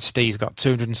Steve? Mad Steve's got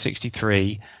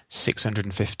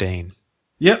 263,615.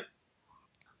 Yep.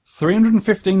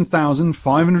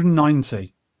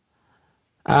 315,590.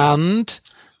 And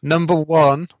number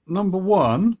one. Number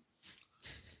one.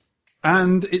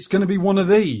 And it's going to be one of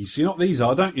these. You know what these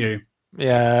are, don't you?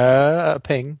 Yeah,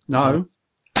 ping. No.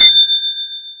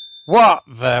 What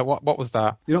was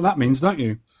that? You know what that means, don't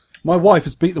you? My wife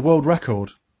has beat the world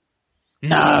record.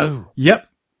 No. Yep.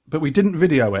 But we didn't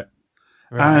video it.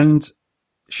 Right. And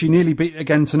she nearly beat it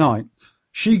again tonight.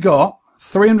 She got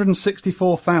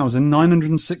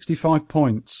 364,965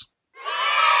 points.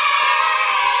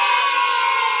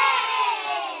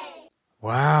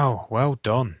 Wow, well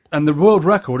done. And the world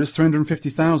record is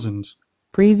 350,000.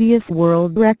 Previous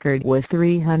world record was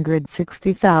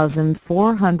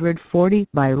 360,440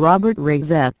 by Robert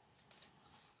Rigzett.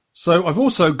 So I've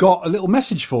also got a little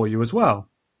message for you as well.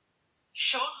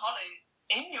 Sean Holly,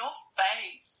 in your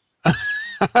face.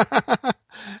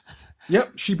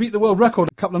 Yep, she beat the world record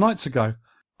a couple of nights ago.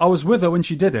 I was with her when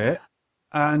she did it,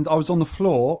 and I was on the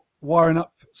floor wiring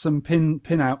up some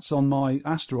pin-outs on my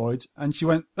Asteroid, and she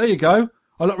went, there you go.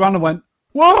 I looked around and went,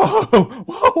 whoa,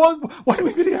 why did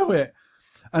we video it?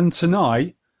 And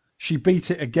tonight, she beat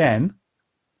it again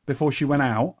before she went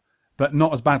out, but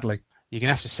not as badly. You're going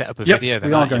to have to set up a video then.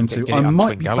 We are going to. I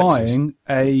might be buying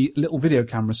a little video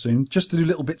camera soon, just to do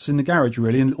little bits in the garage,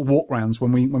 really, and little walk-rounds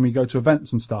when we go to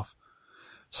events and stuff.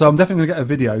 So I'm definitely going to get a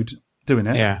video doing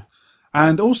it. Yeah.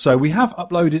 And also, we have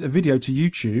uploaded a video to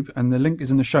YouTube, and the link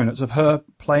is in the show notes, of her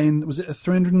playing, was it a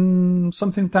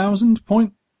 300-something thousand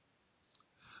point?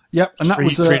 Yep, and that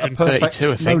was a perfect,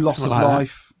 no loss of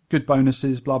life, good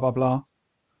bonuses, blah, blah, blah.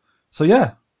 So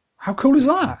yeah, how cool is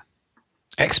that?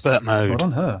 Expert mode. Well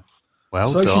done her.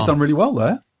 Well done. So she's done really well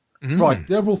there. Right,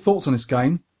 the overall thoughts on this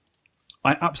game.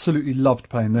 I absolutely loved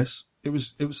playing this. It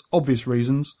was obvious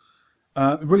reasons.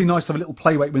 Really nice to have a little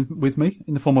playweight with me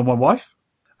in the form of my wife.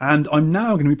 And I'm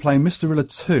now going to be playing Mr. Driller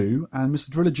 2 and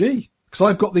Mr. Driller G. Because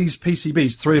I've got these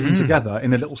PCBs, 3 of them together,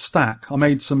 in a little stack. I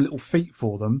made some little feet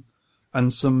for them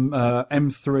and some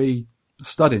M3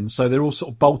 stud-ins. So they're all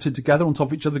sort of bolted together on top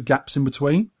of each other, gaps in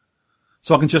between.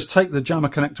 So I can just take the jammer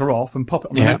connector off and pop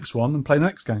it on the next one and play the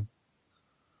next game.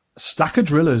 A stack of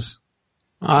drillers.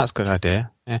 Oh, that's a good idea.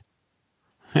 Yeah.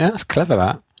 Yeah, that's clever,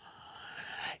 that.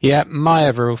 Yeah, my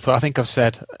overall thought, I think I've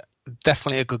said,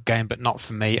 definitely a good game, but not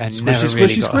for me. I never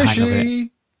really got the hang of it.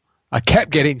 I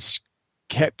kept getting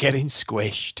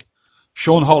squished.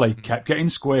 Sean Holly kept getting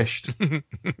squished.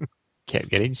 Kept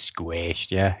getting squished,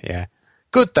 yeah.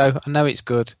 Good, though. I know it's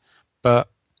good, but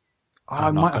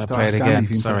I'm not going to play it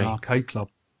again. Sorry. Arcade Club.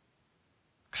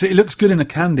 Because it looks good in a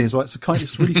candy as well.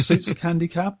 It really suits a candy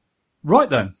cab.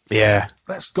 Right then, Yeah.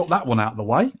 let's got that one out of the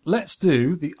way. Let's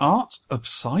do the art of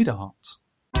side art.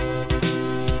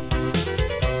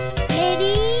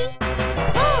 Ready?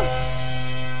 Go!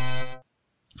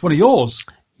 It's one of yours.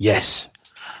 Yes.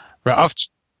 Right,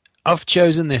 I've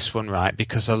chosen this one, right,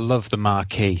 because I love the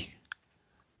marquee.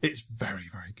 It's very,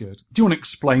 very good. Do you want to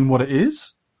explain what it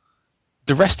is?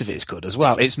 The rest of it is good as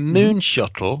well. It's Moon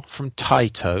Shuttle from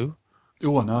Taito.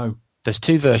 Oh, I know. There's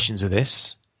two versions of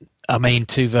this. I mean,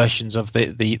 two versions of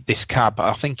this cab.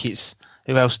 I think it's...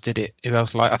 Who else did it? Who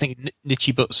else I think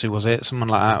Nichibutsu, was it? Someone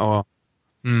like that, or...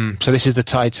 So this is the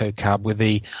Taito cab with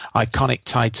the iconic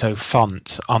Taito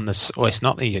font on the... Well, it's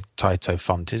not the Taito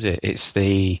font, is it? It's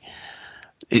the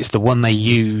one they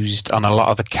used on a lot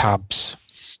of the cabs.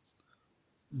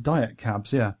 Diet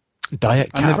cabs, yeah.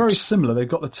 Diet cabs. And they're very similar. They've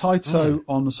got the Taito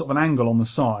on sort of an angle on the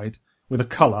side with a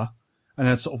colour and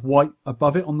then sort of white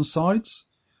above it on the sides.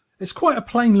 It's quite a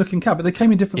plain looking cab, but they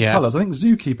came in different colours. I think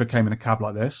Zookeeper came in a cab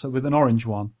like this, with an orange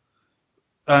one.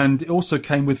 And it also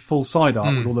came with full side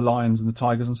art with all the lions and the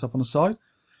tigers and stuff on the side.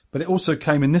 But it also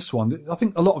came in this one. I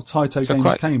think a lot of Taito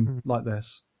games came like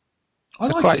this.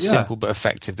 Quite simple but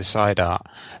effective, the side art.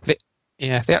 The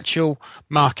actual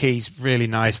marquee's really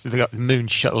nice. They've got the Moon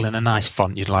Shuttle in a nice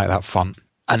font. You'd like that font.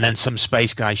 And then some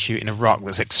space guy shooting a rock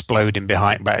that's exploding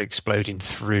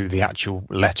through the actual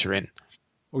lettering.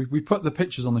 We put the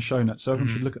pictures on the show notes, so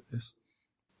everyone should look at this.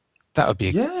 That would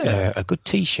be a good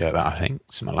T-shirt, that, I think.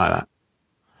 Something like that.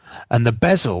 And the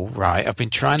bezel, right, I've been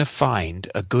trying to find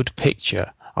a good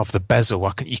picture of the bezel.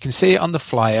 You can see it on the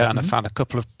flyer, and I found a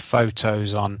couple of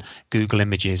photos on Google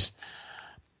Images.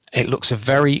 It looks a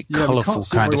very colourful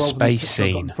kind of space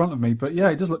scene. In front of me, but yeah,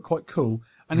 it does look quite cool.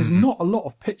 And there's not a lot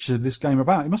of pictures of this game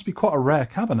about. It must be quite a rare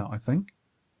cabinet, I think.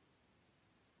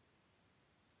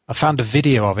 I found a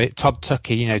video of it. Todd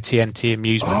Tuckey, TNT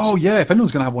Amusements. Oh yeah, if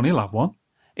anyone's going to have one, he'll have one.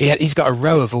 He's got a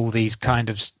row of all these kind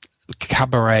of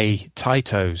cabaret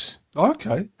Taitos. Oh,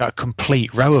 okay. Got a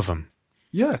complete row of them.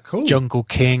 Yeah, cool. Jungle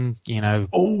King,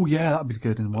 Oh yeah, that'd be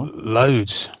good in one.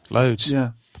 Loads.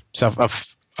 Yeah. So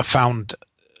I've found.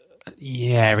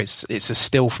 Yeah, it's a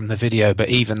still from the video, but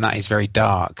even that is very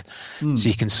dark. So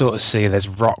you can sort of see there's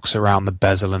rocks around the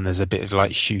bezel and there's a bit of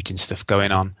like shooting stuff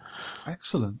going on.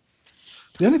 Excellent.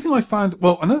 The only thing I found,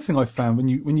 another thing I found when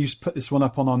you put this one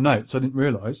up on our notes, I didn't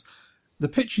realise, the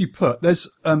picture you put, there's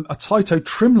a Taito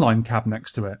Trimline cab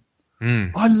next to it.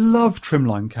 I love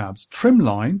Trimline cabs.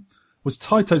 Trimline was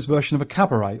Taito's version of a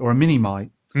cabaret or a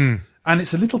mini-mite. And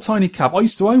it's a little tiny cab. I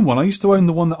used to own one. I used to own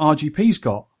the one that RGP's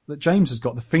got, that James has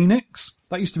got, the Phoenix.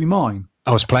 That used to be mine.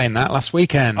 I was playing that last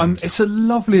weekend. It's a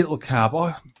lovely little cab.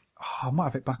 I might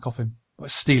have it back off him. I'll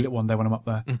steal it one day when I'm up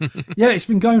there. Yeah, it's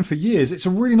been going for years. It's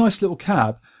a really nice little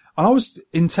cab. And I was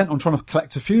intent on trying to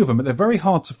collect a few of them, but they're very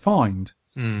hard to find.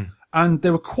 And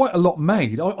there were quite a lot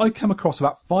made. I came across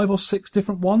about 5 or 6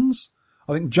 different ones.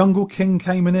 I think Jungle King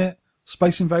came in it,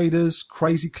 Space Invaders,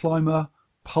 Crazy Climber,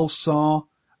 Pulsar,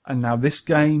 and now this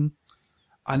game.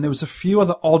 And there was a few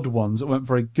other odd ones that weren't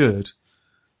very good.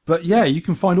 But yeah, you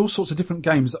can find all sorts of different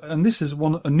games. And this is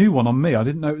a new one on me. I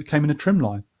didn't know it came in a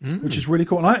Trimline, which is really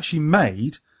cool. And I actually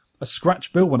made a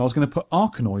scratch build when I was going to put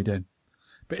Arkanoid in.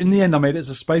 But in the end, I made it as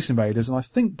a Space Invaders, and I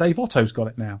think Dave Otto's got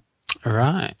it now.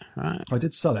 Right. I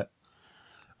did sell it.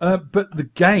 But the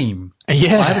game,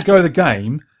 yeah, I had to go with the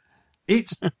game.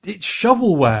 It's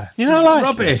shovelware. You don't like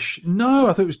rubbish. It? No,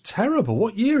 I thought it was terrible.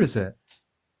 What year is it?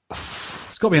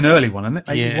 It's got to be an early one, isn't it?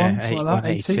 81, yeah, something like that.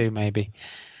 82 maybe.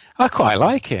 I quite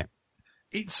like it.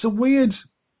 It's a weird,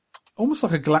 almost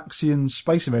like a Galaxian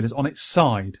Space Invaders on its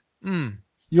side.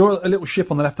 You're a little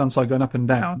ship on the left-hand side going up and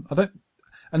down.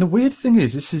 And the weird thing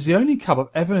is, this is the only cab I've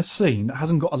ever seen that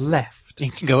hasn't got a left.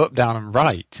 You can go up, down, and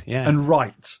right. Yeah. And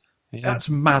right. Yeah. That's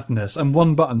madness. And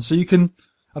one button. So you can,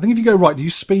 I think if you go right, do you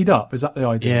speed up? Is that the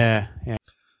idea? Yeah.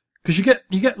 Because you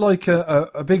get like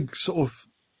a big sort of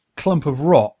clump of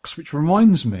rocks, which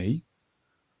reminds me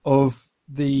of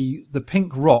the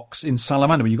pink rocks in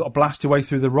Salamander, where you've got to blast your way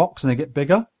through the rocks and they get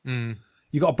bigger.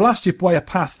 You've got to blast your way a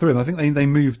path through them. I think they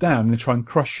move down and they try and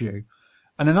crush you.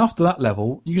 And then after that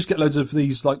level, you just get loads of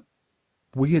these like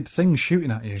weird things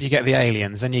shooting at you. You get the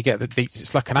aliens, then you get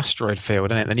it's like an asteroid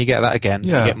field, isn't it? Then you get that again.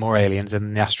 Yeah. You get more aliens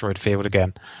and the asteroid field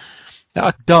again.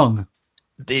 Dung.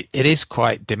 It is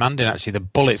quite demanding, actually. The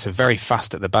bullets are very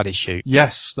fast at the baddie shoot.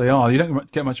 Yes, they are. You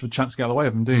don't get much of a chance to get out of the way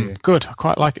of them, do you? Good. I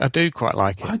do quite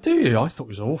like it. I do. I thought it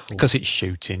was awful. Because it's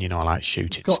shooting, I like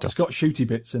shooting stuff. It's got shooty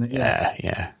bits in it, yes.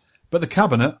 Yeah. But the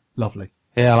cabinet, lovely.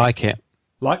 Yeah, I like it.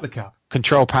 Like the cab.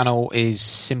 Control panel is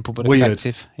simple but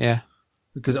effective. Yeah.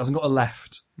 because it hasn't got a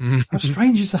left. How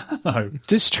strange is that, though?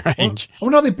 It is strange. I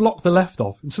wonder how they block the left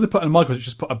off. Instead of putting a micro, it's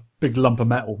just put a big lump of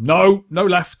metal. No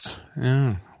lefts.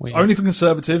 Oh, weird. Only for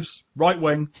Conservatives. Right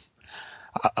wing.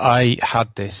 I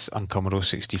had this on Commodore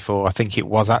 64. I think it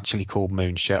was actually called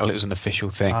Moon Shuttle. It was an official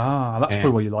thing. That's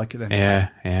probably why you like it then.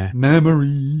 Yeah.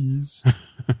 Memories.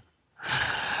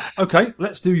 Okay,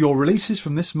 let's do your releases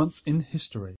from this month in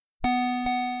history.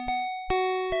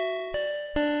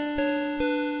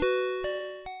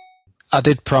 I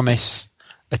did promise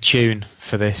a tune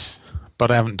for this,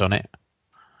 but I haven't done it.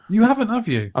 You haven't, have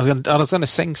you? I was going to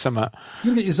sing something.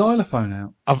 You're going to get your xylophone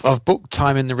out. I've booked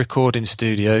time in the recording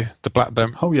studio, the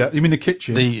Blackburn. Oh yeah, you mean the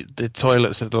kitchen? The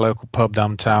toilets of the local pub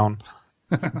downtown.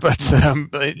 But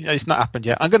it's not happened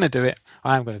yet. I'm going to do it.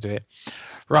 I am going to do it.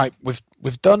 Right,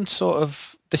 we've done sort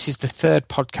of. This is the third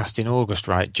podcast in August,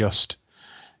 right? Just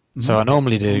so I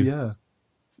normally do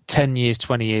 10 years,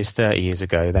 20 years, 30 years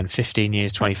ago, then 15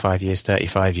 years, 25 years,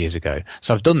 35 years ago.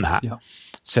 So I've done that. Yeah.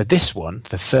 So this one,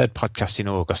 the third podcast in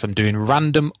August, I'm doing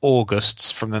random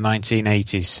Augusts from the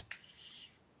 1980s.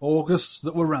 Augusts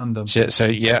that were random.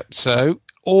 So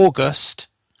August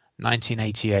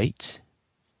 1988.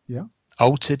 Yeah.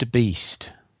 Altered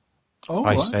Beast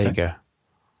by Sega. Okay.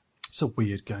 It's a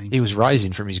weird game. He was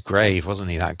rising from his grave,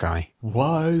 wasn't he, that guy?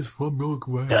 Rise from your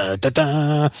grave. Da, da,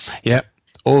 da. Yep.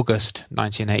 August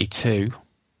 1982.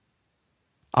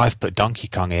 I've put Donkey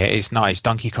Kong here. It's nice.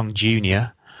 Donkey Kong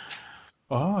Jr.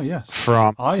 Oh, yes.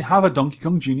 I have a Donkey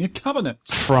Kong Jr. cabinet.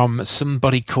 From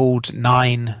somebody called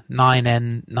Nine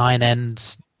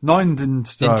Ends.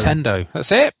 Nintendo.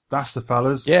 That's it. That's the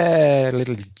fellas. Yeah,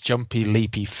 little jumpy,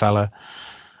 leapy fella.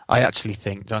 I actually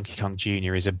think Donkey Kong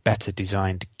Jr. is a better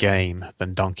designed game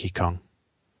than Donkey Kong.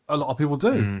 A lot of people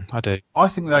do. I do. I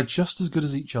think they're just as good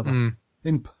as each other.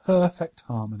 In perfect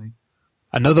harmony.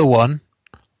 Another one,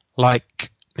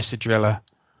 like Mr. Driller,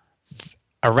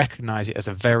 I recognise it as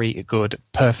a very good,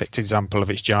 perfect example of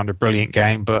its genre, brilliant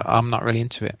game, but I'm not really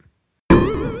into it.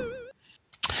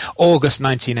 August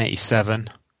 1987,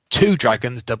 Two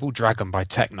Dragons, Double Dragon by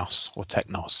Technos.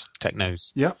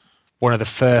 Yeah. One of the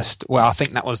first, I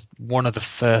think that was one of the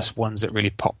first ones that really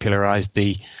popularised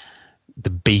the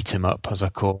beat 'em up, as I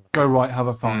call it. Go right, have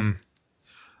a fun.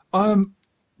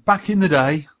 Back in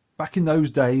those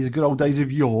days, the good old days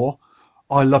of yore,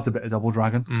 I loved a bit of Double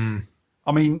Dragon.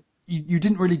 I mean, you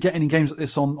didn't really get any games like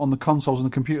this on the consoles and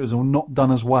the computers, or not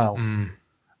done as well.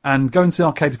 And going to the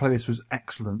arcade to play this was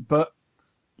excellent. But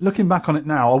looking back on it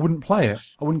now, I wouldn't play it.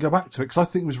 I wouldn't go back to it because I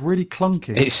think it was really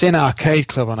clunky. It's in Arcade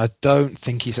Club, and I don't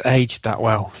think it's aged that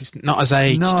well. It's not as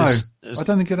aged as I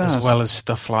don't think it has. As well as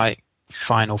stuff like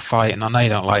Final Fight, and I know you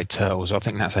don't like Turtles. I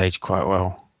think that's aged quite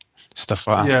well. Stuff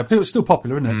like that. Yeah, but it's still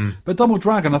popular, isn't it? But Double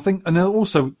Dragon, I think, and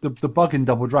also the bug in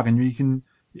Double Dragon,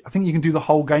 I think you can do the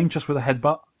whole game just with a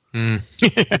headbutt.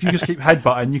 If you just keep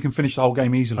headbutting, you can finish the whole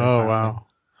game easily. Oh, wow.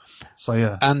 So,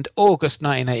 yeah. And August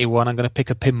 1981, I'm going to pick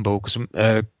a pinball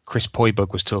because Chris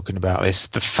Poybug was talking about this.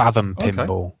 The Fathom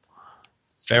pinball. Okay.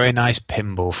 Very nice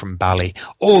pinball from Bally.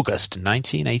 August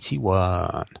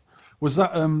 1981. Was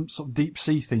that sort of deep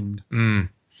sea themed?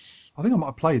 I think I might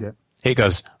have played it. It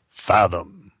goes,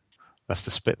 Fathom. That's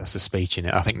the speech in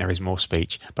it. I think there is more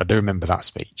speech, but I do remember that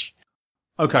speech.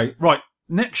 Okay, right.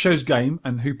 Next show's game,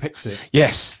 and who picked it?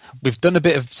 Yes, we've done a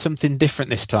bit of something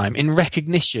different this time in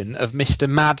recognition of Mr.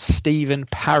 Mad Stephen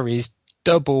Parry's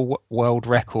double world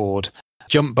record.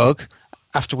 Jump Bug,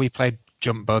 after we played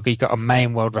Jump Bug, he got a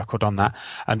MAME world record on that,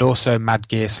 and also Mad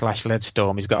Gear /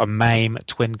 Leadstorm, he's got a MAME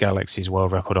Twin Galaxies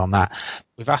world record on that.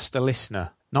 We've asked a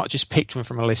listener, not just picked one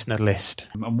from a listener list.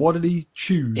 And what did he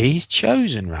choose? He's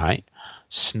chosen, right,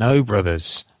 Snow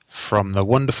Brothers from the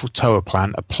wonderful Tower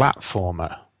Plan, a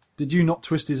platformer. Did you not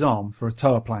twist his arm for a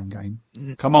Tower Plan game?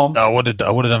 Come on. I would have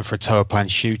done for a Tower Plan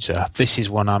shooter. This is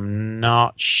one I'm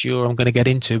not sure I'm going to get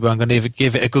into, but I'm going to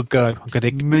give it a good go.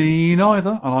 Me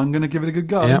neither, and I'm going to give it a good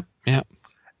go. Yeah.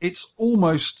 It's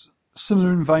almost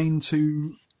similar in vein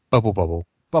to Bubble Bobble.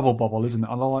 Bubble Bobble, isn't it?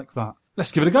 I like that.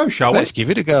 Let's give it a go, shall we? Let's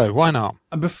give it a go. Why not?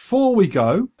 And before we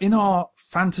go, in our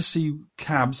fantasy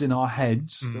cabs in our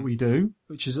heads that we do,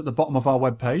 which is at the bottom of our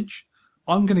webpage,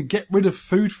 I'm going to get rid of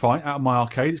Food Fight out of my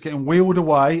arcade. It's getting wheeled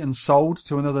away and sold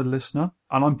to another listener.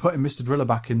 And I'm putting Mr. Driller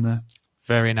back in there.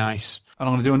 Very nice. And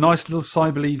I'm going to do a nice little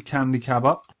Cyberlead candy cab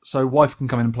up so wife can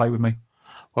come in and play with me.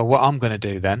 Well, what I'm going to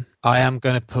do then, I am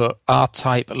going to put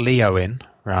R-Type Leo in,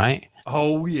 right?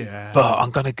 Oh, yeah. But I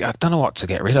don't know what to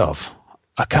get rid of.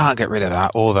 I can't get rid of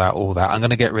that, all that. I'm going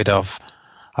to get rid of,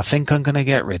 I think I'm going to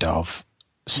get rid of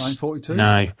 942?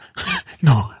 No.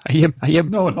 No. Are you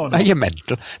No. Are you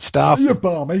mental? Are you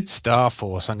balmy? Star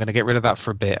Force. I'm going to get rid of that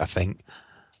for a bit, I think.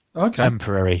 Okay.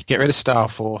 Temporary. Get rid of Star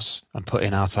Force and put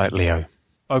in R-Type Leo.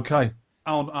 Okay.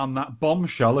 On that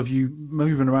bombshell of you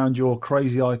moving around your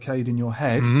crazy arcade in your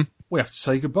head, we have to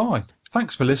say goodbye.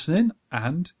 Thanks for listening,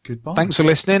 and goodbye. Thanks for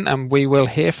listening, and we will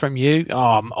hear from you.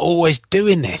 Oh, I'm always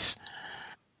doing this.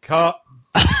 Cut.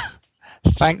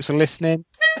 Thanks for listening.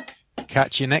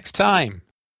 Catch you next time.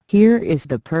 Here is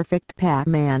the Perfect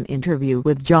Pac-Man interview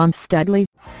with John Studley.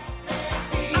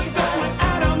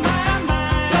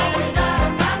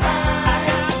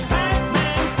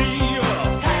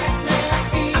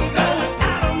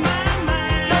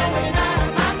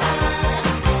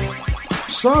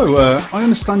 So, I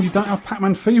understand you don't have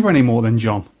Pac-Man fever anymore then,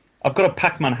 John? I've got a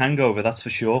Pac-Man hangover, that's for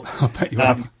sure. I bet you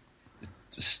have.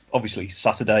 Obviously,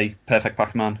 Saturday, Perfect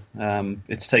Pac-Man.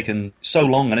 It's taken so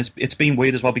long, and it's been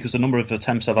weird as well because the number of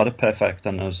attempts I've had at Perfect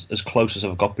and as close as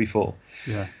I've got before.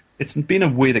 Yeah. It's been a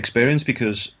weird experience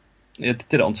because I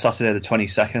did it on Saturday the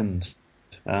 22nd,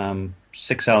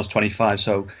 6 hours 25,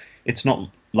 so it's not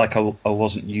like I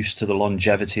wasn't used to the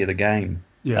longevity of the game.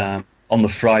 Yeah. On the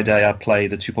Friday, I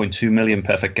played a 2.2 million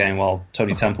Perfect game while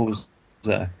Tony Temple was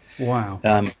there. Wow.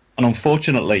 And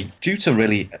unfortunately, due to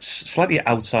really slightly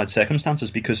outside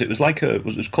circumstances, because it was like it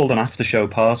was called an after-show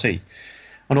party,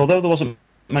 and although there wasn't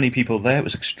many people there, it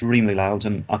was extremely loud,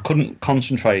 and I couldn't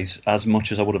concentrate as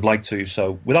much as I would have liked to.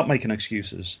 So, without making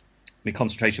excuses, my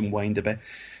concentration waned a bit.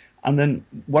 And then,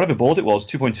 whatever board it was,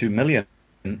 2.2 million,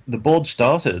 the board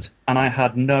started, and I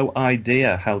had no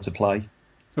idea how to play.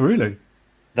 Oh, really?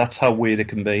 That's how weird it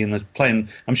can be. And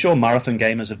I'm sure marathon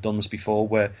gamers have done this before,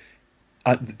 where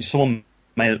someone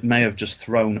may have just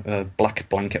thrown a black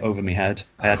blanket over my head.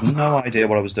 I had no idea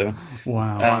what I was doing.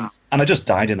 Wow. And I just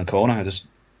died in the corner.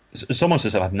 It's almost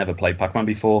as if I'd never played Pac-Man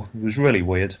before. It was really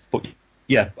weird. But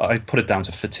yeah, I put it down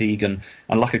to fatigue and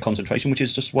lack of concentration, which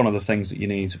is just one of the things that you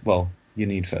need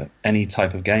for any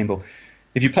type of game. But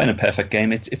if you're playing a Perfect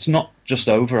game, it's not just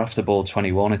over after board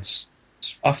 21.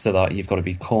 After that, you've got to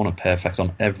be corner perfect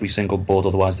on every single board,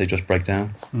 otherwise they just break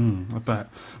down. I bet.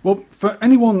 Well, for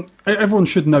everyone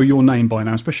should know your name by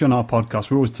now, especially on our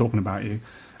podcast. We're always talking about you.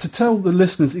 To tell the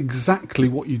listeners exactly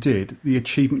what you did, the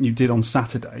achievement you did on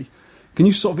Saturday, can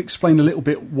you sort of explain a little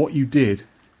bit what you did?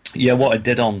 Yeah, what I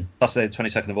did on Saturday, the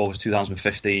 22nd of August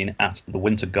 2015 at the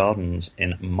Winter Gardens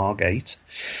in Margate,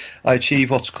 I achieved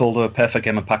what's called a perfect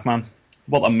game of Pac-Man.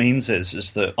 What that means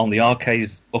is that on the arcade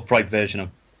upright version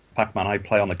of Pac-Man I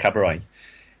play on the Cabaret,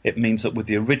 it means that with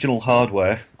the original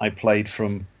hardware I played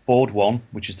from board 1,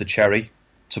 which is the cherry,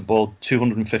 to board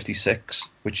 256,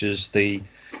 which is the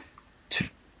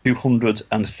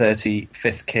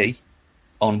 235th key,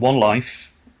 on one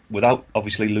life without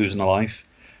obviously losing a life.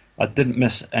 I didn't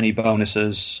miss any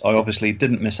bonuses, I obviously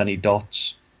didn't miss any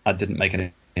dots, I didn't make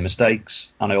any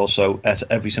mistakes, and I also ate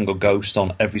every single ghost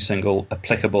on every single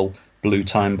applicable blue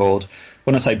time board.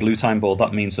 When I say blue time board,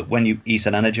 that means that when you eat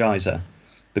an Energizer,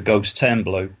 the ghosts turn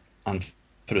blue, and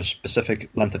for a specific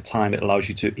length of time it allows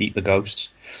you to eat the ghosts.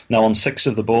 Now on 6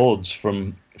 of the boards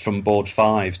from board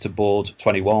 5 to board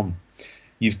 21,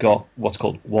 you've got what's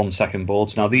called 1 second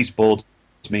boards. Now these boards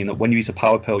mean that when you eat a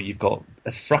power pill, you've got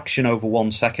a fraction over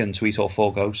 1 second to eat all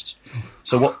 4 ghosts.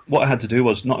 So what I had to do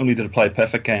was, not only did I play a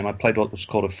perfect game, I played what was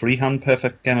called a freehand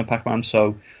perfect game of Pac-Man,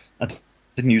 so I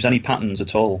didn't use any patterns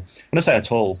at all. When I say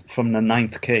at all, from the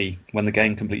 9th key, when the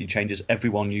game completely changes,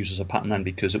 everyone uses a pattern then,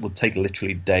 because it would take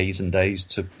literally days and days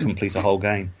to complete a whole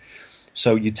game.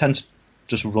 So you tend to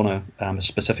just run a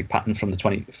specific pattern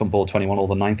from board 21 or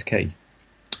the 9th key.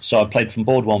 So I played from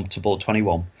board 1 to board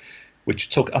 21, which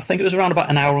took, I think it was around about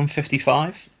an hour and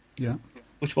 55,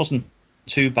 which wasn't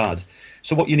too bad.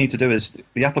 So what you need to do is,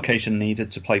 the application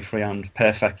needed to play freehand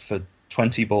perfect for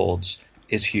 20 boards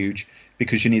is huge,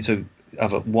 because you need to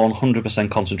have a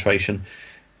 100% concentration.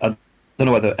 I don't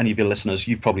know whether any of your listeners,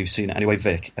 you've probably seen it anyway,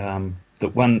 Vic,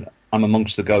 that when I'm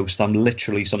amongst the ghosts, I'm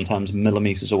literally sometimes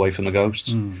millimetres away from the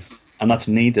ghosts. And that's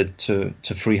needed to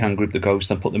freehand group the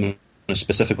ghosts and put them in a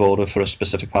specific order for a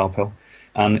specific power pill.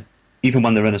 And even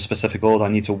when they're in a specific order, I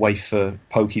need to wait for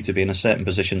Pokey to be in a certain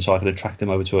position so I can attract him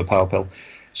over to a power pill.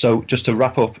 So just to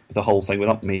wrap up the whole thing,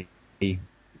 without me,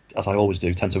 as I always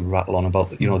do, tend to rattle on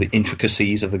about the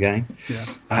intricacies of the game. Yeah.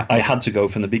 I had to go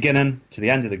from the beginning to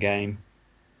the end of the game,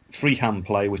 freehand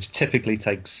play, which typically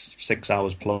takes 6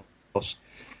 hours plus,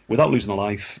 without losing a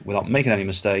life, without making any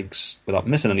mistakes, without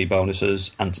missing any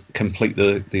bonuses, and complete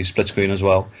the split screen as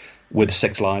well, with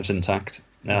 6 lives intact.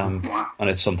 And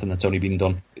it's something that's only been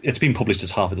done. It's been published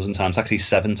as half a dozen times, actually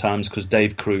 7 times, because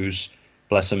Dave Cruz,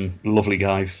 bless him, lovely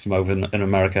guy from over in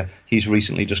America, he's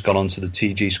recently just gone onto the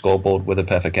TG scoreboard with a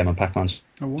perfect game of Pac-Man. So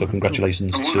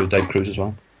congratulations to Dave Cruz as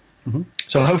well.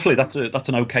 So hopefully that's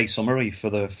an okay summary for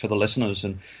the listeners,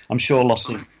 and I'm sure lots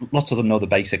of them know the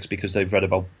basics because they've read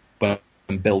about when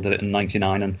Bill did it in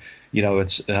 '99,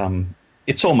 and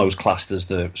it's almost classed as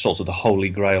the sort of the holy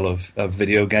grail of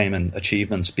video game and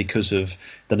achievements because of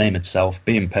the name itself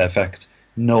being perfect.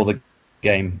 Know the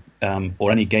game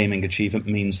or any gaming achievement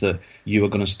means that you are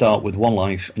going to start with one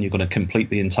life and you're going to complete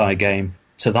the entire game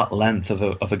to that length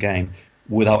of a game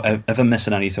without ever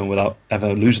missing anything, without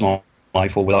ever losing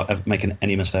life, or without ever making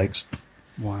any mistakes.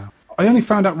 Wow. I only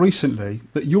found out recently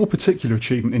that your particular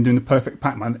achievement in doing the perfect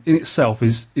Pac-Man in itself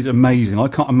is amazing. I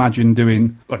can't imagine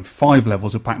doing 5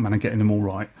 levels of Pac-Man and getting them all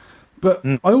right. But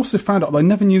I also found out, I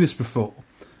never knew this before,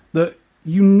 that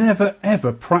you never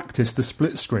ever practice the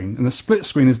split screen. And the split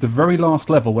screen is the very last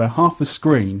level where half the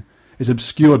screen is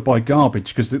obscured by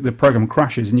garbage because the program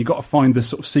crashes and you've got to find the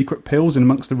sort of secret pills in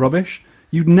amongst the rubbish.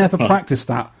 You'd never practice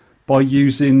that by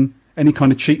using any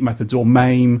kind of cheat methods or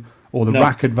MAME or the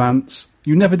rack advance.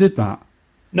 You never did that?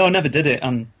 No, I never did it.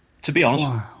 And to be honest,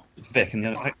 Vic,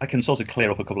 and I can sort of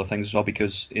clear up a couple of things as well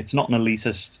because it's not an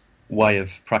elitist way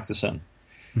of practicing.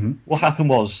 Mm-hmm. What happened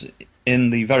was,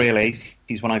 in the very early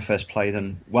 80s when I first played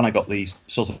and when I got the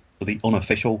sort of the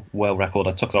unofficial world record,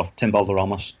 I took it off Tim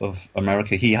Balderramos of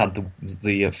America. He had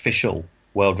the official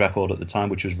world record at the time,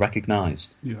 which was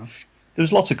recognised. Yeah. There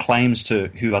was lots of claims to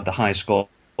who had the highest score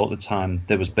at the time.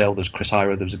 There was Bill, there was Chris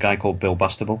Ira, there was a guy called Bill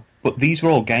Bastable. But these were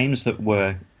all games that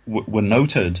were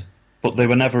noted, but they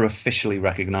were never officially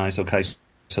recognised. Okay,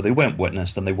 so they weren't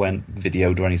witnessed and they weren't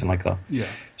videoed or anything like that. Yeah.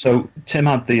 So Tim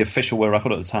had the official world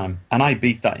record at the time, and I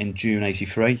beat that in June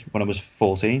 '83 when I was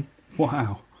 14.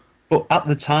 Wow. But at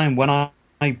the time when I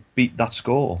beat that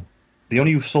score, the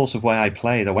only sort of way I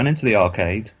played, I went into the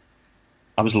arcade.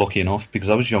 I was lucky enough because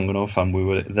I was young enough and we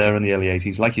were there in the early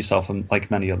 80s, like yourself and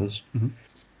like many others. Mm-hmm.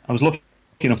 I was lucky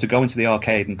enough to go into the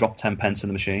arcade and drop 10 pence in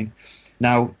the machine.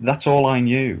 Now, that's all I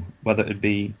knew, whether it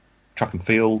be Track and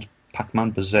Field, Pac-Man,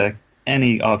 Berserk,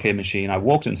 any arcade machine. I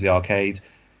walked into the arcade,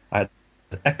 I had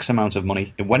X amount of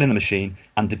money, it went in the machine,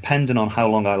 and depending on how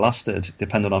long I lasted,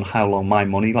 depended on how long my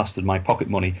money lasted, my pocket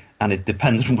money, and it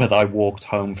depended on whether I walked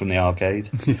home from the arcade.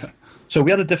 Yeah. So we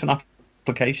had a different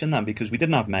application then because we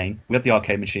didn't have MAME. We had the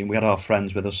arcade machine, we had our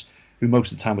friends with us who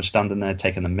most of the time were standing there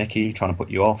taking the mickey, trying to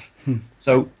put you off.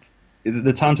 So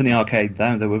the times in the arcade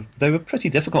then, they were pretty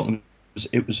difficult.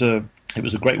 It was a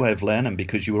great way of learning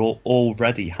because you were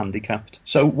already handicapped.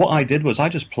 So what I did was I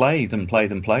just played and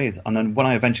played and played, and then when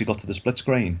I eventually got to the split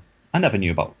screen, I never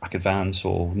knew about Rack Advance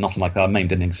or nothing like that. MAME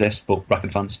didn't exist, but Rack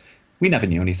Advance, we never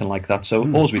knew anything like that.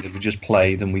 So all we did, we just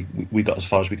played and we got as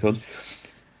far as we could.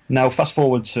 Now fast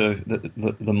forward to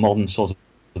the modern sort of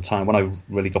time when I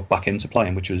really got back into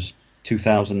playing, which was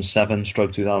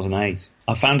 2007/2008.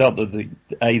 I found out that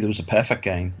A, there was a perfect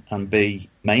game, and B,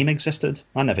 MAME existed.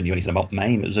 I never knew anything about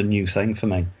MAME. It was a new thing for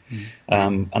me.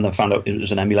 And then found out it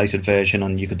was an emulated version,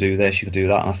 and you could do this, you could do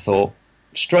that. And I thought,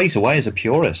 straight away as a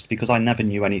purist, because I never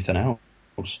knew anything else,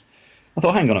 I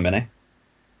thought, hang on a minute.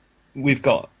 We've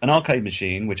got an arcade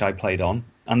machine, which I played on,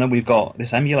 and then we've got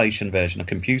this emulation version of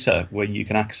computer where you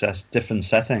can access different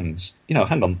settings.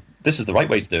 Hang on, this is the right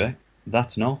way to do it.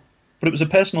 That's not. But it was a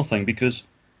personal thing because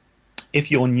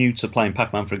if you're new to playing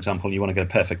Pac-Man, for example, and you want to get a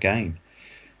perfect game,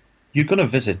 you're going to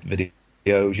visit videos,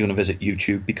 you're going to visit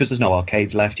YouTube because there's no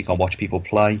arcades left, you can't watch people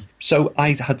play. So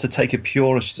I had to take a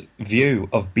purist view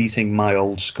of beating my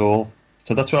old score.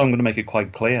 So that's why I'm going to make it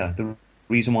quite clear. The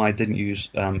reason why I didn't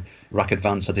use Rack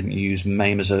Advance, I didn't use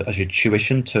MAME as a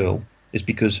tuition tool, is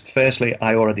because firstly,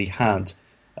 I already had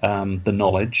the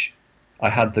knowledge.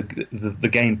 I had the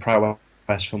game prowess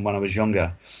from when I was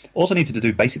younger. All I needed to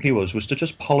do basically was to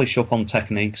just polish up on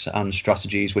techniques and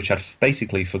strategies which I'd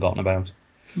basically forgotten about.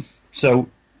 So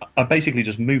I basically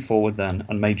just moved forward then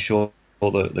and made sure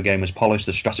that the game was polished,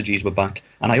 the strategies were back.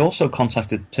 And I also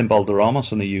contacted Tim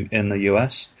Balderramos in the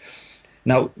US.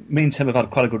 Now, me and Tim have had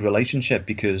quite a good relationship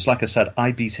because, like I said,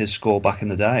 I beat his score back in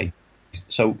the day.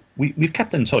 So we've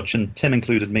kept in touch, and Tim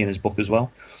included me in his book as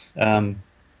well.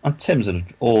 And Tim's an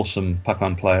awesome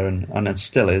Pac-Man player, and it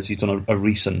still is. He's done a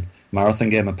recent marathon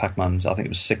game of Pac-Man. I think it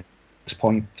was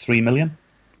 6.3 million.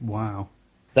 Wow.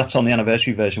 That's on the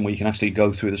anniversary version where you can actually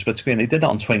go through the split screen. They did that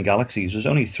on Twin Galaxies. It was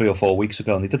only 3 or 4 weeks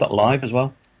ago, and they did that live as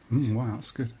well. Wow,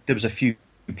 that's good. There was a few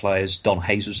players. Don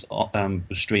Hayes was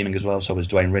streaming as well, so was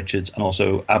Dwayne Richards, and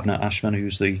also Abner Ashman,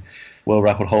 who's the world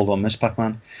record holder on Miss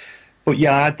Pac-Man. But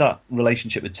yeah, I had that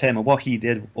relationship with Tim, and what he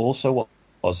did also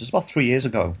was about 3 years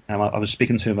ago, and I was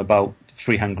speaking to him about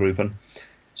freehand grouping.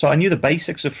 So I knew the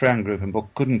basics of freehand grouping,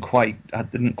 but didn't quite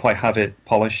have it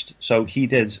polished. So he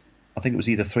did, I think it was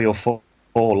either 3 or 4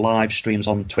 live streams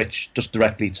on Twitch just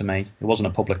directly to me. It wasn't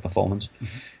a public performance. Mm-hmm.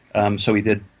 So he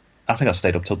did. I think I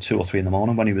stayed up till 2 or 3 in the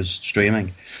morning when he was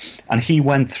streaming, and he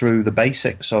went through the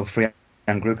basics of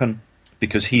freehand grouping,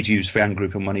 because he'd used freehand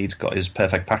grouping when he'd got his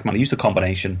perfect Pac-Man. He used a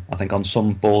combination. I think on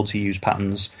some boards he used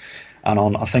patterns, and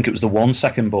on, I think it was the 1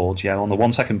 second boards. Yeah, on the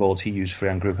 1 second boards he used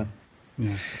freehand grouping.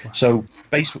 Yeah. So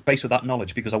based with that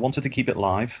knowledge, because I wanted to keep it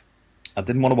live, I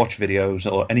didn't want to watch videos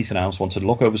or anything else. I wanted to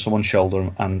look over someone's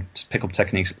shoulder and pick up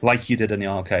techniques like you did in the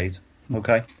arcade.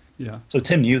 Okay. Yeah. So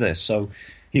Tim knew this, so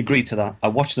he agreed to that. I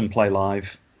watched them play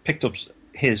live, picked up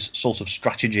his sort of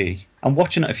strategy, and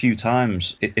watching it a few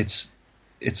times, it's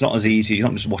not as easy. You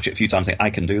don't just watch it a few times and think, I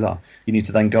can do that. You need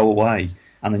to then go away,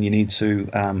 and then you need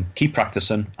to keep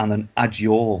practicing, and then add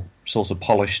your sort of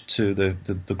polish to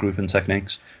the grouping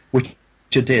techniques, which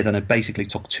I did, and it basically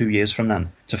took 2 years from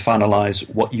then to finalise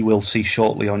what you will see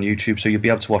shortly on YouTube. So you'll be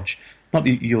able to watch, not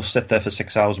that you'll sit there for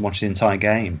 6 hours and watch the entire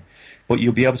game, but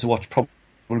you'll be able to watch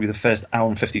probably the first hour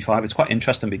and 55. It's quite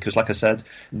interesting because, like I said,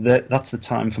 that's the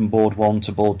time from board 1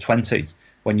 to board 20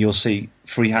 when you'll see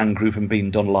freehand grouping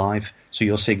being done live. So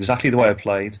you'll see exactly the way I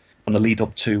played and the lead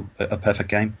up to a perfect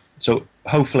game. So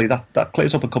hopefully that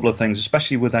clears up a couple of things,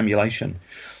 especially with emulation.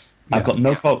 Yeah. I've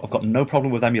got no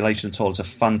problem with emulation at all. It's a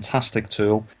fantastic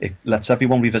tool. It lets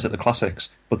everyone revisit the classics.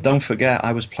 But don't forget,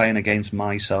 I was playing against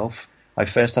myself. I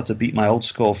first had to beat my old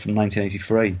score from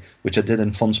 1983, which I did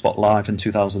in FunSpot Live in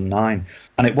 2009.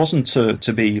 And it wasn't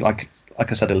to be, like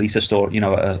I said, elitist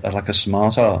or, like a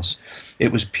smart arse.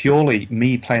 It was purely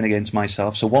me playing against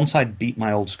myself. So once I'd beat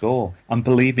my old score, and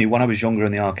believe me, when I was younger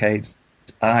in the arcades,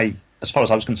 as far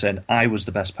as I was concerned, I was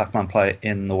the best Pac-Man player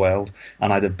in the world,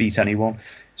 and I'd have beat anyone.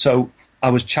 So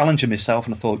I was challenging myself,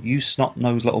 and I thought, you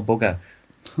snot-nosed little bugger,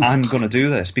 I'm going to do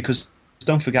this, because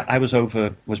don't forget, I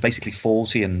was basically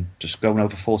 40 and just going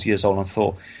over 40 years old, and I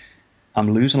thought,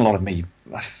 I'm losing a lot of me.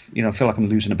 I feel like I'm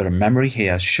losing a bit of memory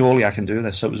here. Surely I can do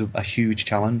this. So it was a huge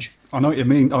challenge. I know what you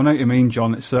mean,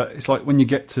 John. It's like when you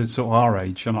get to sort of our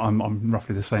age, and I'm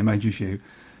roughly the same age as you.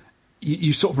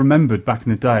 You sort of remembered back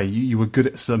in the day, you were good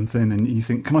at something, and you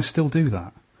think, can I still do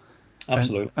that?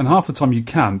 Absolutely. And half the time you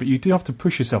can, but you do have to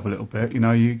push yourself a little bit.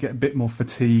 You get a bit more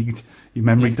fatigued. Your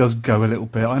memory does go a little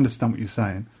bit. I understand what you're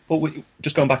saying. Well,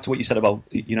 just going back to what you said about,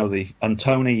 and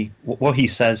Tony, what he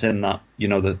says in that,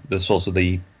 the sort of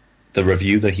the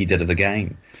review that he did of the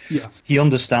game. Yeah. He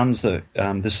understands that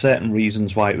there's certain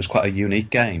reasons why it was quite a unique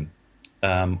game,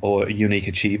 or a unique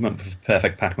achievement for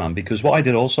Perfect Pac-Man, because what I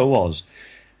did also was,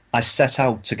 I set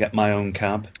out to get my own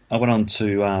cab. I went on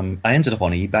to, I ended up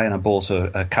on eBay and I bought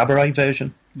a Cabaret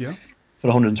version for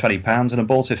 £120, and I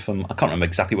bought it from, I can't remember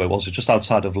exactly where it was, just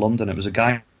outside of London. It was a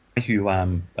guy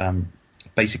who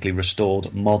basically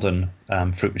restored modern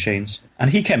fruit machines. And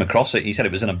he came across it. He said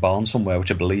it was in a barn somewhere,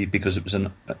 which I believe, because it was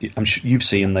I'm sure you've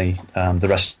seen the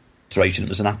restoration. It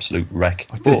was an absolute wreck.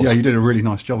 I did, yeah, you did a really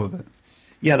nice job of it.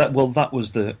 Yeah, that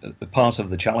was the part of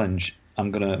the challenge.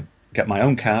 I'm going to get my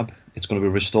own cab. It's going to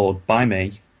be restored by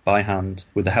me, by hand,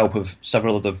 with the help of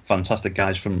several other fantastic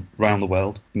guys from around the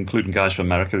world, including guys from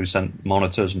America who sent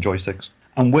monitors and joysticks.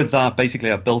 And with that,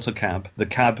 basically, I built a cab. The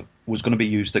cab was going to be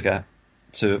used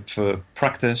for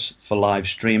practice, for live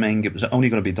streaming. It was only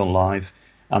going to be done live.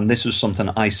 And this was something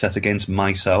I set against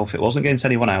myself. It wasn't against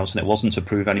anyone else, and it wasn't to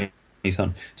prove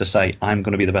anything, to say I'm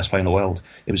going to be the best player in the world.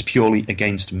 It was purely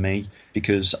against me,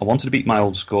 because I wanted to beat my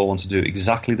old score. I wanted to do it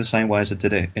exactly the same way as I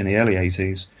did it in the early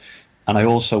 80s. And I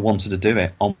also wanted to do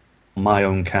it on my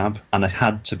own cab, and it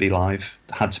had to be live.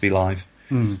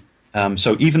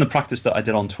 So even the practice that I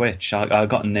did on Twitch, I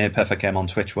got a near perfect game on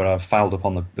Twitch where I fouled up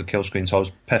on the kill screen, so I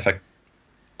was perfect,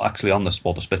 actually on the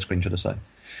split screen, should I say.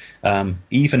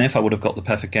 Even if I would have got the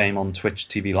perfect game on Twitch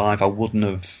TV Live, I wouldn't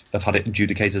have had it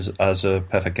adjudicated as a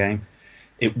perfect game.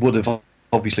 It would have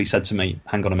obviously said to me,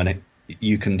 hang on a minute,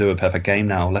 you can do a perfect game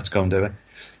now, let's go and do it.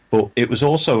 But it was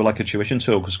also like a tuition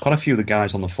tool, because quite a few of the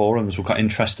guys on the forums were quite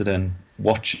interested in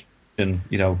watching,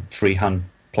 freehand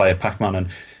player Pac-Man, and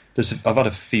I've had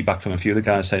a feedback from a few of the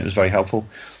guys saying it was very helpful.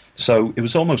 So it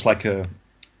was almost like a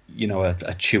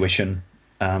tuition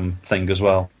thing as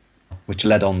well, which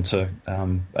led on to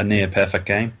a near perfect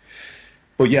game.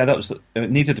 But yeah, it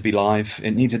needed to be live.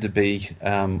 It needed to be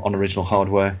on original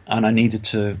hardware, and I needed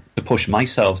to push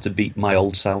myself to beat my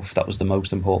old self. That was the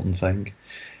most important thing.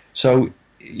 So,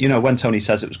 when Tony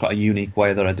says it was quite a unique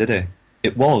way that I did it,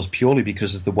 it was purely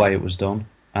because of the way it was done,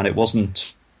 and it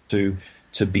wasn't to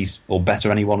be or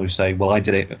better anyone who say, well, I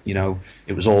did it,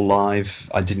 it was all live,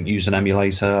 I didn't use an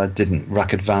emulator, I didn't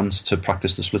rack advance to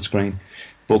practice the split screen.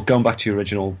 But going back to your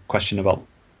original question about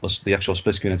the actual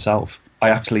split screen itself, I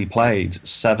actually played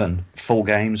 7 full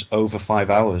games over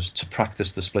 5 hours to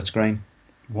practice the split screen.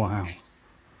 Wow.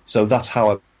 So that's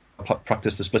how I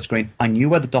practiced the split screen, I knew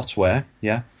where the dots were,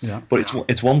 yeah? But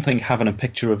it's one thing having a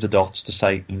picture of the dots to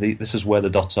say, this is where the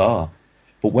dots are.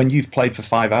 But when you've played for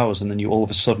 5 hours and then you all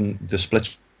of a sudden, the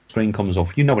split screen comes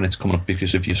up, you know when it's coming up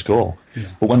because of your score. Yeah.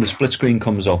 But when the split screen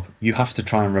comes up, you have to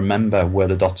try and remember where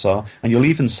the dots are. And you'll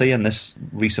even see in this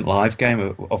recent live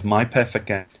game of my perfect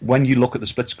game, when you look at the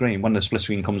split screen, when the split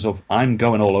screen comes up, I'm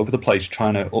going all over the place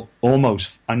trying to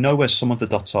I know where some of the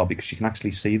dots are because you can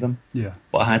actually see them. Yeah.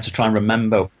 But I had to try and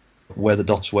remember where the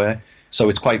dots were. So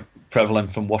it's quite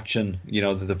prevalent from watching,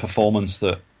 the performance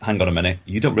that, hang on a minute,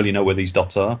 you don't really know where these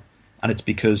dots are. And it's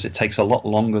because it takes a lot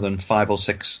longer than 5 or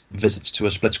 6 visits to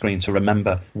a split screen to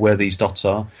remember where these dots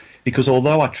are. Because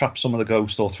although I trapped some of the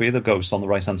ghosts, or 3 of the ghosts on the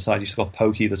right-hand side, you still got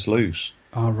Pokey that's loose.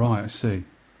 Oh, right, I see.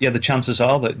 Yeah, the chances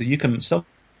are that you can still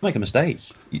make a mistake,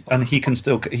 and he can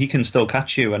still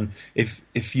catch you. And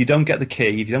if you don't get the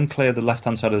key, if you don't clear the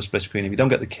left-hand side of the split screen, if you don't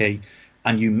get the key,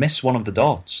 and you miss one of the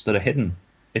dots that are hidden,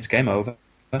 it's game over.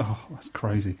 Oh, that's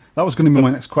crazy. That was going to be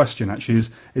my next question, actually,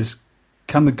 is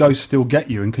can the ghosts still get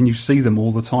you, and can you see them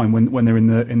all the time when they're in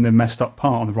the messed up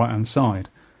part on the right hand side?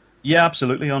 Yeah,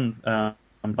 absolutely. Like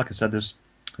I said, there's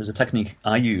a technique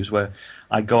I use where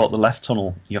I go out the left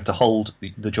tunnel. You have to hold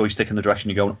the joystick in the direction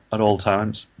you go at all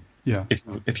times. Yeah.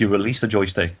 If you release the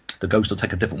joystick, the ghost will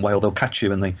take a different way, or they'll catch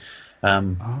you. And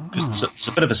there's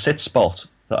a bit of a sit spot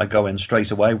that I go in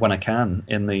straight away when I can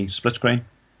in the split screen.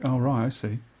 Oh right, I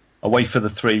see. I wait for the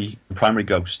 3 primary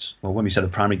ghosts. Well, when we say the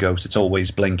primary ghost, it's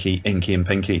always Blinky, Inky, and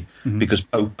Pinky. Mm-hmm. Because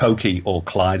Pokey, or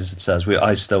Clyde as it says,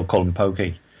 I still call him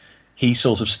Pokey, he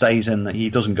sort of stays in, he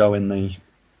doesn't go in the...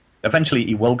 Eventually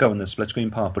he will go in the split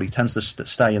screen part, but he tends to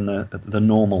stay in the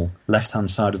normal left-hand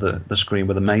side of the screen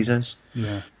where the maze is.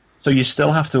 Yeah. So you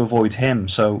still have to avoid him.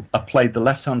 So I played the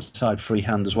left-hand side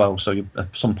freehand as well, so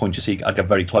at some point you see I get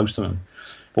very close to him.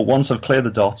 But once I've cleared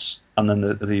the dots, and then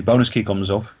the bonus key comes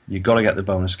up, you've got to get the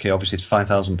bonus key. Obviously, it's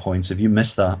 5,000 points. If you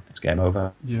miss that, it's game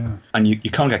over. Yeah. And you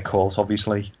can't get caught,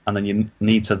 obviously. And then you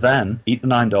need to then eat the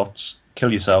 9 dots,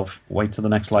 kill yourself, wait till the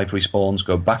next life respawns,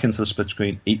 go back into the split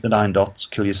screen, eat the 9 dots,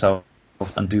 kill yourself,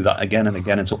 and do that again and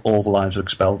again until all the lives are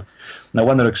expelled. Now,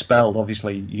 when they're expelled,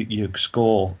 obviously, your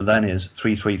score then is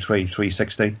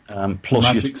 360.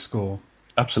 Plus magic score.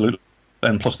 Absolutely.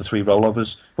 And plus the 3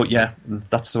 rollovers. But yeah,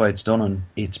 that's the way it's done, and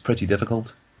it's pretty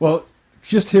difficult. Well,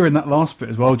 just hearing that last bit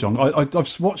as well, John,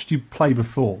 I've watched you play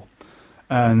before,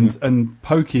 and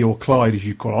Pokey, or Clyde as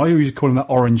you call him, I always call him that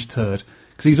orange turd,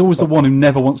 because he's always the one who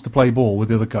never wants to play ball with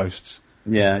the other ghosts.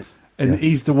 Yeah. And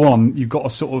he's the one you've got to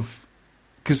sort of...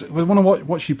 Because when I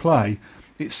watch you play,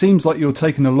 it seems like you're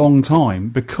taking a long time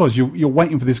because you're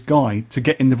waiting for this guy to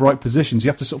get in the right positions. You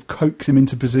have to sort of coax him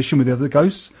into position with the other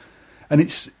ghosts. And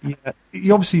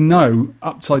you obviously know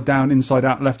upside down, inside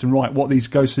out, left and right what these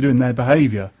ghosts are doing, their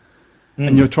behaviour,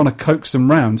 and you're trying to coax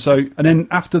them round. So, and then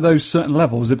after those certain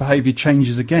levels, the behaviour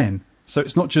changes again. So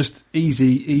it's not just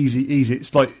easy.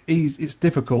 It's like it's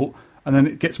difficult, and then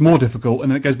it gets more difficult,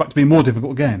 and then it goes back to being more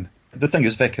difficult again. The thing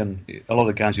is, Vic, and a lot of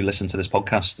the guys who listen to this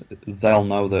podcast, they'll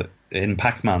know that in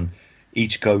Pac-Man,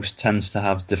 each ghost tends to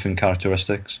have different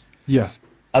characteristics. Yeah.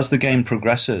 As the game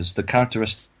progresses, the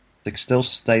characteristics still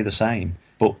stay the same,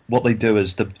 but what they do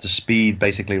is the speed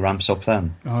basically ramps up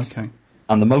then. Oh, okay.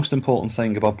 And the most important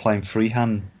thing about playing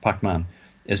freehand Pac-Man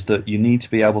is that you need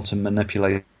to be able to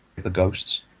manipulate the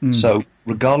ghosts. So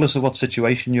regardless of what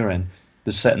situation you're in,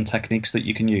 there's certain techniques that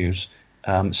you can use,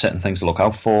 certain things to look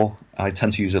out for. I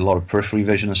tend to use a lot of periphery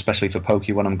vision, especially for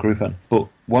Pokey when I'm grouping. But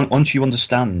once you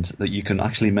understand that you can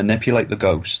actually manipulate the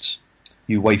ghosts,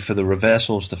 you wait for the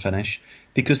reversals to finish,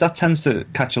 because that tends to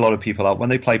catch a lot of people out when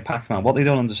they play Pac-Man. What they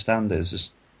don't understand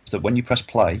is that when you press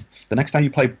play, the next time you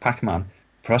play Pac-Man,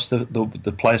 press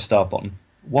the player start button,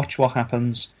 watch what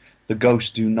happens. The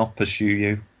ghosts do not pursue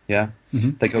you. Yeah,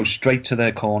 They go straight to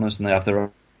their corners, and they have their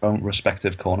own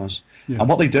respective corners. Yeah. And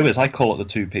what they do is, I call it the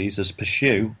 2 Ps, is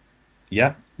pursue,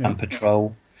 and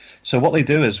patrol. So what they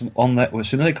do is, as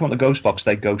soon as they come at the ghost box,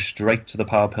 they go straight to the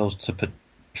power pills to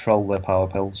patrol their power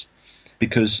pills.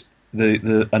 Because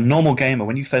a normal gamer,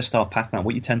 when you first start Pac-Man,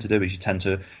 what you tend to do is you tend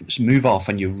to move off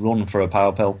and you run for a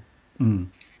power pill.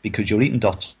 Because you're eating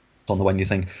dots on the way, and you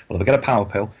think, well, if I get a power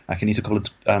pill, I can eat a couple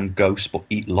of ghosts, but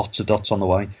eat lots of dots on the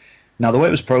way. Now, the way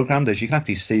it was programmed is you can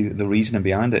actually see the reasoning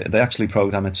behind it. They actually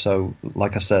program it so,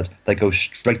 like I said, they go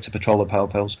straight to patrol the power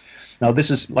pills. Now, this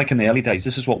is, like in the early days,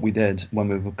 this is what we did when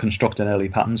we were constructing early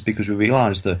patterns, because we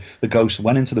realised that the ghosts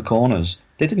went into the corners.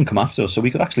 They didn't come after us, so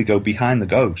we could actually go behind the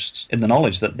ghosts in the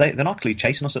knowledge that they're not actually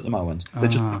chasing us at the moment. They're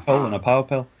just patrolling a power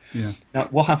pill. Yeah. Now,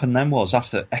 what happened then was,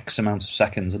 after X amount of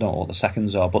seconds, I don't know what the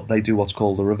seconds are, but they do what's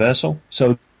called a reversal.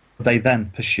 So they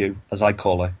then pursue, as I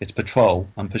call it. It's patrol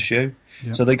and pursue.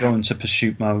 Yeah. So they go into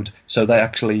pursuit mode. So they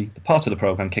actually, the part of the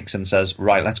program kicks in and says,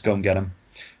 right, let's go and get them.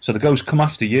 So the ghosts come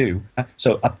after you.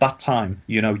 So at that time,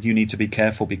 you need to be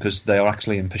careful because they are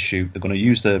actually in pursuit. They're going to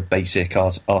use the basic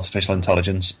artificial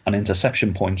intelligence and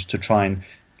interception points to try and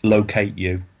locate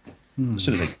you. As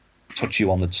soon as they touch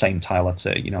you on the same tile, that's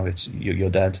it. You're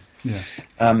dead. Yeah.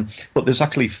 But there's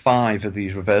actually 5 of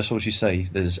these reversals, you say.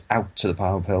 There's out to the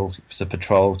power pill, to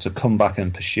patrol, to come back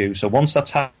and pursue. So once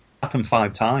that's happened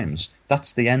 5 times,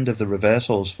 that's the end of the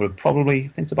reversals for probably, I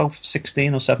think it's about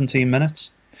 16 or 17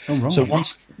 minutes. Oh, right. So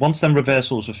once them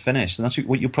reversals are finished, and that's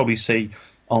what you'll probably see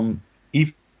on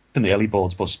even the early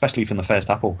boards, but especially from the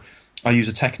first Apple, I use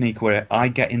a technique where I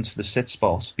get into the sit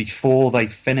spot before they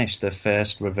finish their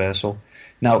first reversal.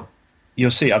 Now, you'll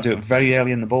see I do it very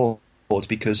early in the boards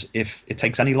because if it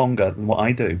takes any longer than what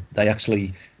I do, they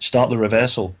actually start the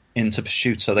reversal into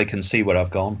pursuit so they can see where I've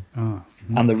gone.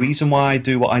 And the reason why I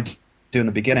do what I do in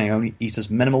the beginning, I only eat as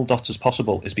minimal dots as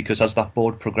possible, is because as that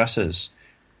board progresses,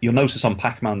 you'll notice on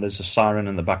Pac-Man there's a siren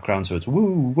in the background, so it's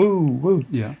woo, woo, woo.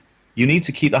 Yeah. You need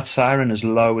to keep that siren as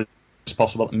low as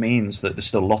possible. It means that there's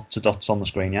still lots of dots on the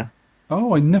screen, yeah?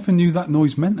 Oh, I never knew that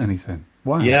noise meant anything.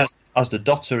 Wow. Yes, as the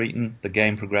dots are eaten, the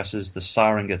game progresses, the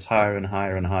siren gets higher and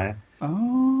higher and higher.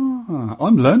 Ah,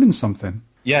 I'm learning something.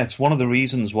 Yeah, it's one of the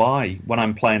reasons why, when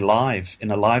I'm playing live, in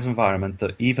a live environment,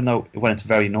 that even though when it's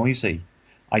very noisy,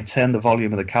 I turn the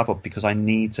volume of the cab up because I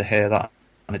need to hear that.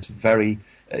 And it's very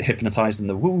hypnotising,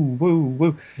 the woo, woo,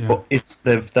 woo. Yeah.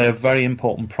 But they're very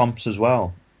important prompts as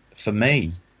well for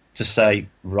me to say,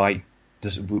 right,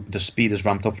 the speed is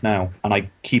ramped up now, and I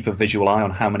keep a visual eye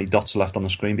on how many dots are left on the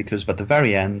screen, because at the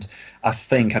very end, I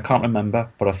can't remember,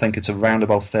 but I think it's around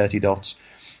about 30 dots.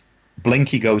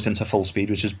 Blinky goes into full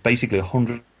speed, which is basically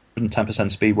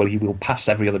 110% speed, where he will pass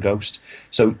every other ghost.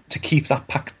 So to keep that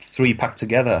three packed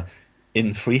together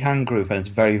in freehand group, and it's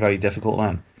very, very difficult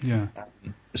then. Yeah.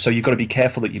 So you've got to be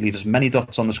careful that you leave as many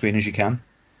dots on the screen as you can,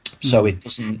 so it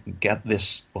doesn't get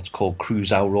this, what's called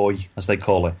Cruise-Roy, as they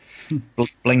call it.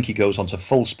 Blinky goes onto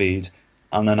full speed,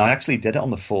 and then I actually did it on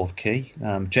the 4th key.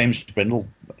 James Brindle,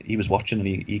 he was watching, and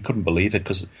he couldn't believe it,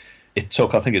 because I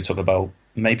think it took about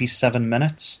maybe 7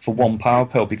 minutes for one power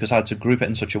pill, because I had to group it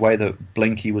in such a way that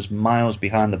Blinky was miles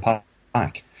behind the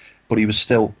pack, but he was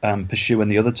still pursuing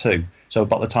the other 2. So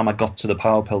by the time I got to the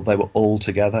power pill, they were all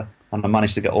together, and I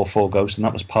managed to get all 4 ghosts, and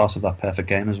that was part of that perfect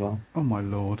game as well. Oh my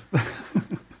lord.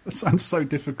 That sounds so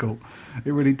difficult.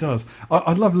 It really does.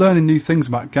 I love learning new things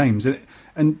about games,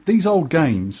 and these old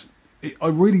games, I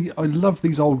love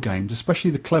these old games,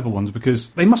 especially the clever ones, because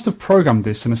they must have programmed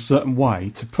this in a certain way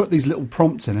to put these little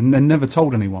prompts in, and then never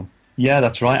told anyone. Yeah,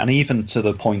 that's right. And even to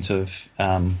the point of,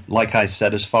 like I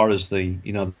said, as far as the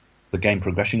game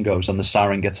progression goes, and the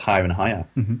siren gets higher and higher.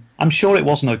 Mm-hmm. I'm sure it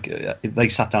wasn't they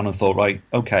sat down and thought, right,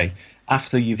 okay,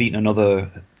 after you've eaten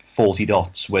another 40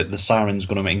 dots, where the siren's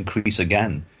going to increase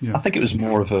again. Yeah. I think it was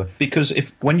more of because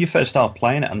when you first start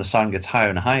playing it and the siren gets higher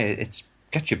and higher, it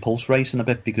gets your pulse racing a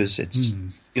bit, because it's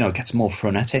it gets more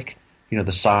frenetic.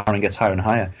 The siren gets higher and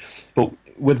higher. But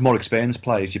with more experienced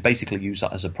players, you basically use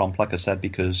that as a prompt, like I said,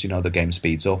 because the game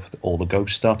speeds up, all the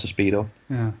ghosts start to speed up.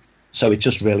 Yeah. So it's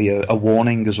just really a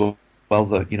warning as well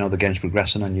that the game's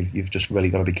progressing, and you've just really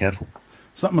got to be careful.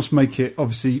 So that must make it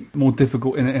obviously more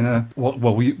difficult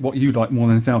what you like more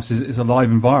than anything else is a live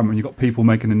environment. You've got people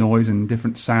making a noise and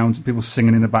different sounds, and people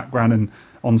singing in the background and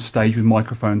on stage with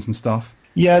microphones and stuff.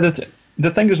 Yeah, the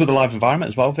thing is with the live environment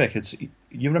as well, Vic,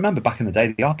 you remember back in the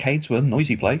day, the arcades were a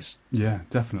noisy place. Yeah,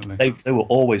 definitely. They were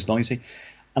always noisy.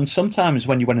 And sometimes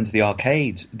when you went into the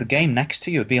arcade, the game next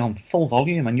to you would be on full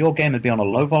volume, and your game would be on a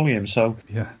low volume. So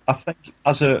yeah. I think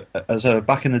as a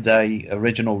back in the day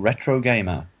original retro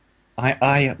gamer,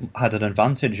 I had an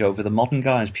advantage over the modern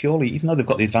guys purely, even though they've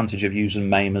got the advantage of using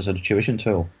MAME as a tuition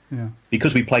tool. Yeah.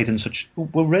 Because we played in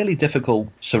were really difficult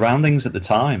surroundings at the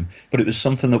time, but it was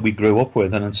something that we grew up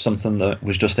with, and it's something that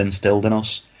was just instilled in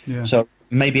us. Yeah. So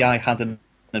maybe I had an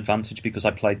advantage because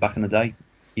I played back in the day.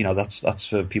 That's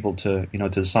for people to to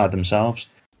decide themselves.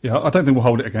 Yeah, I don't think we'll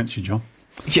hold it against you, John.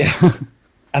 Yeah.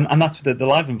 And that's the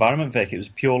live environment, Vic. It was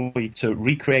purely to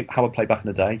recreate how I played back in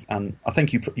the day. And I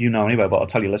think you know anyway, but I'll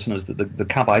tell your listeners that the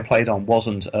cab I played on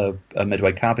wasn't a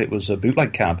Midway cab. It was a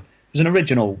bootleg cab. It was an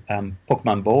original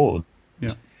Puckman board.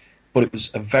 Yeah. But it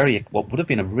was what would have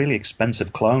been a really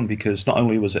expensive clone, because not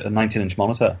only was it a 19-inch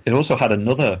monitor, it also had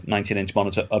another 19-inch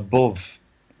monitor above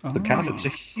the cab. It was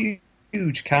a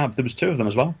huge cab. There was 2 of them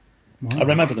as well. Wow. I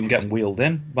remember them getting wheeled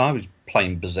in. I was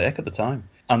playing Berserk at the time.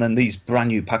 And then these brand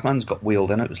new Pac-Mans got wheeled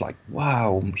in. It was like,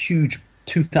 wow, huge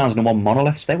 2001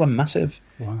 monoliths. They were massive.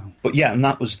 Wow. But yeah, and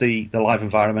that was the live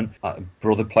environment.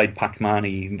 Brother played Pac-Man.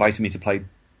 He invited me to play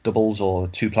doubles or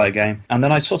two-player game. And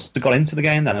then I sort of got into the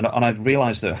game then, and I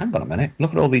realised that, hang on a minute,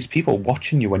 look at all these people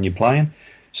watching you when you're playing.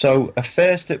 So at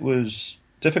first it was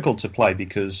difficult to play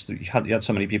because you had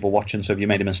so many people watching, so if you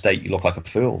made a mistake, you looked like a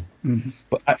fool. Mm-hmm.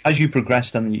 But as you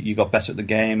progressed, then you got better at the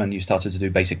game, and you started to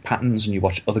do basic patterns, and you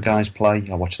watched other guys play.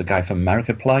 I watched the guy from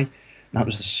America play. That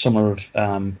was the summer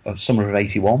of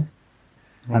 81.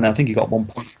 Right. And I think he got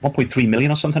 1.3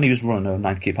 million or something. He was running a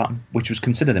ninth key pattern, which was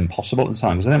considered impossible at the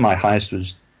time, because I think my highest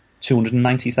was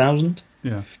 290,000.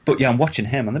 Yeah. But yeah, I'm watching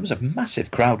him, and there was a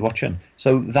massive crowd watching.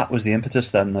 So that was the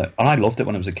impetus then. And I loved it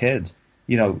when I was a kid.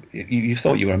 You know, you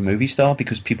thought you were a movie star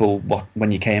because people,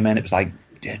 when you came in, it was like,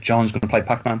 yeah, John's going to play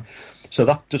Pac-Man. So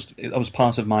that was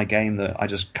part of my game that I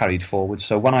just carried forward.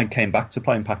 So when I came back to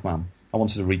playing Pac-Man, I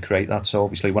wanted to recreate that. So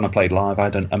obviously when I played live, I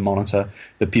had a monitor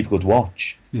that people could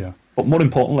watch. Yeah. But more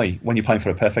importantly, when you're playing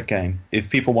for a perfect game, if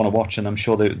people want to watch, and I'm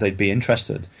sure they'd be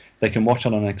interested, they can watch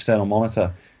on an external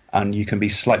monitor, and you can be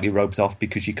slightly roped off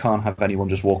because you can't have anyone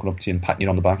just walking up to you and patting you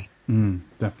on the back.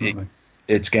 Definitely.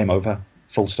 It's game over,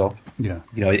 full stop. Yeah.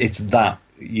 You know, it's that,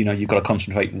 you know, you've got to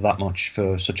concentrate that much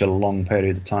for such a long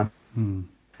period of time.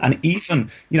 And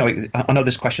even, you know, I know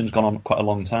this question's gone on quite a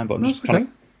long time, but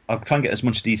I'll try and get as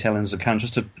much detail in as I can,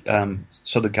 just to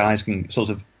so the guys can sort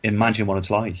of imagine what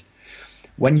it's like.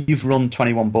 When you've run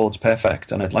 21 boards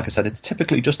perfect, and like I said, it's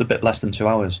typically just a bit less than 2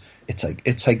 hours,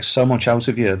 it takes so much out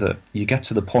of you that you get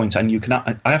to the point, and you can.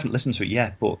 I haven't listened to it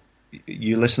yet, but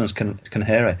you listeners can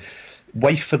hear it.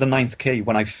 Wait for the ninth key.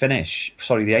 When I finish,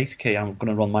 the eighth key, I'm going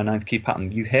to run my ninth key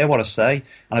pattern. You hear what I say,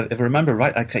 and if I remember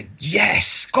right, I say,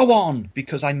 yes, go on,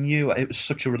 because I knew it was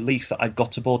such a relief that I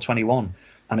got to board 21,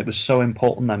 and it was so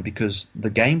important then because the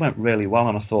game went really well,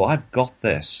 and I thought, I've got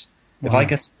this. Wow. If I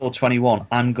get to board 21,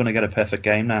 I'm going to get a perfect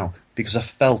game now, because I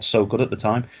felt so good at the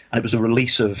time, and it was a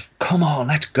release of, come on,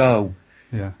 let's go.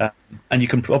 Yeah. And you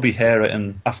can probably hear it,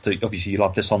 and after, obviously you'll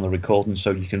have this on the recording,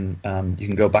 so you can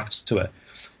go back to it.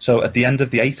 So at the end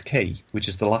of the eighth key, which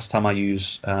is the last time I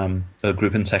use a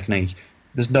grouping technique,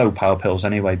 there's no power pills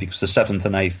anyway, because the seventh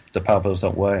and eighth, the power pills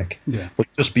don't work. Yeah. But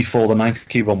just before the ninth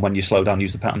key run, when you slow down,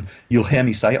 use the pattern, you'll hear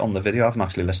me say it on the video. I haven't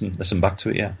actually listened back to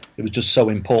it yet. It was just so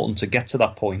important to get to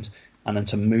that point and then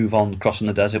to move on crossing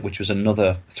the desert, which was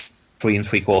another 3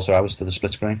 3/4 hours to the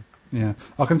split screen. Yeah.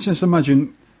 I can just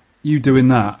imagine you doing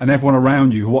that and everyone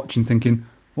around you watching thinking,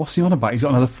 what's he on about? He's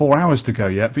got another 4 hours to go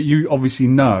yet. But you obviously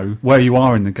know where you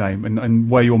are in the game and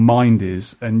where your mind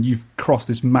is, and you've crossed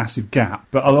this massive gap.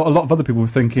 But a lot of other people were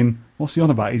thinking, what's he on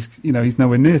about? He's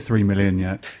nowhere near 3 million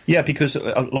yet. Yeah, because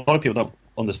a lot of people don't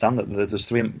understand that there's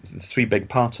three big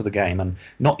parts of the game, and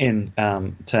not in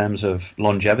terms of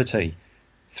longevity.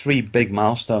 3 big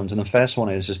milestones, and the first one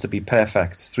is to be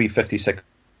perfect, 356,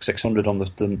 600 on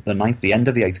the ninth, the end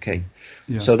of the eighth key.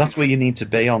 Yeah. So that's where you need to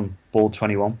be on board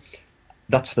 21.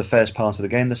 That's the first part of the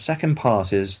game. The second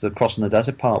part is the crossing the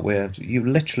desert part, where you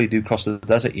literally do cross the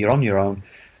desert. You're on your own.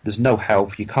 There's no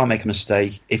help. You can't make a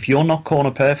mistake. If you're not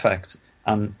corner perfect,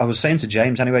 and I was saying to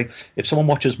James anyway, if someone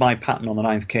watches my pattern on the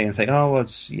ninth key and think, oh,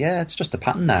 it's just a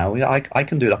pattern now, I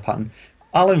can do that pattern,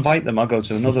 I'll invite them. I'll go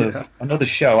to another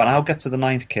show, and I'll get to the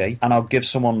ninth key, and I'll give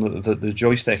someone the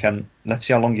joystick, and let's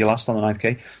see how long you last on the ninth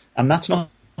key. And that's not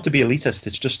to be elitist,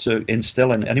 it's just to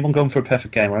instill in anyone going for a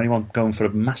perfect game or anyone going for a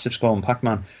massive score on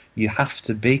Pac-Man, you have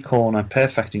to be corner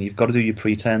perfect, and you've got to do your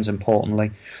pre-turns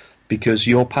importantly, because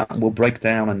your pattern will break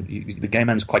down and the game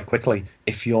ends quite quickly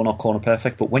if you're not corner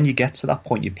perfect. But when you get to that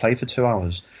point, you play for 2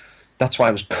 hours. That's why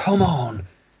I was, come on,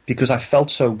 because I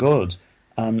felt so good,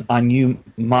 and I knew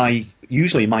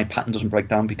usually my pattern doesn't break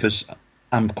down because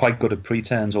I'm quite good at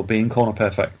pre-turns or being corner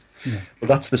perfect. Yeah. But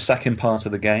that's the second part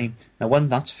of the game. Now when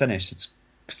that's finished, it's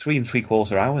 3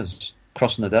 3/4 hours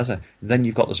crossing the desert. Then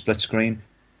you've got the split screen.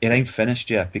 It ain't finished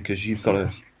yet because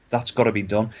that's got to be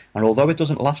done. And although it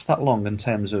doesn't last that long in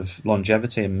terms of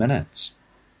longevity in minutes,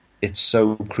 it's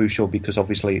so crucial because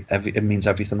obviously it means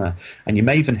everything there. And you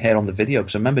may even hear on the video,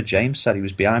 because I remember James said he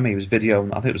was behind me, he was videoing,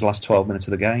 I think it was the last 12 minutes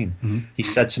of the game. Mm-hmm. He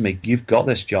said to me, "You've got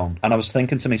this, John." And I was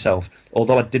thinking to myself,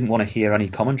 although I didn't want to hear any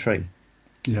commentary,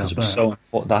 because it was so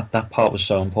important, that part was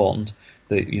so important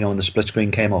that, when the split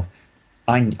screen came up,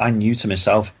 I knew to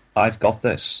myself, I've got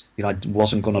this. I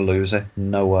wasn't going to lose it.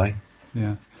 No way.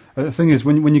 Yeah. The thing is,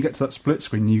 when you get to that split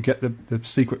screen, you get the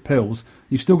secret pills.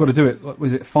 You've still got to do it.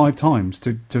 Was it 5 times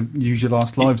to use your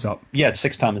last lives up? Yeah, it's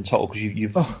 6 times in total because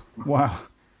you've. Oh, wow!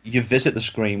 You visit the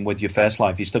screen with your first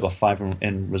life. You've still got 5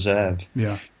 in reserve.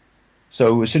 Yeah.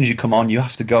 So as soon as you come on, you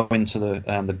have to go into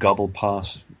the gobble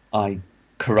part. I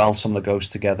corral some of the ghosts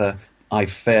together. I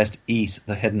first eat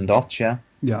the hidden dots. Yeah.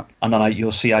 Yeah. And then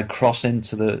you'll see I cross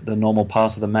into the normal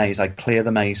part of the maze. I clear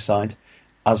the maze side.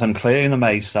 as I'm clearing the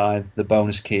maze side, the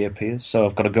bonus key appears. So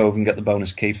I've got to go over and get the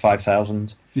bonus key,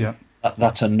 5,000. Yeah.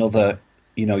 That's another,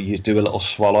 you do a little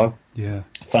swallow. Yeah.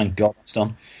 Thank God it's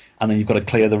done. And then you've got to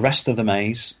clear the rest of the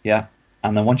maze, yeah.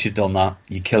 And then once you've done that,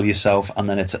 you kill yourself, and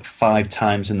then it's at 5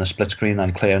 times in the split screen,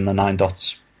 then clearing the 9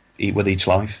 dots with each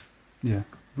life. Yeah.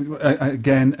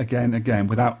 Again,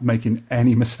 without making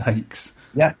any mistakes.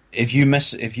 Yeah. If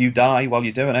you die while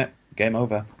you're doing it, game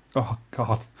over. Oh,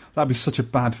 God. That'd be such a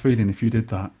bad feeling if you did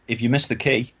that. If you miss the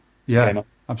key, yeah, game over.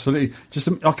 Absolutely.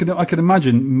 I could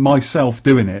imagine myself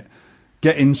doing it,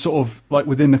 getting sort of like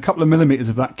within a couple of millimetres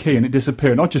of that key and it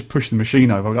disappearing. I'd just push the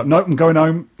machine over. I'd go, nope, I'm going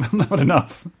home. Not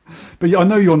enough. But I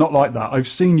know you're not like that. I've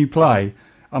seen you play,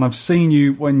 and I've seen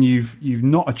you when you've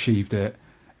not achieved it,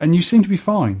 and you seem to be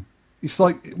fine. It's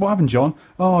like, what happened, John?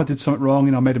 Oh, I did something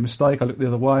wrong, I made a mistake, I looked the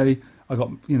other way, I got,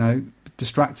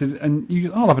 distracted, and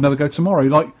I'll have another go tomorrow.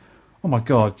 Like, oh my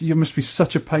God, you must be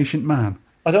such a patient man.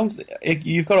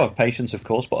 You've got to have patience, of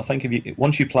course, but I think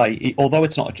once you play, although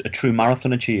it's not a true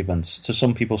marathon achievement, to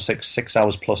some people 6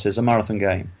 hours plus is a marathon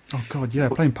game. Oh God, yeah,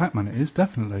 playing Pac-Man it is,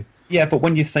 definitely. Yeah, but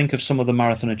when you think of some of the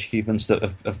marathon achievements that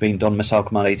have been done, Missile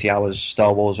Command 80 hours,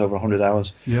 Star Wars over 100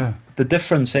 hours, yeah, the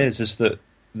difference is that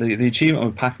the achievement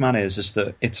with Pac-Man is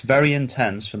that it's very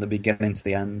intense from the beginning to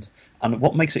the end, and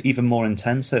what makes it even more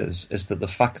intense is that the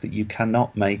fact that you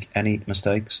cannot make any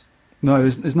mistakes. No,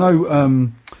 there's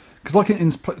no... Because like in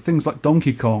things like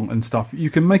Donkey Kong and stuff, you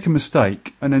can make a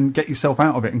mistake and then get yourself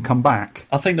out of it and come back.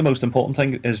 I think the most important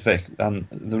thing is, Vic, and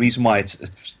the reason why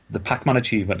it's the Pac-Man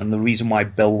achievement, and the reason why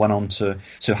Bill went on to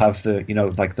have the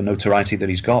the notoriety that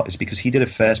he's got, is because he did it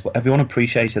first. But everyone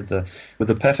appreciated with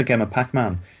the perfect game of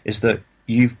Pac-Man is that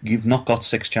you've not got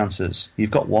 6 chances, you've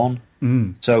got 1.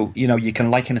 So you can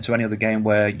liken it to any other game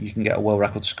where you can get a world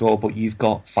record score, but you've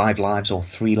got 5 lives or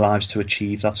 3 lives to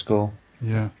achieve that score.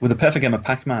 Yeah. With a perfect game of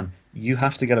Pac-Man, you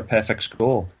have to get a perfect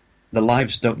score. The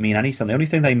lives don't mean anything. The only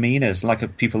thing they mean is,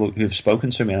 like people who've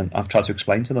spoken to me, and I've tried to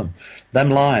explain to them,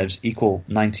 them lives equal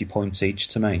 90 points each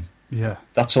to me. Yeah.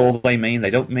 That's all they mean.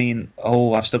 They don't mean,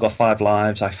 oh, I've still got 5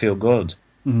 lives, I feel good.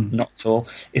 Not at all.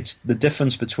 It's the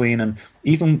difference between, and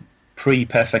even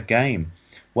pre-perfect game,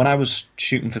 when I was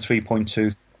shooting for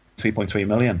 3.2, 3.3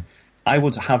 million, I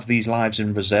would have these lives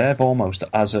in reserve almost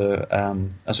as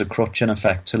a crutch, in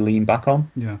effect, to lean back on,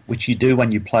 which you do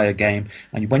when you play a game.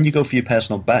 And when you go for your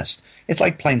personal best, it's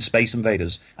like playing Space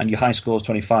Invaders, and your high score is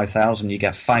 25,000, you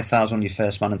get 5,000 on your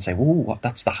first man and say, ooh,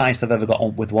 that's the highest I've ever got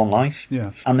on with 1 life.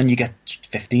 Yeah. And then you get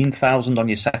 15,000 on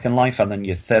your second life, and then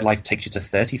your third life takes you to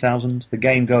 30,000. The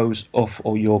game goes up,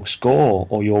 or your score,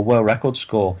 or your world record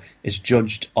score, is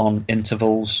judged on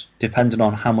intervals, depending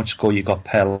on how much score you got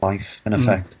per life, in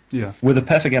effect. Yeah. With a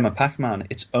perfect game of Pac-Man,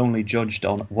 it's only judged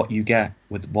on what you get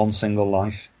with 1 single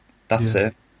life. That's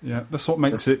it. Yeah, that's what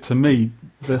makes it, to me,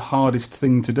 the hardest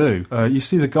thing to do. You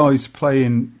see the guys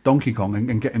playing Donkey Kong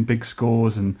and getting big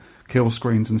scores and kill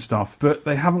screens and stuff, but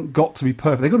they haven't got to be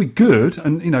perfect. They've got to be good,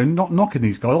 and, not knocking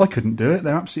these guys. I couldn't do it.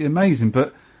 They're absolutely amazing,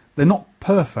 but they're not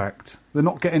perfect. They're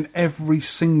not getting every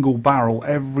single barrel,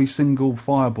 every single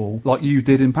fireball like you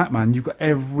did in Pac-Man. You've got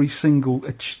every single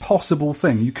possible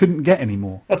thing. You couldn't get any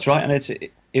more. That's right,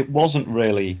 and it wasn't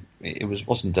really... It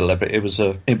wasn't deliberate. It was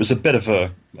a bit of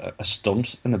a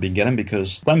stunt in the beginning,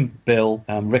 because when Bill,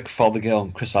 Rick Fothergill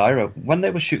and Chris Ira, when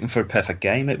they were shooting for a perfect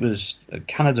game, it was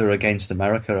Canada against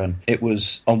America, and it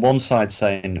was on one side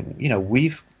saying,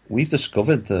 we've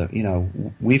discovered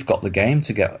that, we've got the game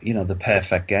to get, the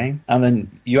perfect game. And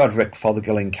then you had Rick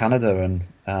Fothergill in Canada,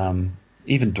 and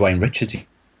even Dwayne Richards.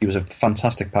 He was a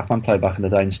fantastic Pac-Man player back in the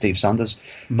day, and Steve Sanders.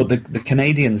 But the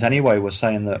Canadians, anyway, were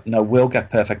saying that, no, we'll get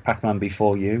perfect Pac-Man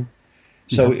before you.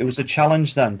 So it was a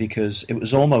challenge then, because it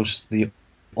was almost the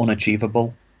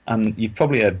unachievable. And you've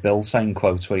probably heard Bill saying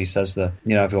quotes where he says that,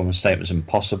 everyone was saying it was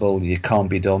impossible, you can't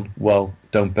be done. Well,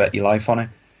 don't bet your life on it.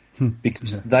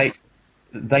 Because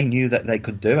they knew that they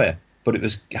could do it, but it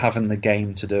was having the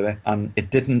game to do it. And they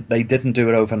didn't do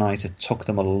it overnight. It took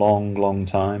them a long, long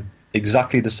time.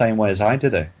 Exactly the same way as I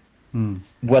did it.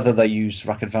 Whether they used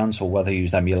Rack Advance or whether they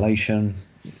used emulation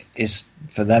is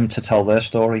for them to tell their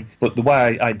story. But the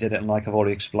way I did it, and like I've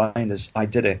already explained, is I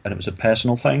did it, and it was a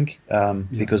personal thing,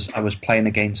 because I was playing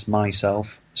against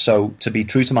myself. So to be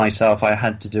true to myself, I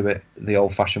had to do it the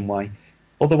old-fashioned way.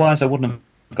 Otherwise, I wouldn't have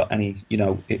got any,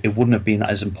 it wouldn't have been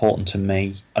as important to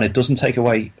me. And it doesn't take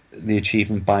away the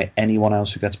achievement by anyone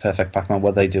else who gets perfect Pac-Man,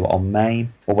 whether they do it on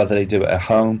MAME, or whether they do it at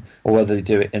home, or whether they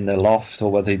do it in their loft, or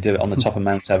whether they do it on the top of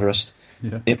Mount Everest.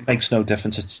 It makes no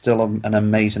difference. It's still an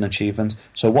amazing achievement.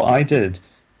 So what I did,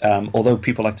 although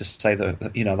people like to say that,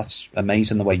 that's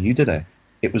amazing the way you did it,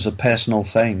 it was a personal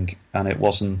thing, and it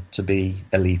wasn't to be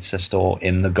elitist or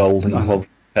in the golden club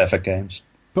perfect games.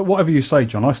 But whatever you say,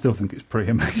 John, I still think it's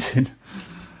pretty amazing.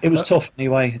 It was tough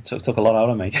anyway. It took a lot out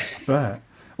of me. Bet.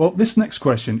 Well, this next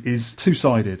question is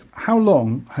two-sided. How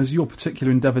long has your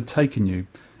particular endeavour taken you?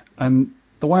 And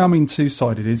the way I mean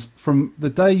two-sided is from the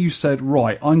day you said,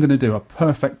 right, I'm going to do a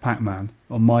perfect Pac-Man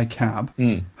on my cab,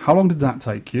 how long did that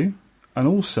take you? And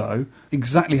also,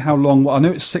 exactly how long, well, I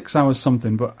know it's 6 hours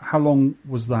something, but how long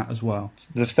was that as well?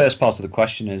 The first part of the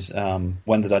question is,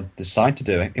 when did I decide to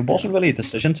do it? It wasn't really a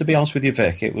decision, to be honest with you,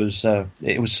 Vic. It was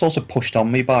sort of pushed on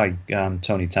me by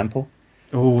Tony Temple.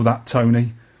 Oh, that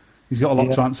Tony. He's got a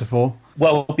lot to answer for.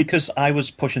 Well, because I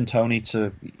was pushing Tony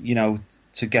to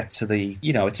get to the,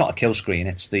 it's not a kill screen,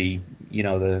 it's the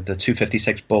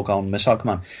 256 bug on Missile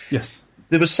Command. Yes.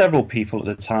 There were several people at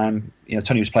the time.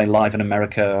 Tony was playing live in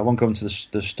America. I won't go into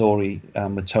the story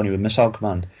with Tony with Missile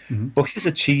Command, but his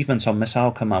achievements on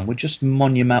Missile Command were just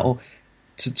monumental.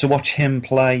 To watch him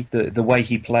play, the way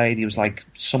he played, he was like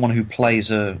someone who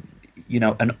plays an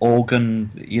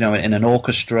organ, in an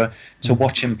orchestra. To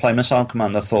watch him play Missile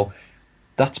Command, I thought,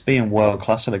 that's being world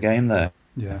class at a game there.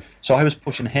 Yeah. So I was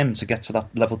pushing him to get to that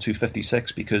level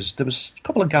 256 because there was a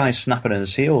couple of guys snapping at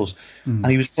his heels, and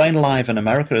he was playing live in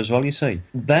America as well, you see.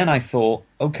 Then I thought,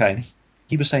 okay,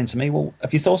 he was saying to me, well,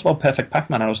 have you thought about Perfect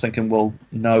Pac-Man? I was thinking, well,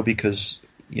 no, because,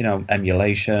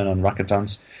 emulation and Racket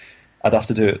Dance, I'd have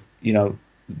to do it,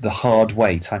 the hard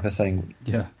way type of thing,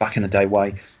 back in the day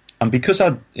way. And because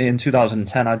in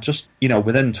 2010, I'd just,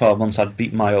 within 12 months, I'd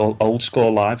beat my old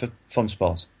score live at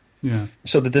FunSpot. Yeah.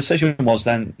 So the decision was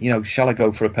then, shall I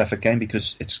go for a perfect game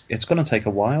because it's going to take a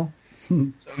while.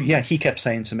 So, he kept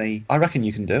saying to me, I reckon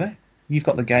you can do it. You've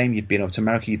got the game. You've been over to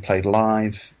America. You played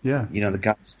live. Yeah. The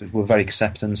guys were very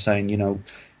accepting, saying,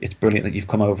 it's brilliant that you've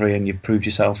come over here and you've proved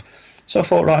yourself. So I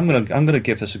thought, right, I'm going to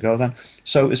give this a go then.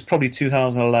 So it was probably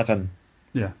 2011.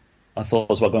 Yeah. I thought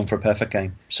I was about going for a perfect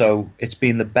game. So it's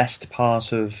been the best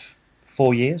part of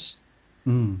 4 years.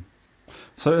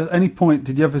 So at any point,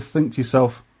 did you ever think to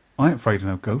yourself, I ain't afraid of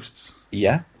no ghosts?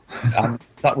 Yeah.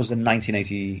 That was in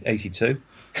 1982.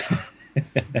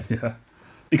 Yeah.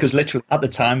 Because literally, at the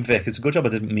time, Vic, it's a good job I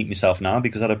didn't meet myself now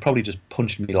because I'd have probably just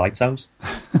punched me lights out.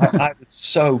 I was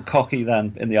so cocky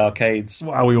then in the arcades.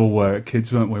 Well, we all were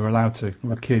kids, weren't we? We were allowed to. We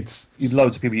were kids.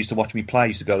 Loads of people used to watch me play. I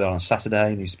used to go there on a Saturday,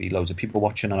 and there used to be loads of people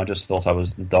watching, and I just thought I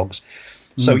was the dogs.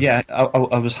 So yeah,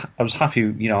 I was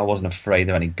happy. I wasn't afraid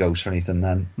of any ghosts or anything.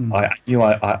 Then I knew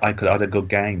I had a good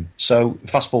game. So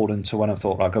fast forwarding to when I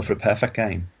thought, right, I'd go for a perfect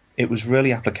game. It was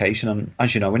really application, and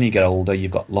as you know, when you get older,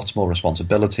 you've got lots more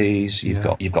responsibilities. You've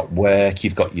got work,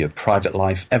 you've got your private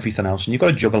life, everything else, and you've got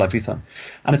to juggle everything.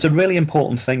 And it's a really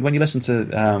important thing when you listen to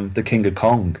the King of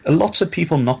Kong. Lots of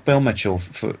people knock Bill Mitchell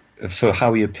for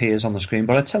how he appears on the screen,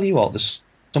 but I tell you what,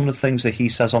 some of the things that he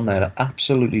says on there are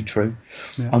absolutely true.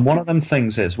 Yeah. And one of them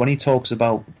things is when he talks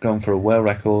about going for a world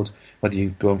record, whether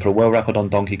you're going for a world record on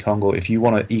Donkey Kong or if you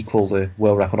want to equal the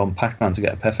world record on Pac-Man to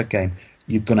get a perfect game,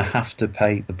 you're going to have to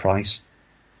pay the price.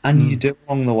 And you do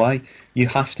along the way. You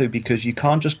have to, because you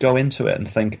can't just go into it and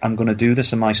think, I'm going to do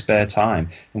this in my spare time.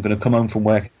 I'm going to come home from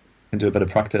work and do a bit of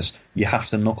practice. You have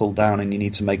to knuckle down and you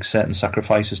need to make certain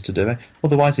sacrifices to do it.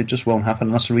 Otherwise, it just won't happen.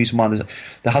 And that's the reason why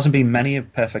there hasn't been many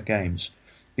perfect games.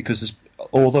 Because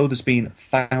although there's been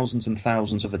thousands and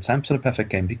thousands of attempts at a perfect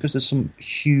game, because there's some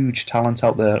huge talent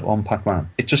out there on Pac-Man,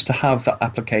 it's just to have that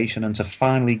application and to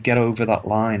finally get over that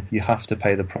line, you have to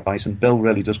pay the price. And Bill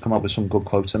really does come up with some good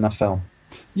quotes in that film.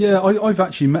 Yeah, I've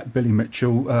actually met Billy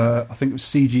Mitchell, I think it was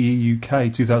CGE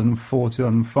UK 2004,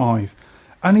 2005,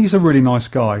 and he's a really nice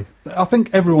guy. I think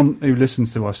everyone who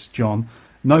listens to us, John,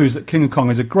 knows that King of Kong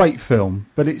is a great film,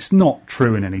 but it's not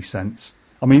true in any sense.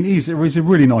 I mean, he's a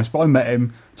really nice, but I met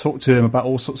him, talked to him about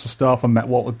all sorts of stuff. I met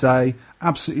Walter Day,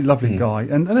 absolutely lovely guy,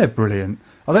 and they're brilliant.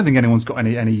 I don't think anyone's got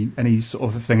any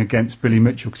sort of thing against Billy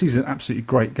Mitchell because he's an absolutely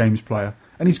great games player,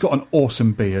 and he's got an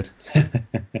awesome beard.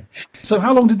 So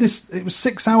how long did this... It was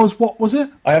 6 hours, what was it?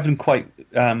 I haven't quite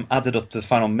added up the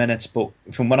final minutes, but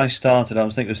from when I started, I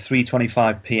was thinking it was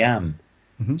 3:25 p.m.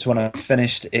 So when I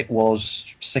finished, it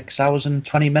was 6 hours and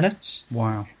 20 minutes.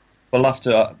 Wow. We'll have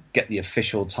to get the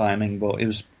official timing, but it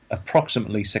was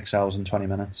approximately 6 hours and 20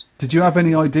 minutes. Did you have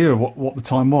any idea of what the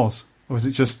time was? Or was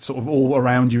it just sort of all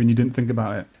around you and you didn't think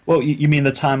about it? Well, you mean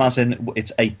the time as in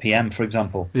it's 8 p.m, for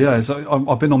example? Yeah, so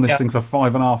I've been on this thing for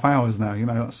 5.5 hours now,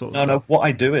 that sort of stuff. No, what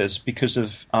I do is, because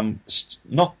of... I'm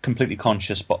not completely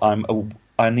conscious, but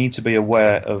I need to be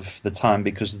aware of the time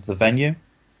because of the venue.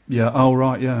 Yeah, oh,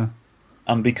 right, yeah.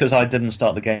 And because I didn't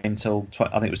start the game until,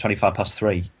 I think it was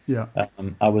 3:25. Yeah.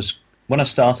 When I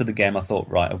started the game, I thought,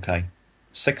 right, okay,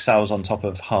 6 hours on top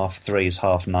of 3:30 is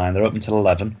 9:30. They're open till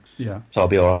 11. Yeah. So I'll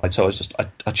be all right. So I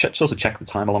sort of check the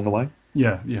time along the way.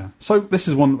 Yeah. So this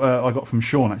is one I got from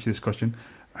Sean, actually, this question.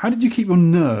 How did you keep your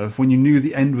nerve when you knew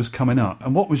the end was coming up?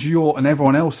 And what was your and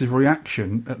everyone else's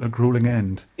reaction at the gruelling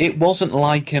end? It wasn't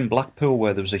like in Blackpool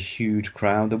where there was a huge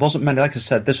crowd. There wasn't many, like I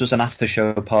said, this was an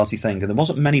after-show party thing, and there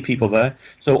wasn't many people there.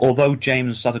 So although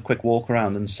James had a quick walk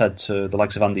around and said to the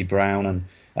likes of Andy Brown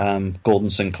and Gordon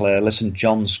Sinclair, listen,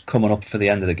 John's coming up for the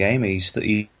end of the game, he's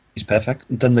perfect.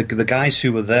 Then the guys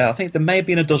who were there, I think there may have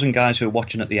been a dozen guys who were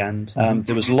watching at the end.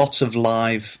 There was lots of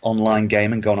live online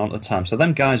gaming going on at the time, so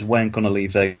them guys weren't going to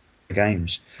leave their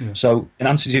games. Yeah. So in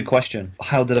answer to your question,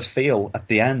 how did I feel at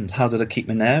the end? How did I keep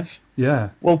my nerve? Yeah.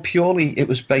 Well, purely it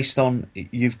was based on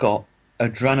you've got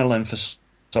adrenaline for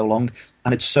so long,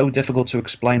 and it's so difficult to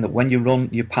explain that when you run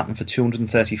your pattern for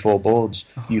 234 boards,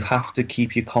 you have to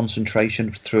keep your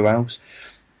concentration throughout.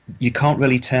 You can't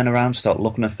really turn around, start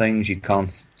looking at things. You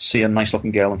can't see a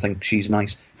nice-looking girl and think she's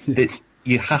nice.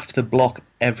 You have to block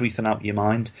everything out of your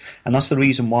mind. And that's the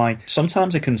reason why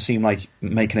sometimes it can seem like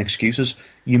making excuses.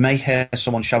 You may hear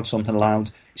someone shout something loud.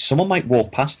 Someone might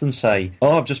walk past and say,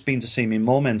 oh, I've just been to see my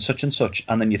mum in such and such.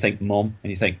 And then you think mum,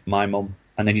 and you think my mum.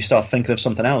 And then you start thinking of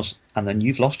something else, and then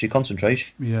you've lost your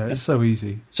concentration. Yeah, it's so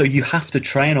easy. So you have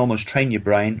to almost train your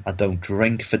brain. I don't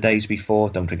drink for days before,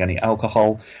 don't drink any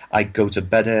alcohol. I go to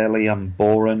bed early, I'm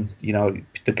boring. You know,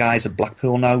 the guys at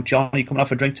Blackpool now, John, are you coming out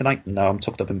for a drink tonight? No, I'm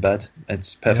tucked up in bed.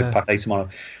 It's perfect pack day tomorrow.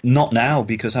 Not now,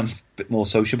 because I'm a bit more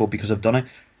sociable because I've done it.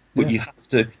 But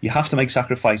you have to make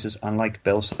sacrifices, and like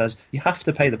Bill says, you have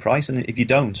to pay the price, and if you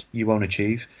don't, you won't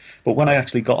achieve. But when I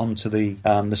actually got onto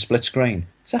the split screen,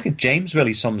 it's like James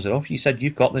really sums it up. He said,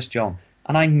 "You've got this, John,"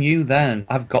 and I knew then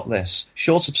I've got this.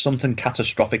 Short of something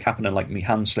catastrophic happening, like my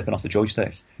hand slipping off the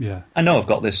joystick, I know I've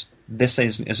got this. This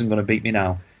isn't going to beat me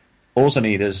now. All I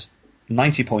need is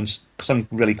 90 points, because I'm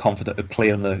really confident of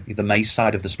clearing the maze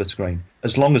side of the split screen.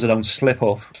 As long as I don't slip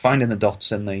up, finding the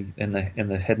dots in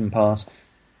the hidden part,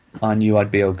 I knew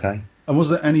I'd be okay.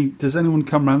 And does anyone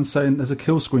come around saying there's a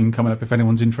kill screen coming up if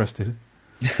anyone's interested?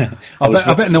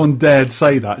 I bet no one dared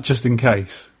say that, just in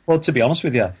case. Well, to be honest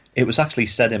with you, it was actually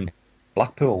said in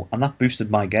Blackpool, and that boosted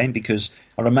my game, because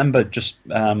I remember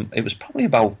it was probably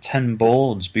about 10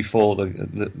 boards before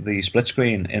the split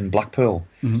screen in Blackpool.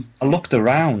 Mm-hmm. I looked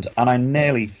around and I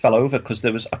nearly fell over because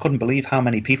I couldn't believe how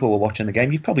many people were watching the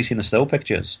game. You've probably seen the still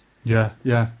pictures. Yeah.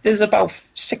 There's about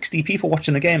 60 people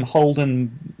watching the game,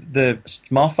 holding the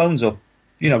smartphones up,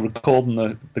 recording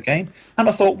the game. And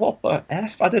I thought, what the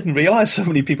F? I didn't realise so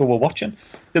many people were watching.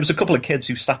 There was a couple of kids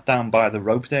who sat down by the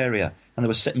roped area, and they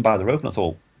were sitting by the rope, and I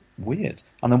thought, weird.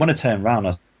 And then when I turned around,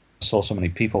 I saw so many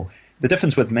people. The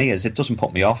difference with me is it doesn't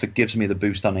put me off. It gives me the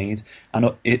boost I need.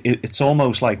 And it's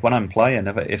almost like when I'm playing,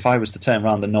 if I was to turn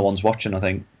around and no one's watching, I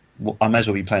think, well, I may as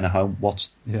well be playing at home.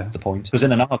 What's the point? Because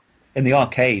in the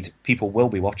arcade, people will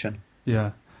be watching.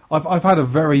 Yeah. I've had a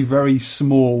very, very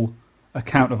small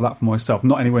account of that for myself,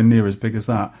 not anywhere near as big as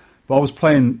that. But I was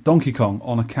playing Donkey Kong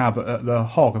on a cab at the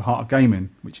Hog, the Heart of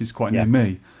Gaming, which is quite near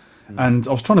me. And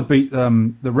I was trying to beat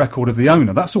the record of the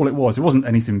owner. That's all it was. It wasn't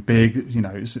anything big.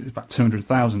 It was about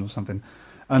 200,000 or something.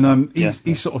 And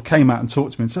he sort of came out and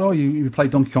talked to me and said, "Oh, you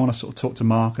played Donkey Kong?" I sort of talked to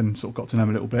Mark and sort of got to know him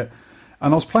a little bit.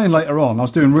 And I was playing later on. I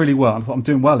was doing really well. I thought, I'm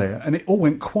doing well here. And it all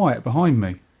went quiet behind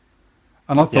me.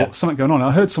 And I thought, something going on. And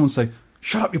I heard someone say,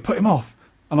 "Shut up, you put him off."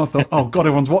 And I thought, oh, God,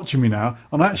 everyone's watching me now.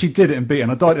 And I actually did it and beat it.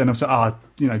 And I died and I said,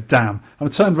 damn. And I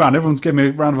turned around. Everyone's giving me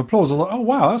a round of applause. I was like, oh,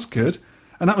 wow, that's good.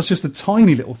 And that was just a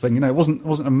tiny little thing, It wasn't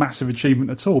a massive achievement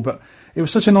at all, but it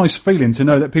was such a nice feeling to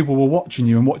know that people were watching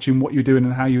you and watching what you were doing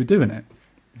and how you were doing it.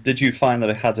 Did you find that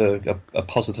it had a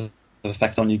positive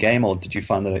effect on your game, or did you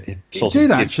find that it did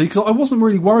actually? Because I wasn't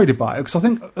really worried about it, because I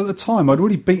think at the time I'd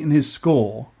already beaten his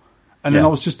score, and then I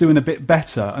was just doing a bit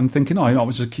better and thinking, I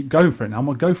will just keep going for it now. I'm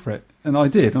going to go for it, and I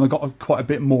did, and I got quite a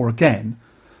bit more again.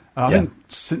 I think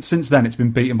since then it's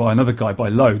been beaten by another guy by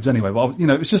loads anyway. But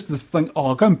it was just the thing. Oh,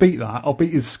 I'll go and beat that. I'll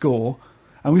beat his score,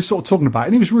 and we were sort of talking about it.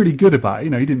 And he was really good about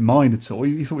it. He didn't mind at all.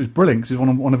 He thought it was brilliant because it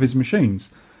was one of his machines.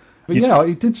 But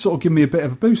it did sort of give me a bit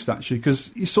of a boost actually,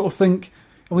 because you sort of think,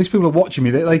 well, these people are watching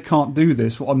me. They can't do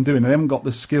this. What I'm doing, they haven't got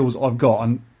the skills I've got,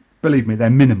 and believe me, they're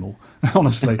minimal,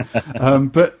 honestly.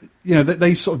 But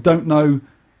they sort of don't know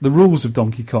the rules of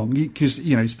Donkey Kong, because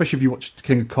especially if you watch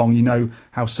King of Kong, you know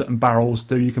how certain barrels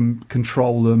do. You can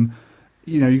control them.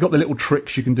 You've got the little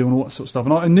tricks you can do and all that sort of stuff.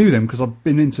 And I knew them because I've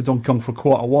been into Donkey Kong for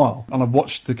quite a while, and I've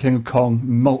watched the King of Kong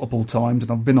multiple times,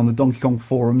 and I've been on the Donkey Kong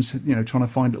forums, trying to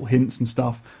find little hints and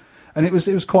stuff. And it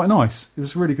was quite nice. It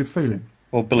was a really good feeling.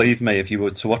 Well, believe me, if you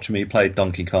were to watch me play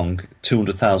Donkey Kong,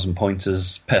 200,000 points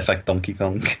is perfect Donkey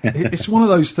Kong. It's one of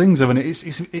those things, isn't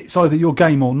it? It's either your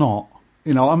game or not.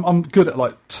 You know, I'm good at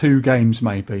like 2 games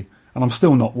maybe, and I'm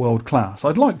still not world class.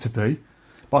 I'd like to be,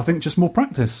 but I think just more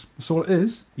practice. That's all it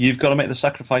is. You've got to make the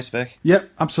sacrifice, Vic.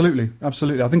 Yep, absolutely.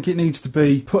 I think it needs to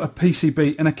be put a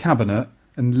PCB in a cabinet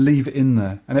and leave it in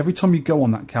there. And every time you go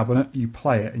on that cabinet, you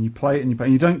play it and you play it and you play it.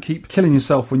 And you don't keep killing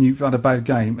yourself when you've had a bad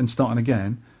game and starting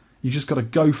again. You just got to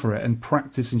go for it and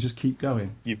practice and just keep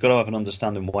going. You've got to have an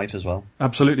understanding wife as well.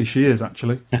 Absolutely, she is,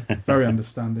 actually. Very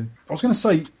understanding. I was going to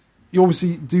say, you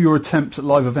obviously do your attempts at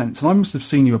live events, and I must have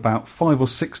seen you about 5 or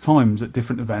 6 times at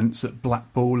different events, at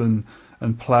Blackpool and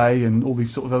Play and all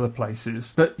these sort of other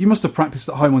places. But you must have practiced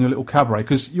at home on your little cabaret,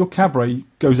 because your cabaret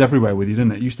goes everywhere with you,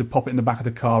 doesn't it? You used to pop it in the back of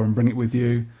the car and bring it with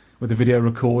you, with a video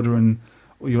recorder and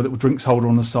your little drinks holder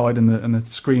on the side and the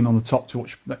screen on the top to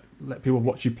let people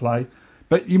watch you play.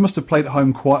 But you must have played at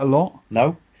home quite a lot.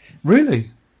 No.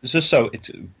 Really? It's just so,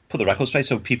 put the record straight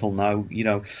so people know,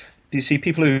 you see,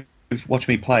 people who watch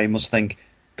me play must think,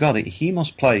 God, he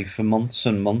must play for months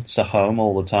and months at home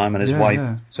all the time, and his wife.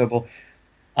 Yeah. So, well,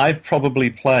 I've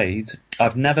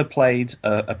never played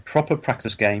a proper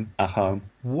practice game at home.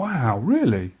 Wow,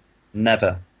 really?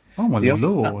 Never. Oh, my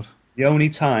Lord. The only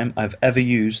time I've ever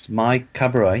used my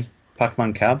cabaret,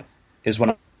 Pac-Man Cab, is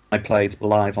when I played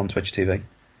live on Twitch TV.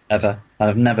 Ever. And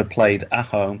I've never played at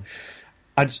home.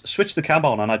 I'd switched the cab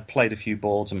on and I'd played a few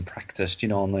boards and practiced,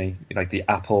 on the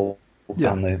Apple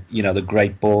and the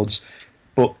great boards.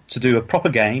 But to do a proper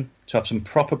game, to have some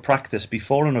proper practice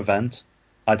before an event,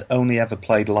 I'd only ever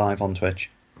played live on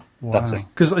Twitch. Wow. That's it.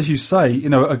 Because as you say,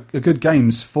 a good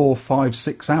game's 4, 5,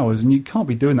 6 hours, and you can't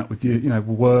be doing that with your,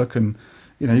 work and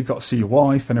you've got to see your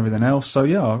wife and everything else. So,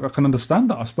 yeah, I can understand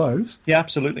that, I suppose. Yeah,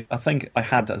 absolutely. I think I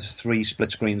had 3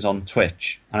 split screens on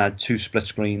Twitch, and I had 2 split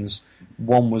screens.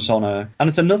 One was on a... And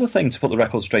it's another thing to put the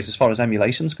record straight as far as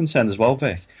emulation is concerned as well,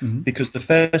 Vic, because the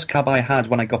first cab I had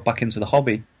when I got back into the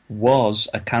hobby was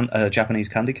a Japanese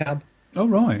candy cab. Oh,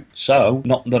 right. So,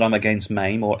 not that I'm against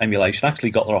MAME or emulation. I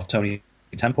actually got that off Tony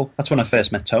Temple. That's when I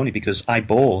first met Tony, because I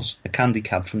bought a candy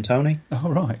cab from Tony. Oh,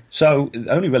 right. So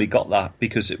I only really got that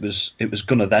because it was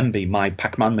going to then be my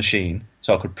Pac-Man machine,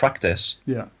 so I could practice.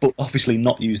 Yeah. But obviously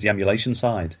not use the emulation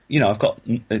side.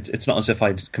 It's not as if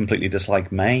I'd completely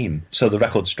dislike MAME. So the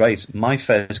record straight, my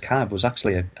first cab was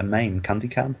actually a MAME candy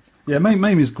cab. Yeah,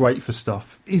 MAME is great for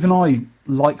stuff. Even I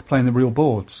like playing the real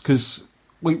boards, because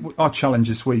our challenge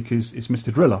this week is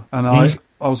Mr. Driller, and I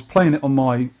was playing it on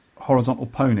my horizontal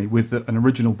pony with an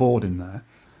original board in there,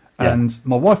 and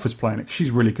my wife was playing it. She's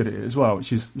really good at it as well,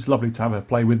 which is it's lovely to have her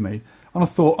play with me. And I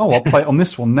thought, I'll play it on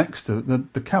this one next to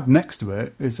the cab next to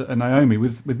it is a Naomi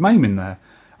with MAME in there,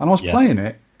 and I was playing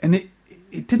it, and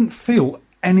it didn't feel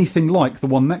anything like the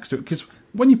one next to it, because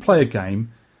when you play a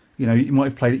game, you might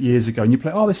have played it years ago and you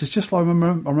play, this is just like I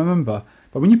remember.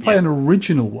 But when you play an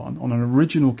original one on an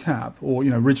original cab, or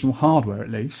original hardware at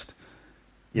least,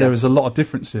 there is a lot of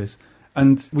differences.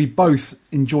 And we both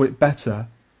enjoy it better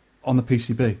on the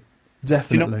PCB.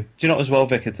 Definitely. Do you know as well,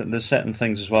 Vic, there's certain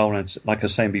things as well, and it's like I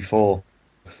was saying before,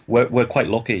 we're quite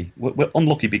lucky. We're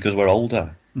unlucky because we're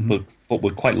older, but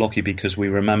we're quite lucky because we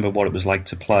remember what it was like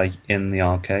to play in the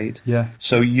arcade. Yeah.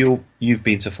 So you've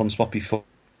been to FunSpot before.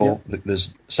 Yeah.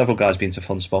 There's several guys been to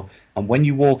FunSpot, and when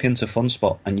you walk into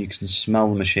FunSpot and you can smell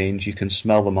the machines, you can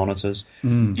smell the monitors,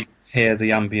 you can hear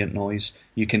the ambient noise,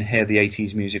 you can hear the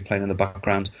 80s music playing in the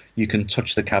background, you can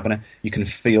touch the cabinet, you can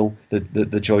feel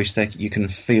the joystick, you can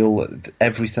feel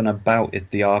everything about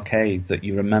it, the arcade that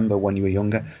you remember when you were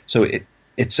younger. So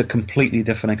it's a completely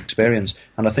different experience,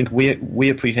 and I think we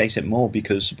appreciate it more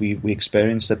because we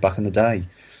experienced it back in the day.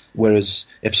 Whereas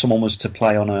if someone was to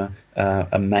play on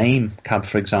a MAME cab,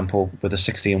 for example, with a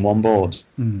 60-in-1 board,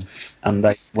 and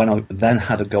they then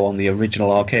had to go on the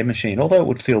original arcade machine, although it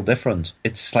would feel different,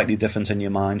 it's slightly different in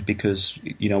your mind because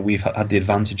we've had the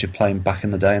advantage of playing back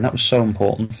in the day, and that was so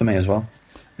important for me as well.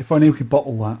 If only we could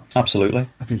bottle that. Absolutely.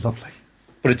 That'd be lovely.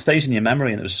 But it stays in your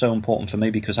memory, and it was so important for me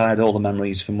because I had all the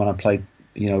memories from when I played,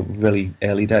 really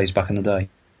early days back in the day.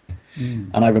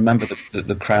 And I remember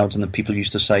the crowds and the people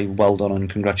used to say, well done and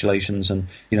congratulations and,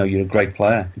 you're a great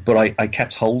player. But I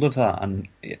kept hold of that, and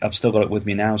I've still got it with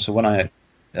me now. So when I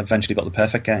eventually got the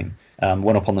perfect game,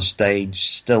 went up on the stage,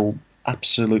 still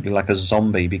absolutely like a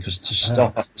zombie because to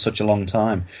stop after such a long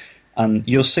time. And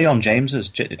you'll see on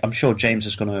James's, I'm sure James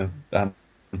is going to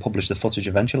publish the footage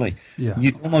eventually. Yeah.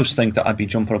 You'd almost think that I'd be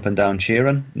jumping up and down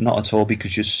cheering. Not at all,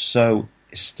 because you're so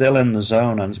still in the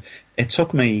zone, and it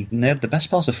took me near the best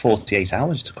part of 48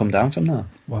 hours to come down from that.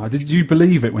 Wow. Did you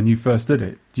believe it when you first did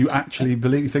it? Do you actually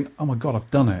believe, you think, oh my God, I've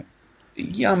done it?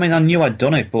 Yeah, I mean, I knew I'd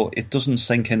done it, but it doesn't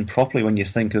sink in properly when you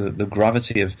think of the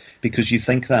gravity of... Because you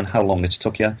think then how long it's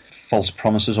took you. False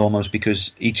promises almost,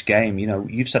 because each game,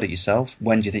 you've said it yourself,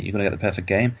 when do you think you're going to get the perfect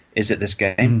game? Is it this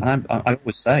game? And I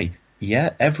always say,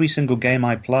 yeah, every single game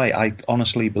I play, I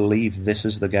honestly believe this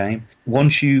is the game.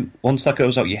 Once that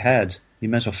goes out your head, you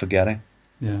may as well forget it.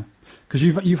 Yeah. Because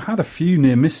you've had a few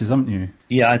near misses, haven't you?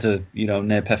 Yeah, I had a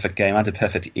near perfect game. I had a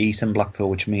perfect eat in Blackpool,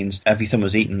 which means everything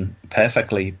was eaten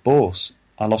perfectly, but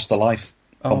I lost a life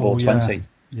on board 20.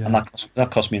 Yeah. And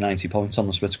that cost me 90 points on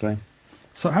the split screen.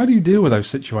 So how do you deal with those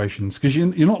situations? Because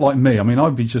you're not like me. I mean,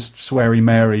 I'd be just sweary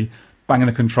Mary, banging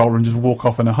a controller and just walk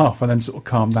off in a huff and then sort of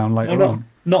calm down later on.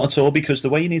 Not at all, because the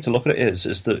way you need to look at it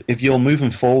is that if you're moving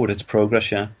forward, it's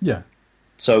progress, yeah? Yeah.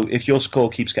 So if your score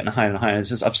keeps getting higher and higher,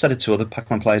 I've said it to other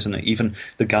Pac-Man players, and even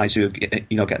the guys who are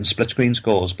getting split screen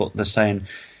scores, but they're saying,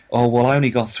 "Oh well, I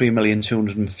only got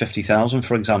 3,250,000,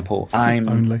 for example. I'm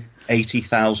only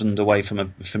 80,000 away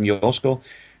from your score,"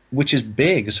 which is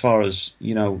big as far as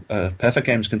perfect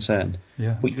game is concerned.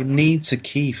 Yeah. But you need to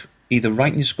keep either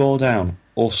writing your score down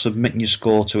or submitting your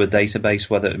score to a database,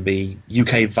 whether it be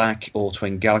UK VAC or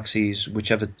Twin Galaxies,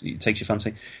 whichever takes your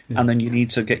fancy, and then you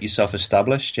need to get yourself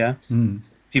established. Yeah.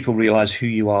 People realise who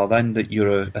you are then, that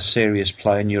you're a serious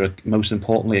player and you're, most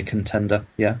importantly, a contender,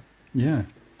 yeah? Yeah.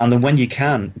 And then when you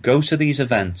can, go to these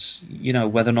events,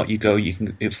 whether or not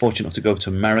you're fortunate enough to go to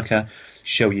America,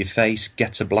 show your face,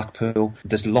 get to Blackpool.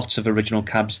 There's lots of original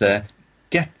cabs there.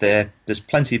 Get there. There's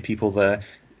plenty of people there.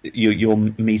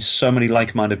 You'll meet so many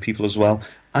like-minded people as well.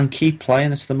 And keep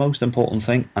playing, it's the most important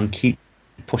thing, and keep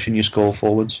pushing your score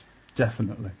forwards.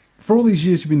 Definitely. For all these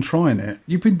years you've been trying it,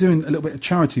 you've been doing a little bit of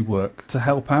charity work to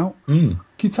help out. Can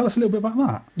you tell us a little bit about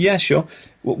that? Yeah, sure.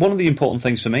 Well, one of the important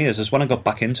things for me is when I got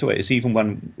back into it, is even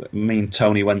when me and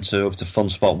Tony went over to Fun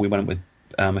Spot, we went with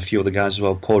a few other guys as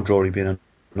well, Paul Drury being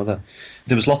another.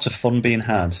 There was lots of fun being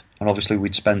had, and obviously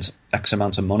we'd spent X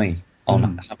amount of money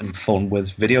on having fun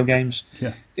with video games.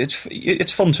 Yeah.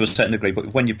 It's fun to a certain degree,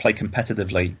 but when you play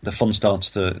competitively, the fun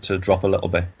starts to drop a little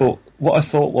bit. But what I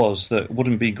thought was that it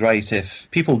wouldn't be great if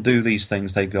people do these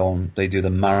things, they go on, they do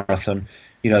the marathon,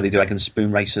 they do egg and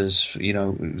spoon races,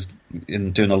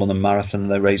 in doing a London Marathon,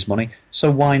 they raise money.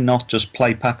 So why not just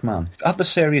play Pac-Man? Have the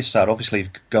serious side, obviously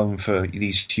going for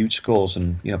these huge scores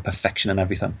and perfection and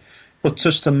everything. But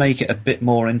just to make it a bit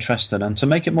more interesting and to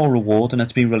make it more rewarding.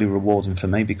 It's been really rewarding for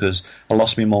me because I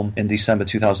lost my mum in December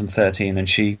 2013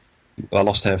 and I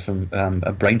lost her from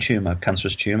a brain tumour,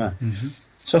 cancerous tumour.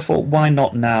 So I thought, why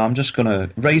not now? I'm just going to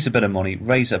raise a bit of money,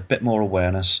 raise a bit more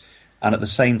awareness, and at the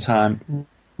same time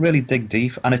really dig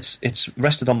deep. And it's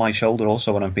rested on my shoulder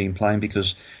also when I've been playing,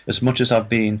 because as much as I've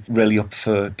been really up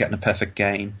for getting a perfect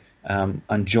game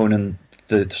and joining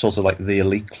the sort of like the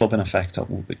elite club in effect,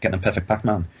 getting a perfect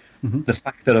Pac-Man, the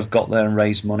fact that I've got there and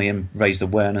raised money and raised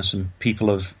awareness and people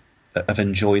have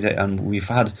enjoyed it and we've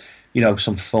had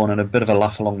some fun and a bit of a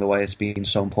laugh along the way, it's been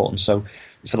so important. So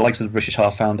for the likes of the British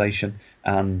Heart Foundation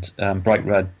and Bright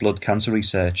Red Blood Cancer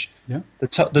Research, the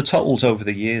totals over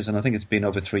the years, and I think it's been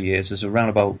over 3 years, is around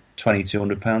about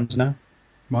 £2,200 now.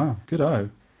 Wow, good-o.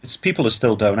 People are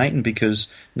still donating because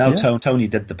now Tony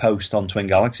did the post on Twin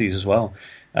Galaxies as well,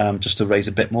 just to raise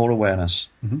a bit more awareness.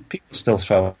 People still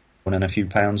throw in a few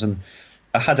pounds, and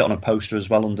I had it on a poster as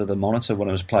well under the monitor when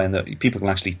I was playing, that people can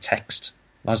actually text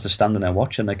as they're standing there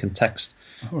watching. They can text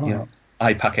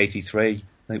IPAC 83. I think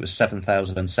it was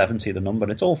 7,070 the number,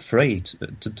 and it's all free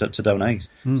to donate.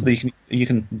 So that you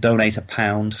can donate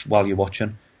 £1 while you're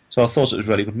watching. So I thought it was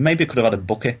really good. Maybe I could have had a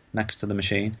bucket next to the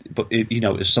machine, but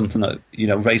it's something that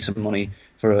raise some money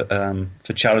for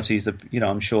charities that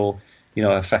I'm sure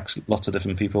affects lots of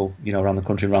different people around the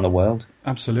country, around the world.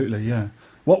 Absolutely, yeah.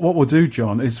 What we'll do,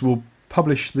 John, is we'll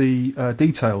publish the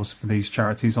details for these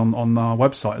charities on our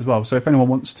website as well. So if anyone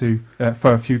wants to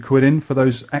throw a few quid in for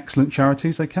those excellent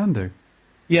charities, they can do.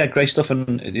 Yeah, great stuff.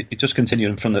 And just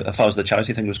continuing from as far as the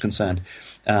charity thing was concerned,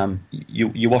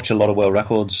 you watch a lot of world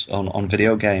records on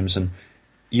video games, and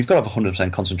you've got to have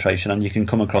 100% concentration, and you can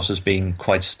come across as being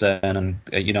quite stern and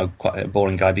quite a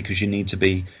boring guy because you need to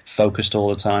be focused all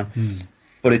the time.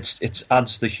 But it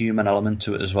adds the human element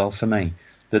to it as well for me.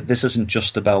 That this isn't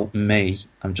just about me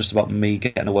and just about me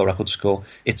getting a world record score.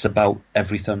 It's about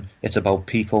everything. It's about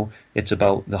people. It's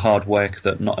about the hard work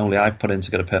that not only I put in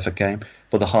to get a perfect game,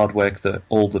 but the hard work that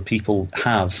all the people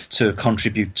have to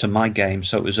contribute to my game.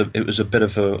 So it was a bit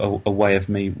of a way of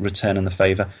me returning the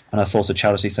favour, and I thought a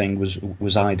charity thing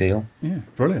was ideal. Yeah,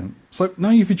 brilliant. So now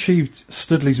you've achieved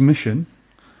Studley's mission,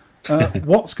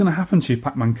 what's going to happen to your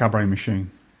Pac-Man Cabaret machine?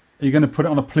 Are you going to put it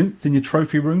on a plinth in your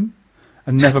trophy room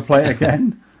and never play it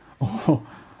again? Or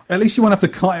At least you won't have to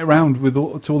kite it around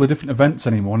to all the different events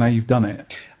anymore now you've done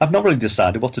it. I've not really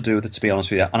decided what to do with it, to be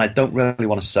honest with you, and I don't really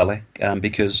want to sell it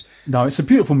because... No, it's a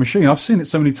beautiful machine. I've seen it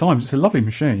so many times. It's a lovely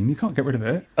machine. You can't get rid of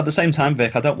it. At the same time,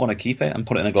 Vic, I don't want to keep it and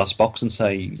put it in a glass box and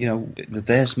say,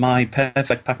 there's my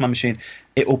perfect Pac-Man machine.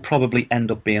 It will probably end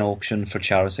up being auctioned for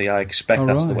charity. I expect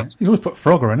that's the way. You can always put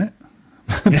Frogger in it.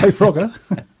 Play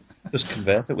Frogger. Just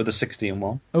convert it with a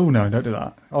 60-in-1. Oh, no, don't do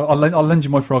that. I'll lend you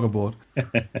my Frogger board.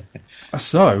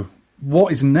 So,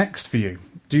 what is next for you?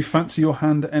 Do you fancy your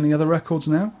hand at any other records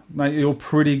now? Mate, you're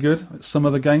pretty good at some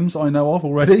of the games I know of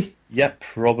already. Yeah,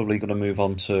 probably going to move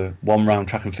on to one-round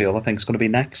track and field. I think it's going to be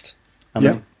next. And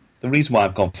Yeah. the reason why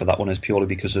I've gone for that one is purely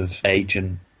because of age,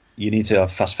 and you need to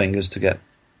have fast fingers to get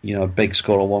a big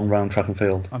score on one-round track and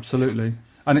field. Absolutely.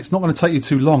 And it's not going to take you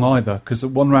too long either, because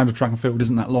one round of track and field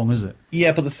isn't that long, is it?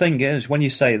 Yeah, but the thing is, when you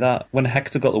say that, when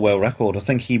Hector got the world record, I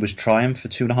think he was trying for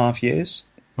 2.5 years.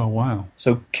 Oh, wow.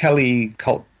 So Kelly,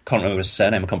 can't remember his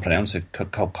surname, I can't pronounce it,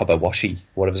 Kobayashi,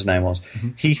 whatever his name was. Mm-hmm.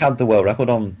 He had the world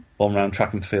record on one-round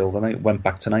track and field, and it went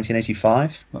back to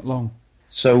 1985. That long.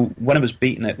 So when it was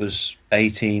beaten, it was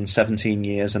 18, 17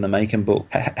 years in the making, but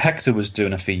Hector was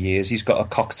doing it for years. He's got a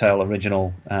Cocktail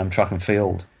original track and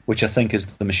field, which I think is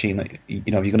the machine that, if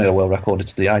you're going to do a world record,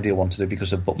 it's the ideal one to do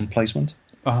because of button placement.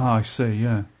 Ah, I see,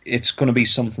 yeah. It's going to be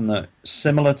something that,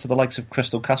 similar to the likes of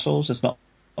Crystal Castles, it's not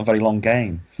a very long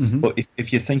game. Mm-hmm. But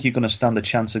if you think you're going to stand a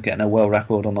chance of getting a world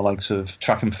record on the likes of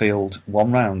track and field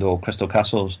one round or Crystal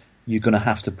Castles, you're going to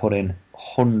have to put in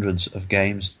hundreds of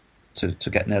games to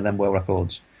get near them world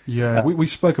records. Yeah, we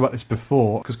spoke about this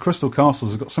before, because Crystal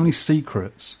Castles has got so many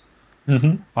secrets.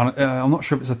 Mm-hmm. I'm not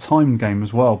sure if it's a timed game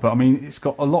as well, but I mean, it's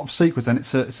got a lot of secrets, and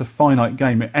it's a finite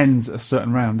game. It ends at a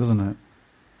certain round, doesn't it?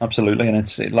 Absolutely, and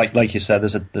it's like you said,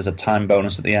 there's a time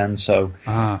bonus at the end. So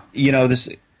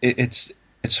it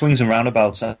swings and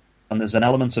roundabouts, and there's an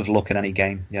element of luck in any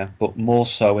game, yeah, but more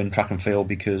so in track and field,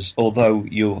 because although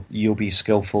you'll be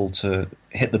skillful to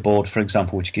hit the board, for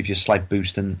example, which gives you a slight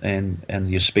boost in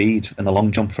your speed in the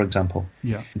long jump, for example.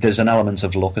 Yeah. There's an element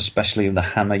of luck, especially in the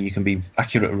hammer. You can be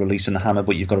accurate at releasing the hammer,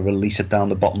 but you've got to release it down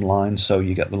the bottom line so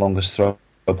you get the longest throw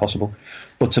possible.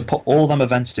 But to put all them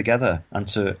events together and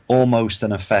to almost,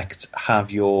 in effect, have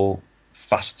your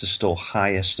fastest or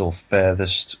highest or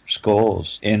furthest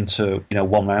scores into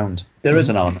one round, there is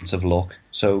an element of luck.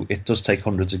 So it does take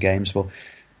hundreds of games, but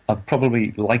I'd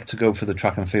probably like to go for the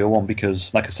track and field one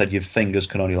because, like I said, your fingers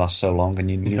can only last so long, and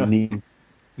you need,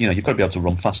 you've got to be able to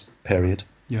run fast. Period.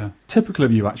 Yeah, typical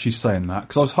of you actually saying that,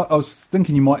 because I was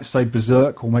thinking you might say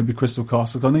Berserk or maybe Crystal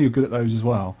Castles. I know you're good at those as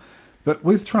well. But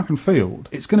with track and field,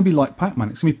 it's going to be like Pac-Man.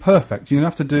 It's going to be perfect. You're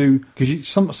going to have to do, because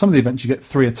some of the events you get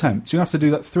 3 attempts. You're going to have to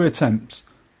do that 3 attempts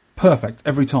perfect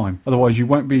every time. Otherwise, you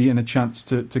won't be in a chance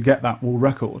to get that world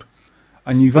record.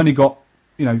 And you've only got,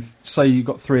 say you've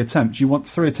got 3 attempts. You want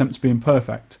 3 attempts being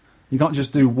perfect. You can't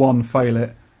just do one, fail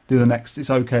it, do the next, it's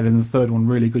okay, then the third one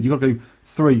really good. You've got to do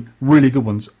 3 really good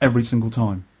ones every single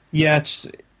time. Yeah,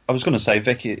 I was going to say,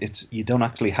 Vic, you don't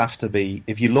actually have to be...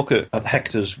 If you look at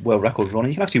Hector's world record run,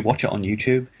 you can actually watch it on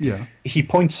YouTube. Yeah. He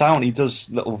points out, he does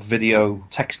little video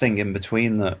texting in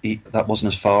between that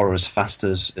wasn't as far or as fast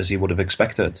as he would have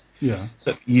expected. Yeah.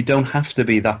 So you don't have to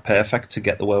be that perfect to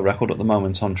get the world record at the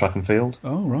moment on track and field.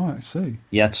 Oh, right, I see.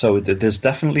 Yeah, so there's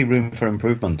definitely room for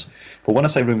improvement. But when I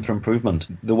say room for improvement,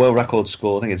 the world record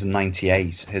score, I think it's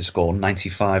 98, his score,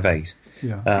 95.8.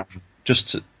 Yeah.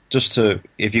 Just to,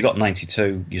 if you got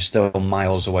 92, you're still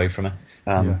miles away from it.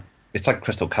 It's like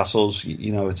Crystal Castles,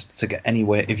 it's to get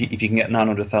anywhere. If you can get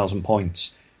 900,000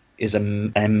 points, is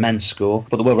an immense score.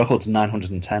 But the world record's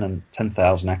 910, and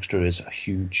 10,000 extra is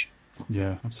huge.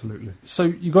 Yeah, absolutely. So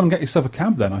you've got to get yourself a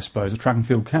cab then, I suppose, a track and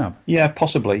field cab. Yeah,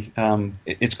 possibly.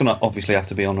 It's going to obviously have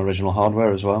to be on original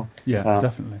hardware as well. Yeah,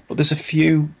 definitely. But there's a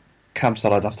few cabs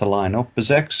that I'd have to line up.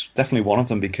 Berserk's definitely one of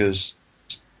them because,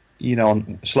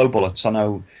 on slow bullets, I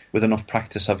know with enough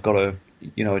practice I've got a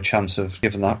chance of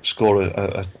giving that score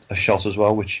a shot as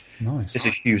well, which is a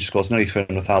huge score. It's nearly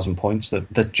 300,000 points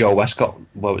that Joe West got,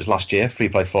 it was last year, Free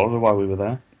Play Florida, while we were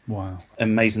there. Wow.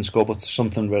 Amazing score, but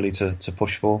something really to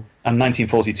push for. And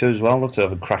 1942 as well, I'd love to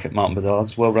have a crack at Martin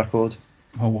Bedard's world record.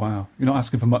 Oh, wow. You're not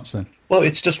asking for much then? Well,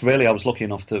 it's just really, I was lucky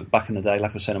enough to, back in the day,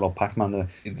 like I was saying about Pac-Man, there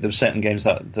were certain games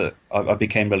that I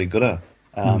became really good at.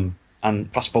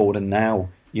 And fast forwarding now,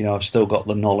 I've still got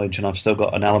the knowledge and I've still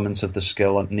got an element of the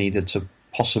skill needed to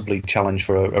possibly challenge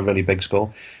for a really big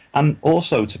score. And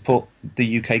also to put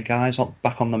the UK guys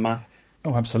back on the map.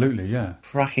 Oh, absolutely, yeah.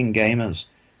 Cracking gamers.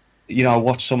 I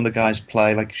watched some of the guys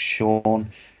play, like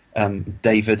Sean,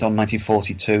 David on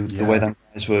 1942, the way them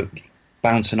guys were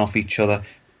bouncing off each other.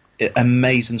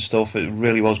 Amazing stuff. It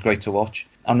really was great to watch.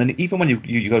 And then even when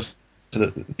you go to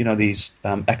the these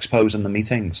expos and the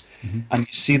meetings, and you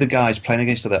see the guys playing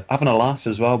against each other, having a laugh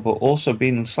as well, but also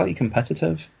being slightly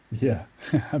competitive. Yeah,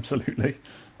 absolutely.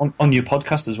 On your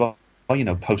podcast as well,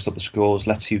 post up the scores,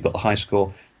 let's see who got the high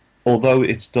score. Although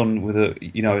it's done with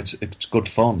it's good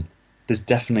fun. There's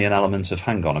definitely an element of,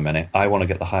 hang on a minute, I want to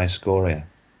get the highest score here.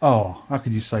 Oh, how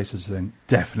could you say such a thing?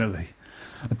 Definitely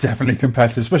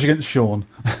competitive, especially against Sean.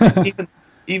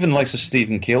 even like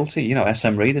Stephen Keelty,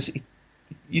 SM Readers.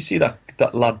 You see that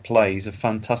lad play. He's a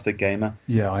fantastic gamer.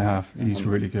 Yeah, I have. He's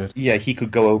really good. Yeah, he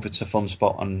could go over to Fun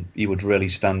Spot and he would really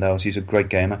stand out. He's a great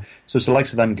gamer. So it's the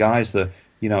likes of them guys that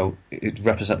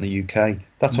represent the UK.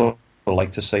 That's what I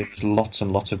like to see. There's lots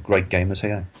and lots of great gamers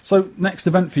here. So next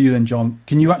event for you then, John.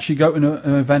 Can you actually go to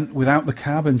an event without the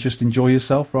cab and just enjoy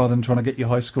yourself rather than trying to get your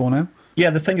high score now? Yeah,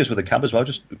 the thing is with the cab as well,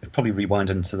 just probably rewind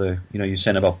into the, you're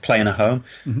saying about playing at home.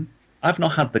 Mm-hmm. I've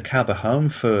not had the cab at home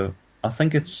for, I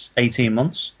think it's 18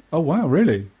 months. Oh, wow,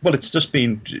 really? Well, it's just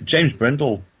been James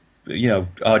Brindle,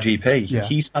 RGP. Yeah.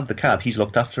 He's had the cab. He's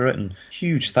looked after it. And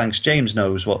huge thanks. James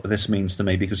knows what this means to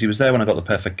me because he was there when I got the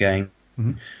perfect game.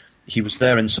 Mm-hmm. He was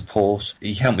there in support.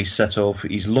 He helped me set up.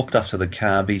 He's looked after the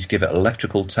cab. He's given it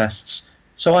electrical tests.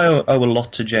 So I owe a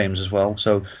lot to James as well.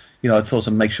 So, I thought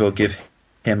I'd make sure I give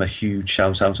him a huge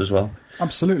shout out as well.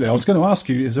 Absolutely. I was going to ask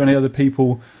you, is there any other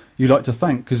people you'd like to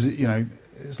thank? Because,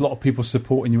 there's a lot of people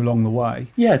supporting you along the way.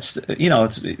 Yeah, it's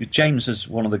James is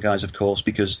one of the guys, of course,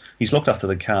 because he's looked after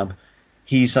the cab.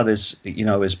 He's had his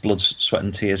blood, sweat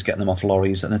and tears getting them off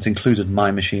lorries, and it's included my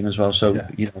machine as well. So,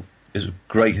 it's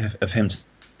great of him to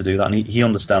do that, and he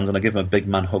understands, and I give him a big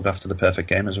man hug after the perfect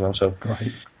game as well. So,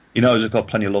 great. I've got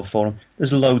plenty of love for him.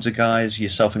 There's loads of guys,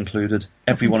 yourself included,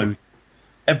 everyone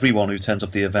who turns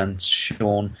up the events,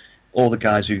 Sean, all the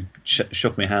guys who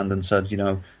shook my hand and said,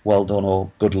 well done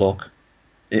or good luck.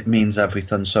 It means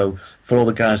everything. So for all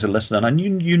the guys that are listening,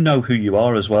 and you know who you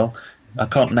are as well. I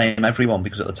can't name everyone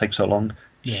because it'll take so long.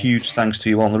 Yeah. Huge thanks to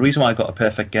you all. And the reason why I got a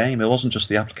perfect game, it wasn't just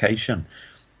the application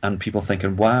and people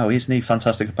thinking, wow, isn't he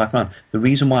fantastic at Pac-Man? The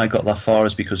reason why I got that far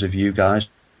is because of you guys.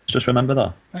 Just remember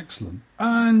that. Excellent.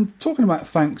 And talking about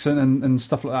thanks and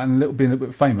stuff like that and being a little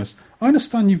bit famous, I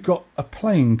understand you've got a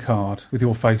playing card with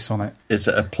your face on it. Is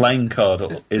it a playing card?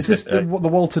 Or is this the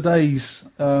Walter Days...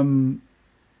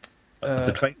 it's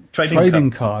the trading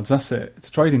cards, that's it.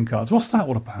 It's trading cards. What's that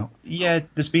all about? Yeah,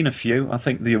 there's been a few. I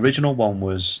think the original one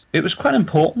was quite an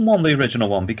important one, the original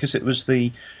one, because it was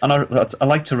and I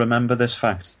like to remember this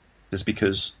fact, is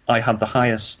because I had the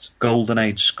highest Golden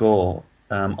Age score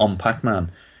on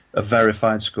Pac-Man, a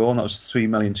verified score, and that was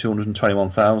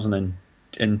 3,221,000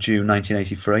 in June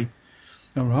 1983.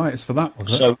 All right, it's for that,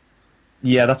 was it? So,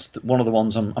 yeah, that's one of the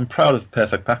ones. I'm proud of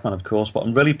Perfect Pac-Man, of course, but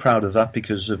I'm really proud of that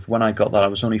because of when I got that, I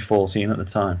was only 14 at the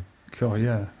time. God,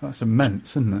 yeah, that's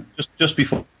immense, isn't it? Just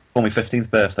before my 15th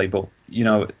birthday, but,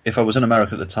 if I was in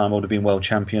America at the time, I would have been world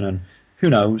champion, and who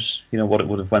knows, what it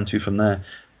would have went to from there.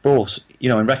 But,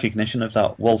 in recognition of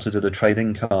that, Walter did a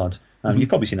trading card. You've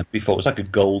probably seen it before. It was like a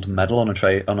gold medal on a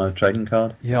trading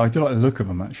card. Yeah, I do like the look of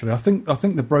them, actually. I think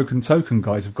the Broken Token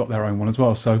guys have got their own one as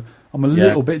well, so I'm a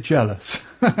little bit jealous.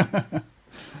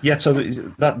 Yeah, so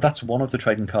that's one of the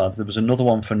trading cards. There was another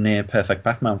one for Near Perfect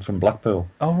Pac-Man from Blackpool.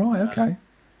 Oh, right, okay.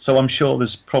 So I'm sure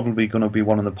there's probably going to be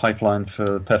one in the pipeline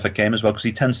for Perfect Game as well, because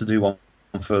he tends to do one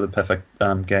for the Perfect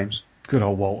games. Good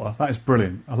old Walter. That is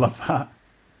brilliant. I love that.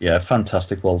 Yeah,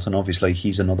 fantastic, Walter. And obviously,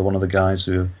 he's another one of the guys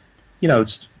who,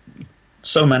 it's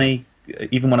so many.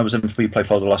 Even when I was in Free Play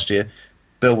Florida last year,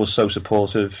 Bill was so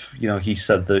supportive. He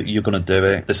said that you're going to do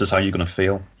it. This is how you're going to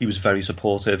feel. He was very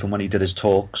supportive. And when he did his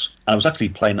talks, and I was actually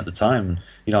playing at the time,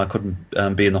 I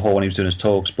couldn't be in the hall when he was doing his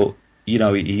talks, but,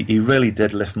 he really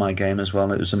did lift my game as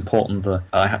well. It was important that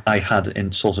I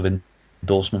had sort of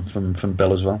endorsement from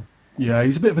Bill as well. Yeah,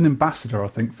 he's a bit of an ambassador, I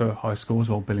think, for high score as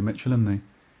well, Billy Mitchell, isn't he?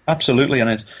 Absolutely. And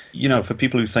it's, for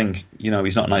people who think,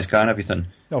 he's not a nice guy and everything.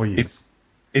 Oh, he is.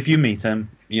 If you meet him,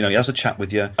 he has a chat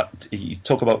with you. You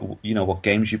talk about, what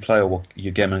games you play or what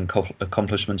your gaming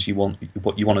accomplishments you want,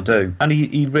 what you want to do. And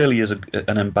he really is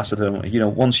an ambassador.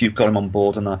 Once you've got him on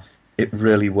board and that, it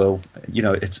really will,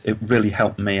 it really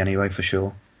helped me anyway, for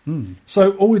sure.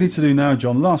 So all we need to do now,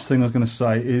 John, last thing I was going to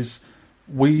say is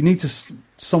we need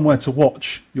somewhere to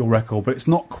watch your record, but it's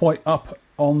not quite up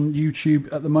on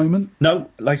YouTube at the moment. No,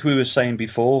 like we were saying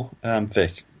before,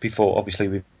 Vic, obviously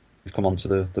we've come on to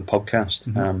the podcast.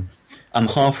 Mm-hmm. I'm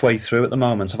halfway through at the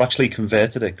moment. I've actually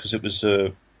converted it because it was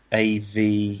a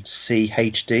AVC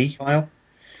HD file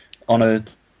on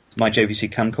my JVC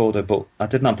camcorder, but I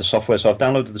didn't have the software, so I've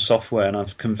downloaded the software and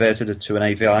I've converted it to an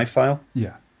AVI file.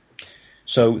 Yeah.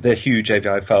 So they're huge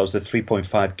AVI files. They're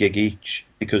 3.5 gig each.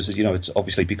 because it's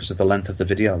obviously because of the length of the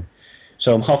video.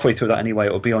 So I'm halfway through that anyway.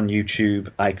 It'll be on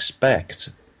YouTube. I expect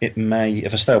it may,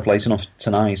 if I stay up late enough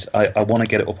tonight, I want to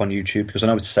get it up on YouTube because I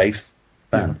know it's safe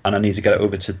then, and I need to get it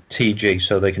over to TG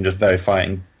so they can just verify it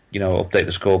and update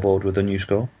the scoreboard with the new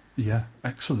score. Yeah,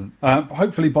 excellent.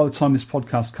 Hopefully by the time this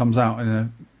podcast comes out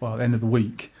in the end of the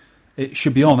week, it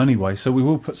should be on anyway, so we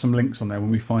will put some links on there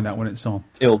when we find out when it's on.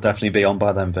 It'll definitely be on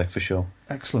by then, Vic, for sure.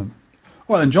 Excellent.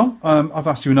 Well then, John, I've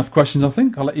asked you enough questions, I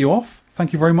think. I'll let you off.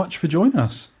 Thank you very much for joining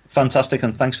us. Fantastic,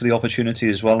 and thanks for the opportunity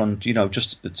as well. And,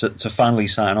 just to finally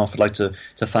sign off, I'd like to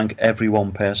thank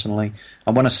everyone personally.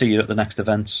 And when I see you at the next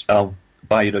event, I'll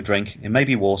buy you a drink. It may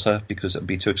be water, because it would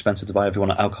be too expensive to buy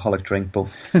everyone an alcoholic drink. But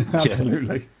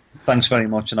absolutely. Thanks very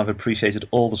much, and I've appreciated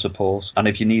all the support. And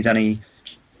if you need any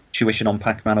tuition on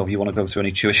Pac-Man, or if you want to go through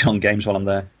any tuition on games while I'm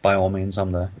there, by all means,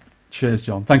 I'm there. Cheers,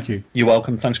 John. Thank you. You're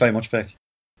welcome. Thanks very much, Vic.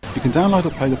 You can download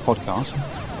or play the podcast,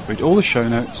 read all the show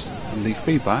notes, and leave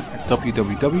feedback at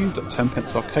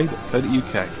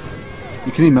www.tenpencearcade.co.uk.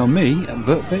 You can email me at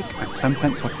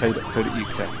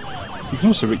vertvic@tenpencearcade.co.uk. You can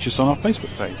also reach us on our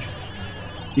Facebook page.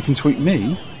 You can tweet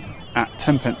me at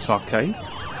tenpencearcade,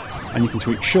 and you can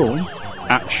tweet Sean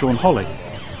at Sean Holly.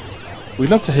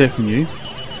 We'd love to hear from you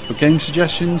for game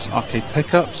suggestions, arcade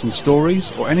pickups and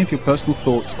stories, or any of your personal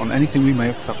thoughts on anything we may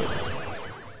have covered.